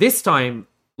then this time,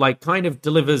 kind of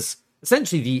delivers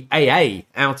essentially the AA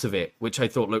out of it, which I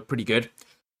thought looked pretty good.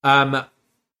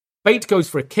 Bate goes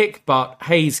for a kick, but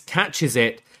Hayes catches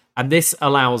it, and this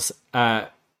allows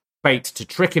Bate to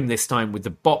trick him this time with the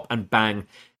bop and bang,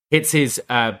 hits his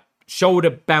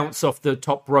shoulder bounce off the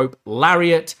top rope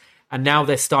lariat, and now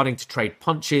they're starting to trade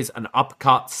punches and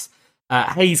uppercuts.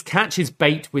 Hayes catches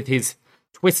Bate with his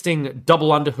twisting double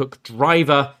underhook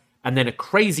driver, and then a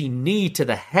crazy knee to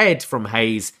the head from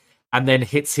Hayes, and then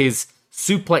hits his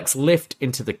suplex lift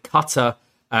into the cutter,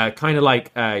 kind of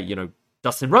like,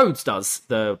 Dustin Rhodes does,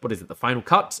 the final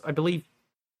cut, I believe.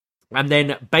 And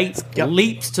then Bate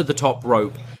leaps to the top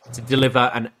rope to deliver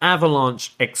an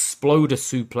avalanche exploder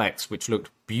suplex, which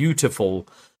looked beautiful.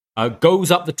 Goes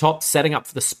up the top, setting up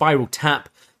for the spiral tap,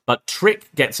 but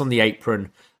Trick gets on the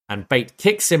apron, and Bate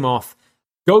kicks him off,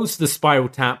 goes to the spiral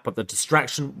tap, but the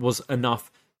distraction was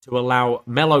enough to allow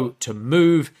Melo to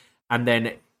move, and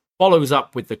then follows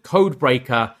up with the code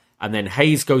breaker, and then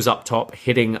Hayes goes up top,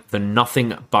 hitting the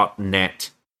nothing but net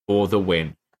for the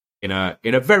win. In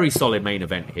a very solid main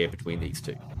event here between these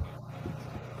two.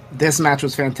 This match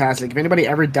was fantastic. If anybody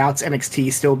ever doubts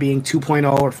NXT still being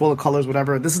 2.0 or full of colors,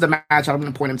 whatever, this is the match I'm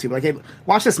going to point them to. Hey,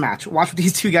 watch this match. Watch what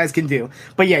these two guys can do.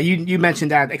 But yeah, you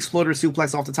mentioned that exploder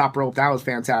suplex off the top rope. That was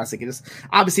fantastic. It just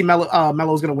obviously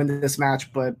Melo's going to win this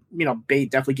match, but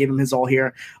Bate definitely gave him his all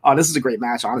here. This is a great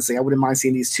match. Honestly, I wouldn't mind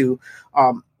seeing these two.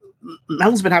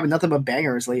 Melo's been having nothing but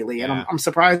bangers lately, and I'm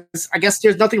surprised. I guess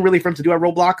there's nothing really for him to do at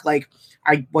Roadblock.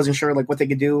 I wasn't sure what they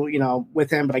could do, with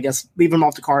him, but I guess leaving him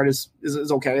off the card is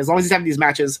okay as long as he's having these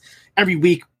matches every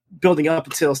week, building up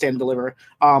until Stand and Deliver.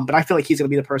 But I feel like he's going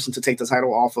to be the person to take the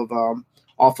title off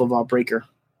of Breaker.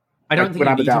 I don't think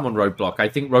you need him on Roadblock. I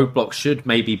think Roadblock should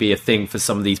maybe be a thing for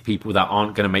some of these people that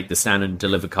aren't going to make the Stand and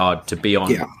Deliver card to be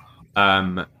on. Yeah.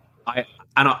 I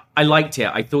liked it.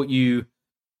 I thought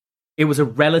it was a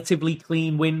relatively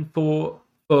clean win for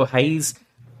Hayes.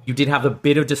 You did have a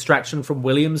bit of distraction from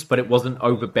Williams, but it wasn't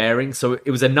overbearing. So it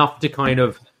was enough to kind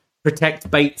of protect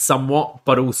Bate somewhat,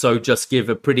 but also just give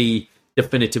a pretty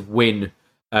definitive win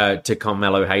to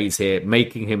Carmelo Hayes here,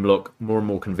 making him look more and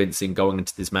more convincing going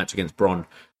into this match against Braun.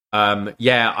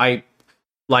 Obviously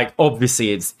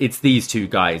it's these two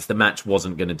guys. The match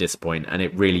wasn't going to disappoint, and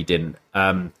it really didn't.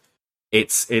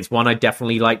 It's one I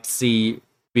definitely like to see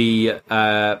be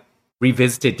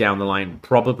revisited down the line,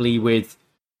 probably with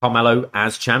Carmelo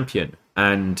as champion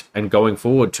and going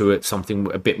forward to it,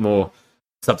 something a bit more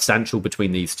substantial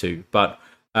between these two. But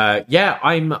I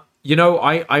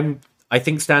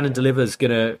think Stand and Deliver is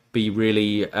going to be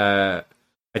really. I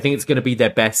think it's going to be their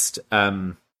best,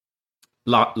 best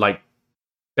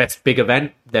big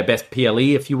event, their best PLE,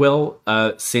 if you will,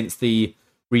 since the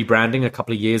rebranding a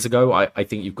couple of years ago. I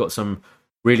think you've got some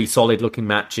really solid looking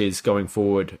matches going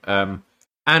forward. And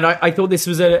I thought this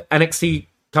was an NXT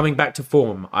coming back to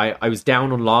form. I was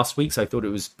down on last week's. I thought it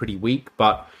was pretty weak,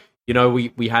 but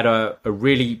we had a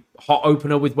really hot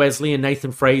opener with Wesley and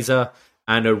Nathan Fraser,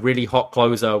 and a really hot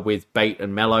closer with Bate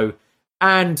and Mello,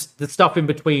 and the stuff in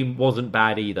between wasn't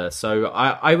bad either. So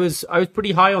I was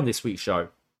pretty high on this week's show.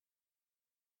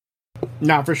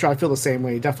 No, for sure. I feel the same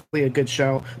way. Definitely a good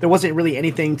show. There wasn't really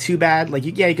anything too bad. Like,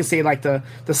 you can say like the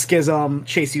Schism,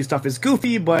 Chase U stuff is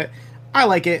goofy, but I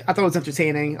like it. I thought it was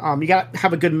entertaining. You got to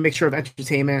have a good mixture of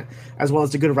entertainment as well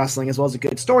as the good wrestling, as well as the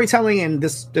good storytelling, and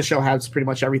this show has pretty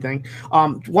much everything.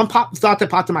 One thought that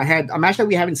popped in my head, a match that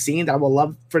we haven't seen that I would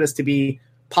love for this to be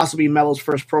possibly Melo's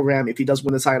first program if he does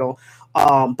win the title,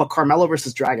 but Carmelo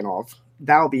versus Dragunov.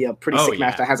 That would be a pretty sick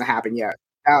match that hasn't happened yet.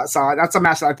 So that's a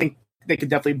match that I think they could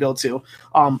definitely build to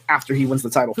after he wins the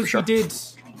title for sure.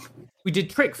 We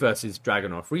did Trick versus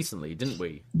Dragunov recently, didn't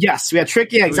we? Yes, we had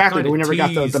Trick. Yeah, exactly. But we never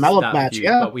got the Mello match.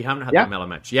 Yeah, but we haven't had the Mello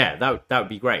match. Yeah, that would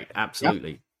be great.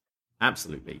 Absolutely,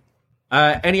 absolutely.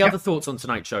 Any other thoughts on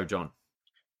tonight's show, John?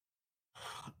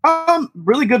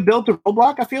 Really good build to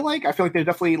Roadblock. I feel like they're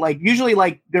definitely usually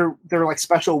they're like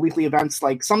special weekly events.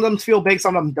 Like some of them feel big,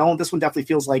 some of them don't. This one definitely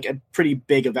feels like a pretty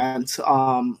big event.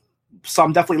 So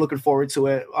I'm definitely looking forward to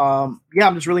it. I'm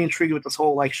just really intrigued with this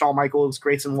whole Shawn Michaels,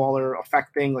 Grayson Waller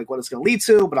effect thing, what it's going to lead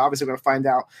to, but obviously we're going to find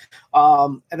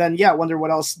out. And then, I wonder what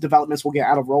else developments we'll get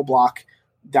out of Roadblock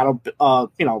that'll,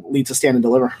 lead to Stand and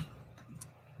Deliver.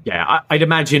 Yeah, I'd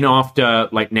imagine after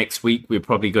next week, we've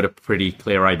probably got a pretty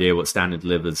clear idea what Stand and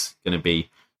Deliver's going to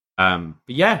be. But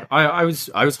yeah, I was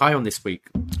high on this week.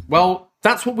 Well,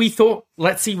 that's what we thought.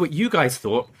 Let's see what you guys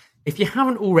thought. If you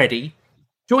haven't already,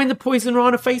 join the Poison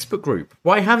Rana Facebook group.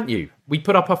 Why haven't you? We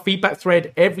put up our feedback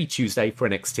thread every Tuesday for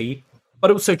NXT, but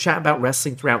also chat about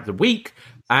wrestling throughout the week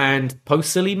and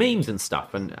post silly memes and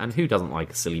stuff. And who doesn't like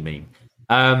a silly meme?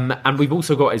 And we've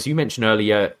also got, as you mentioned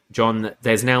earlier, John,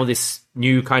 there's now this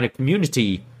new kind of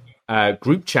community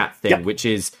group chat thing, which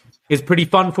is pretty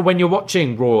fun for when you're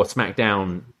watching Raw,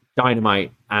 SmackDown,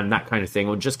 Dynamite, and that kind of thing,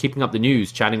 or just keeping up the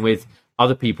news, chatting with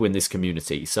other people in this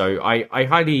community. So I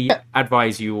highly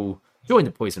advise you all join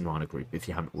the Poison Rana group if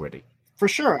you haven't already. For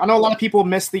sure. I know a lot of people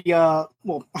miss the, I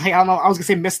don't know, I was going to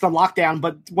say miss the lockdown,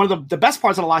 but one of the best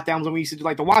parts of the lockdown was when we used to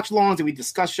do the watch-alongs and we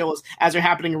discuss shows as they're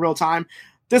happening in real time.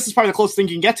 This is probably the closest thing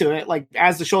you can get to it.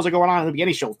 As the shows are going on, it'll be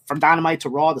any show, from Dynamite to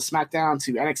Raw to SmackDown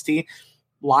to NXT,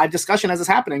 live discussion as it's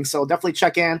happening. So definitely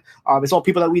check in. It's all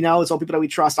people that we know. It's all people that we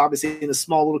trust, obviously, in the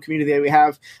small little community that we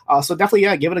have. So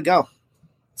definitely, give it a go.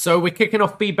 So we're kicking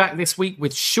off feedback this week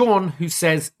with Sean, who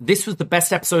says, this was the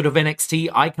best episode of NXT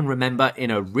I can remember in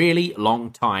a really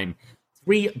long time.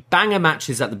 3 banger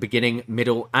matches at the beginning,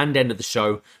 middle, and end of the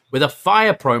show, with a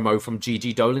fire promo from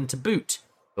Gigi Dolan to boot.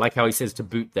 I like how he says to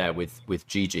boot there with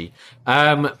Gigi.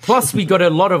 Plus, we got a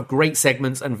lot of great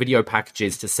segments and video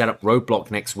packages to set up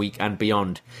Roadblock next week and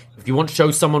beyond. If you want to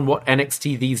show someone what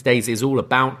NXT these days is all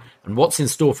about and what's in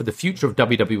store for the future of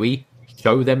WWE,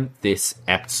 show them this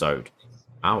episode.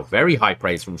 Wow, very high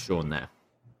praise from Sean there.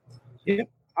 Yeah.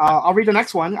 I'll read the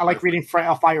next one. I like reading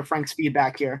Fire Frank's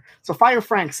feedback here. So Fire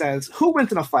Frank says, who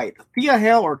wins in a fight, Thea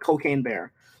Hale or Cocaine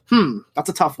Bear? That's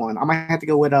a tough one. I might have to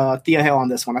go with Thea Hale on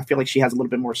this one. I feel like she has a little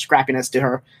bit more scrappiness to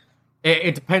her.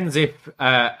 It depends if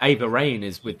Ava Raine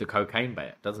is with the Cocaine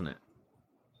Bear, doesn't it?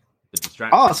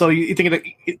 Oh, so you think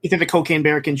the Cocaine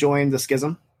Bear can join the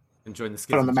Schism? And join the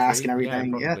Schism. Put on the mask and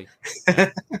everything.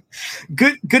 Yeah.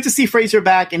 Good to see Fraser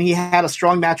back, and he had a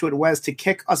strong match with Wes to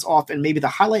kick us off, and maybe the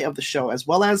highlight of the show, as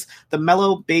well as the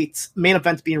Mello Bates main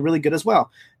event being really good as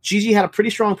well. Gigi had a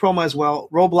pretty strong promo as well.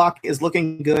 Roadblock is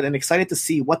looking good, and excited to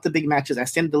see what the big matches at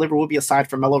Stand and Deliver will be aside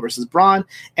from Mello versus Braun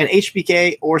and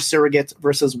HBK or Surrogate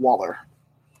versus Waller.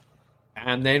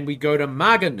 And then we go to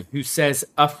Magan, who says,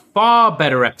 a far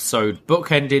better episode,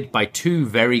 bookended by 2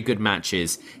 very good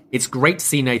matches. It's great to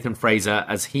see Nathan Fraser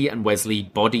as he and Wesley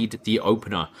bodied the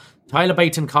opener. Tyler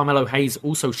Bate and Carmelo Hayes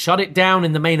also shut it down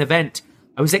in the main event.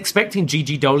 I was expecting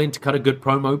Gigi Dolan to cut a good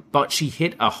promo, but she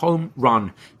hit a home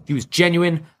run. She was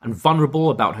genuine and vulnerable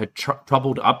about her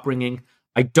troubled upbringing.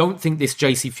 I don't think this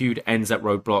JC feud ends at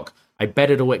Roadblock. I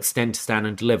bet it'll extend to Stand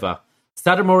and Deliver.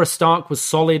 Satomura Stark was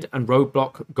solid and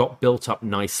Roadblock got built up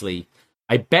nicely.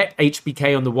 I bet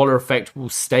HBK on the Waller effect will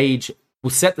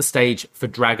set the stage for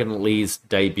Dragon Lee's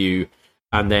debut.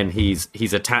 And then he's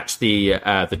attached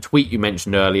the tweet you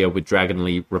mentioned earlier with Dragon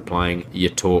Lee replying, "You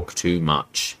talk too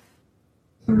much."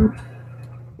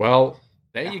 Well,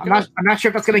 there you go. I'm not sure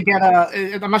if that's gonna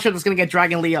get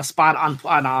Dragon Lee a spot on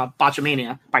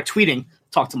Botchamania by tweeting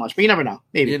 "talk too much," but you never know.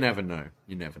 Maybe you never know.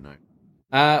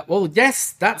 Well,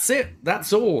 yes, that's it.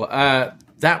 That's all.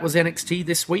 That was NXT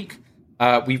this week.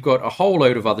 We've got a whole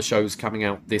load of other shows coming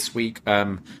out this week.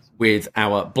 with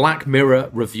our Black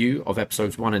Mirror review of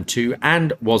episodes 1 and 2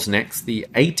 and Was Next, the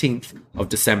 18th of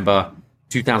December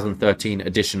 2013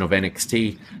 edition of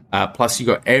NXT. Plus, you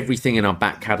got everything in our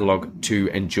back catalog to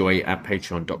enjoy at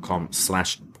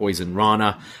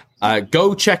patreon.com/PoisonRana.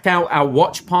 Go check out our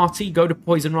watch party. Go to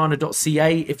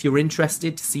poisonrana.ca if you're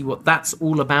interested to see what that's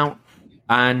all about.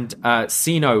 And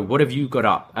Sino, what have you got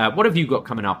up? What have you got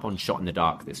coming up on Shot in the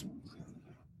Dark this week?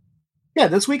 Yeah,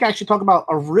 this week I actually talk about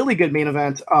a really good main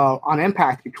event on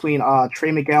Impact between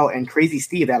Trey Miguel and Crazy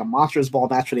Steve. They had a Monsters Ball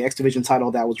match for the X Division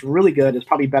title that was really good. It's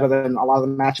probably better than a lot of the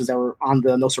matches that were on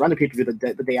the No Surrender pay-per-view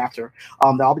the day after.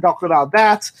 I'll be talking about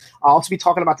that. I'll also be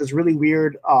talking about this really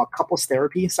weird couples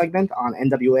therapy segment on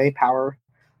NWA Power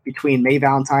between May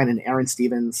Valentine and Aaron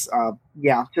Stevens.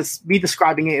 Just me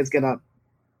describing it is going to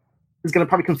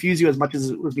probably confuse you as much as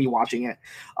it was me watching it.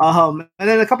 And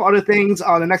then a couple other things.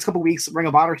 The next couple weeks, Ring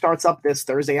of Honor starts up this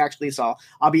Thursday, actually, so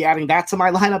I'll be adding that to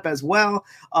my lineup as well.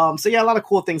 A lot of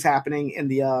cool things happening in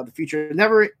the future.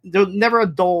 Never a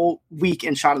dull week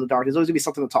in Shot in the Dark. There's always going to be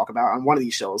something to talk about on one of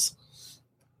these shows.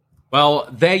 Well,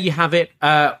 there you have it.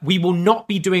 We will not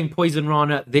be doing Poison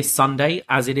Rana this Sunday,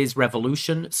 as it is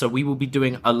Revolution, so we will be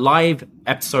doing a live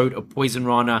episode of Poison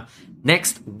Rana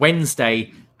next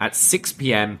Wednesday at 6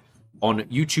 p.m. on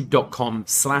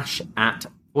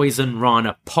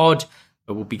youtube.com/@PoisonRanaPod.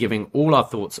 We'll be giving all our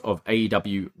thoughts of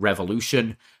AEW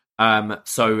Revolution.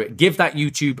 So give that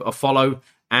YouTube a follow.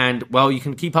 And, well, you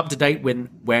can keep up to date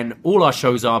when all our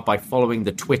shows are by following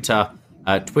the Twitter,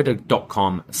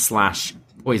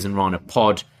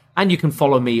 twitter.com/PoisonRanaPod. And you can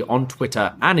follow me on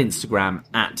Twitter and Instagram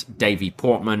at Davey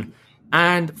Portman.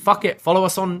 And fuck it, follow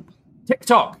us on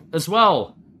TikTok as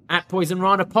well at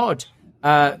PoisonRanaPod.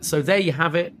 So there you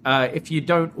have it. If you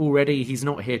don't already, he's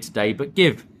not here today, but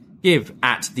give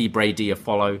at the Brady a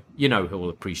follow. You know he'll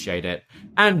appreciate it.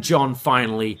 And John,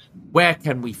 finally, where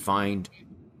can we find?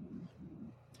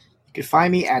 You can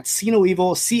find me at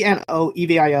CnoEvil,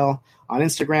 CNOEVIL, on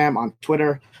Instagram, on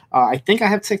Twitter. I think I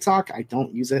have TikTok. I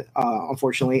don't use it.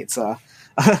 Unfortunately, it's a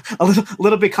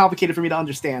little bit complicated for me to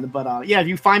understand. But if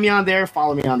you find me on there,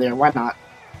 follow me on there. Why not?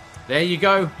 There you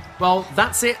go. Well,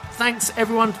 that's it. Thanks,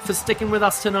 everyone, for sticking with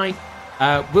us tonight.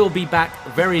 We'll be back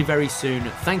very, very soon.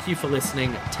 Thank you for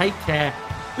listening. Take care.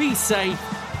 Be safe.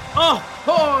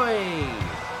 Ahoy!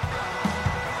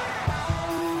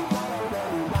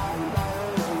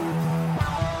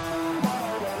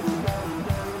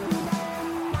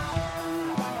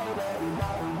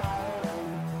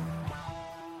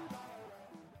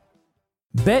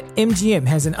 BetMGM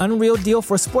has an unreal deal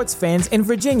for sports fans in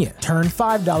Virginia. Turn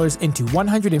 $5 into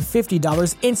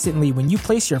 $150 instantly when you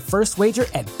place your first wager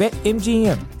at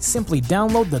BetMGM. Simply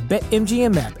download the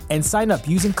BetMGM app and sign up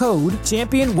using code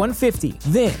Champion150.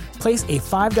 Then, place a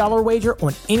 $5 wager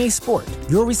on any sport.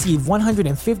 You'll receive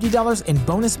 $150 in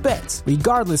bonus bets,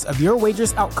 regardless of your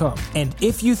wager's outcome. And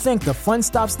if you think the fun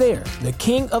stops there, the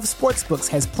King of Sportsbooks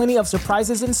has plenty of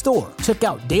surprises in store. Check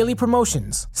out daily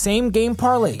promotions, same-game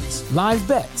parlays, live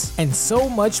bets, and so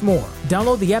much more.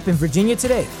 Download the app in Virginia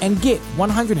today and get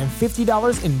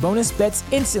 $150 in bonus bets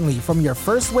instantly from your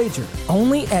first wager.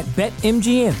 Only at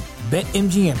BetMGM.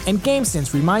 BetMGM and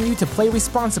GameSense remind you to play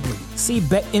responsibly. See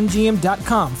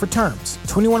BetMGM.com for terms.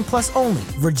 21 plus only.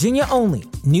 Virginia only.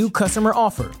 New customer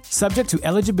offer. Subject to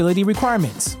eligibility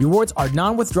requirements. Rewards are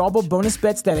non-withdrawable bonus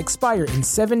bets that expire in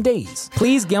 7 days.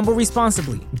 Please gamble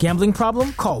responsibly. Gambling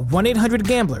problem? Call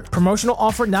 1-800-GAMBLER. Promotional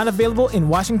offer not available in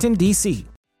Washington, D.C.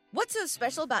 What's so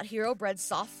special about Hero Bread's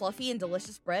soft, fluffy, and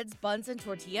delicious breads, buns, and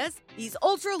tortillas? These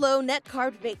ultra-low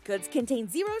net-carb baked goods contain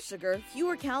zero sugar,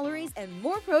 fewer calories, and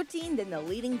more protein than the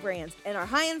leading brands, and are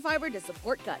high in fiber to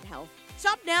support gut health.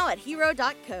 Shop now at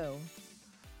Hero.co.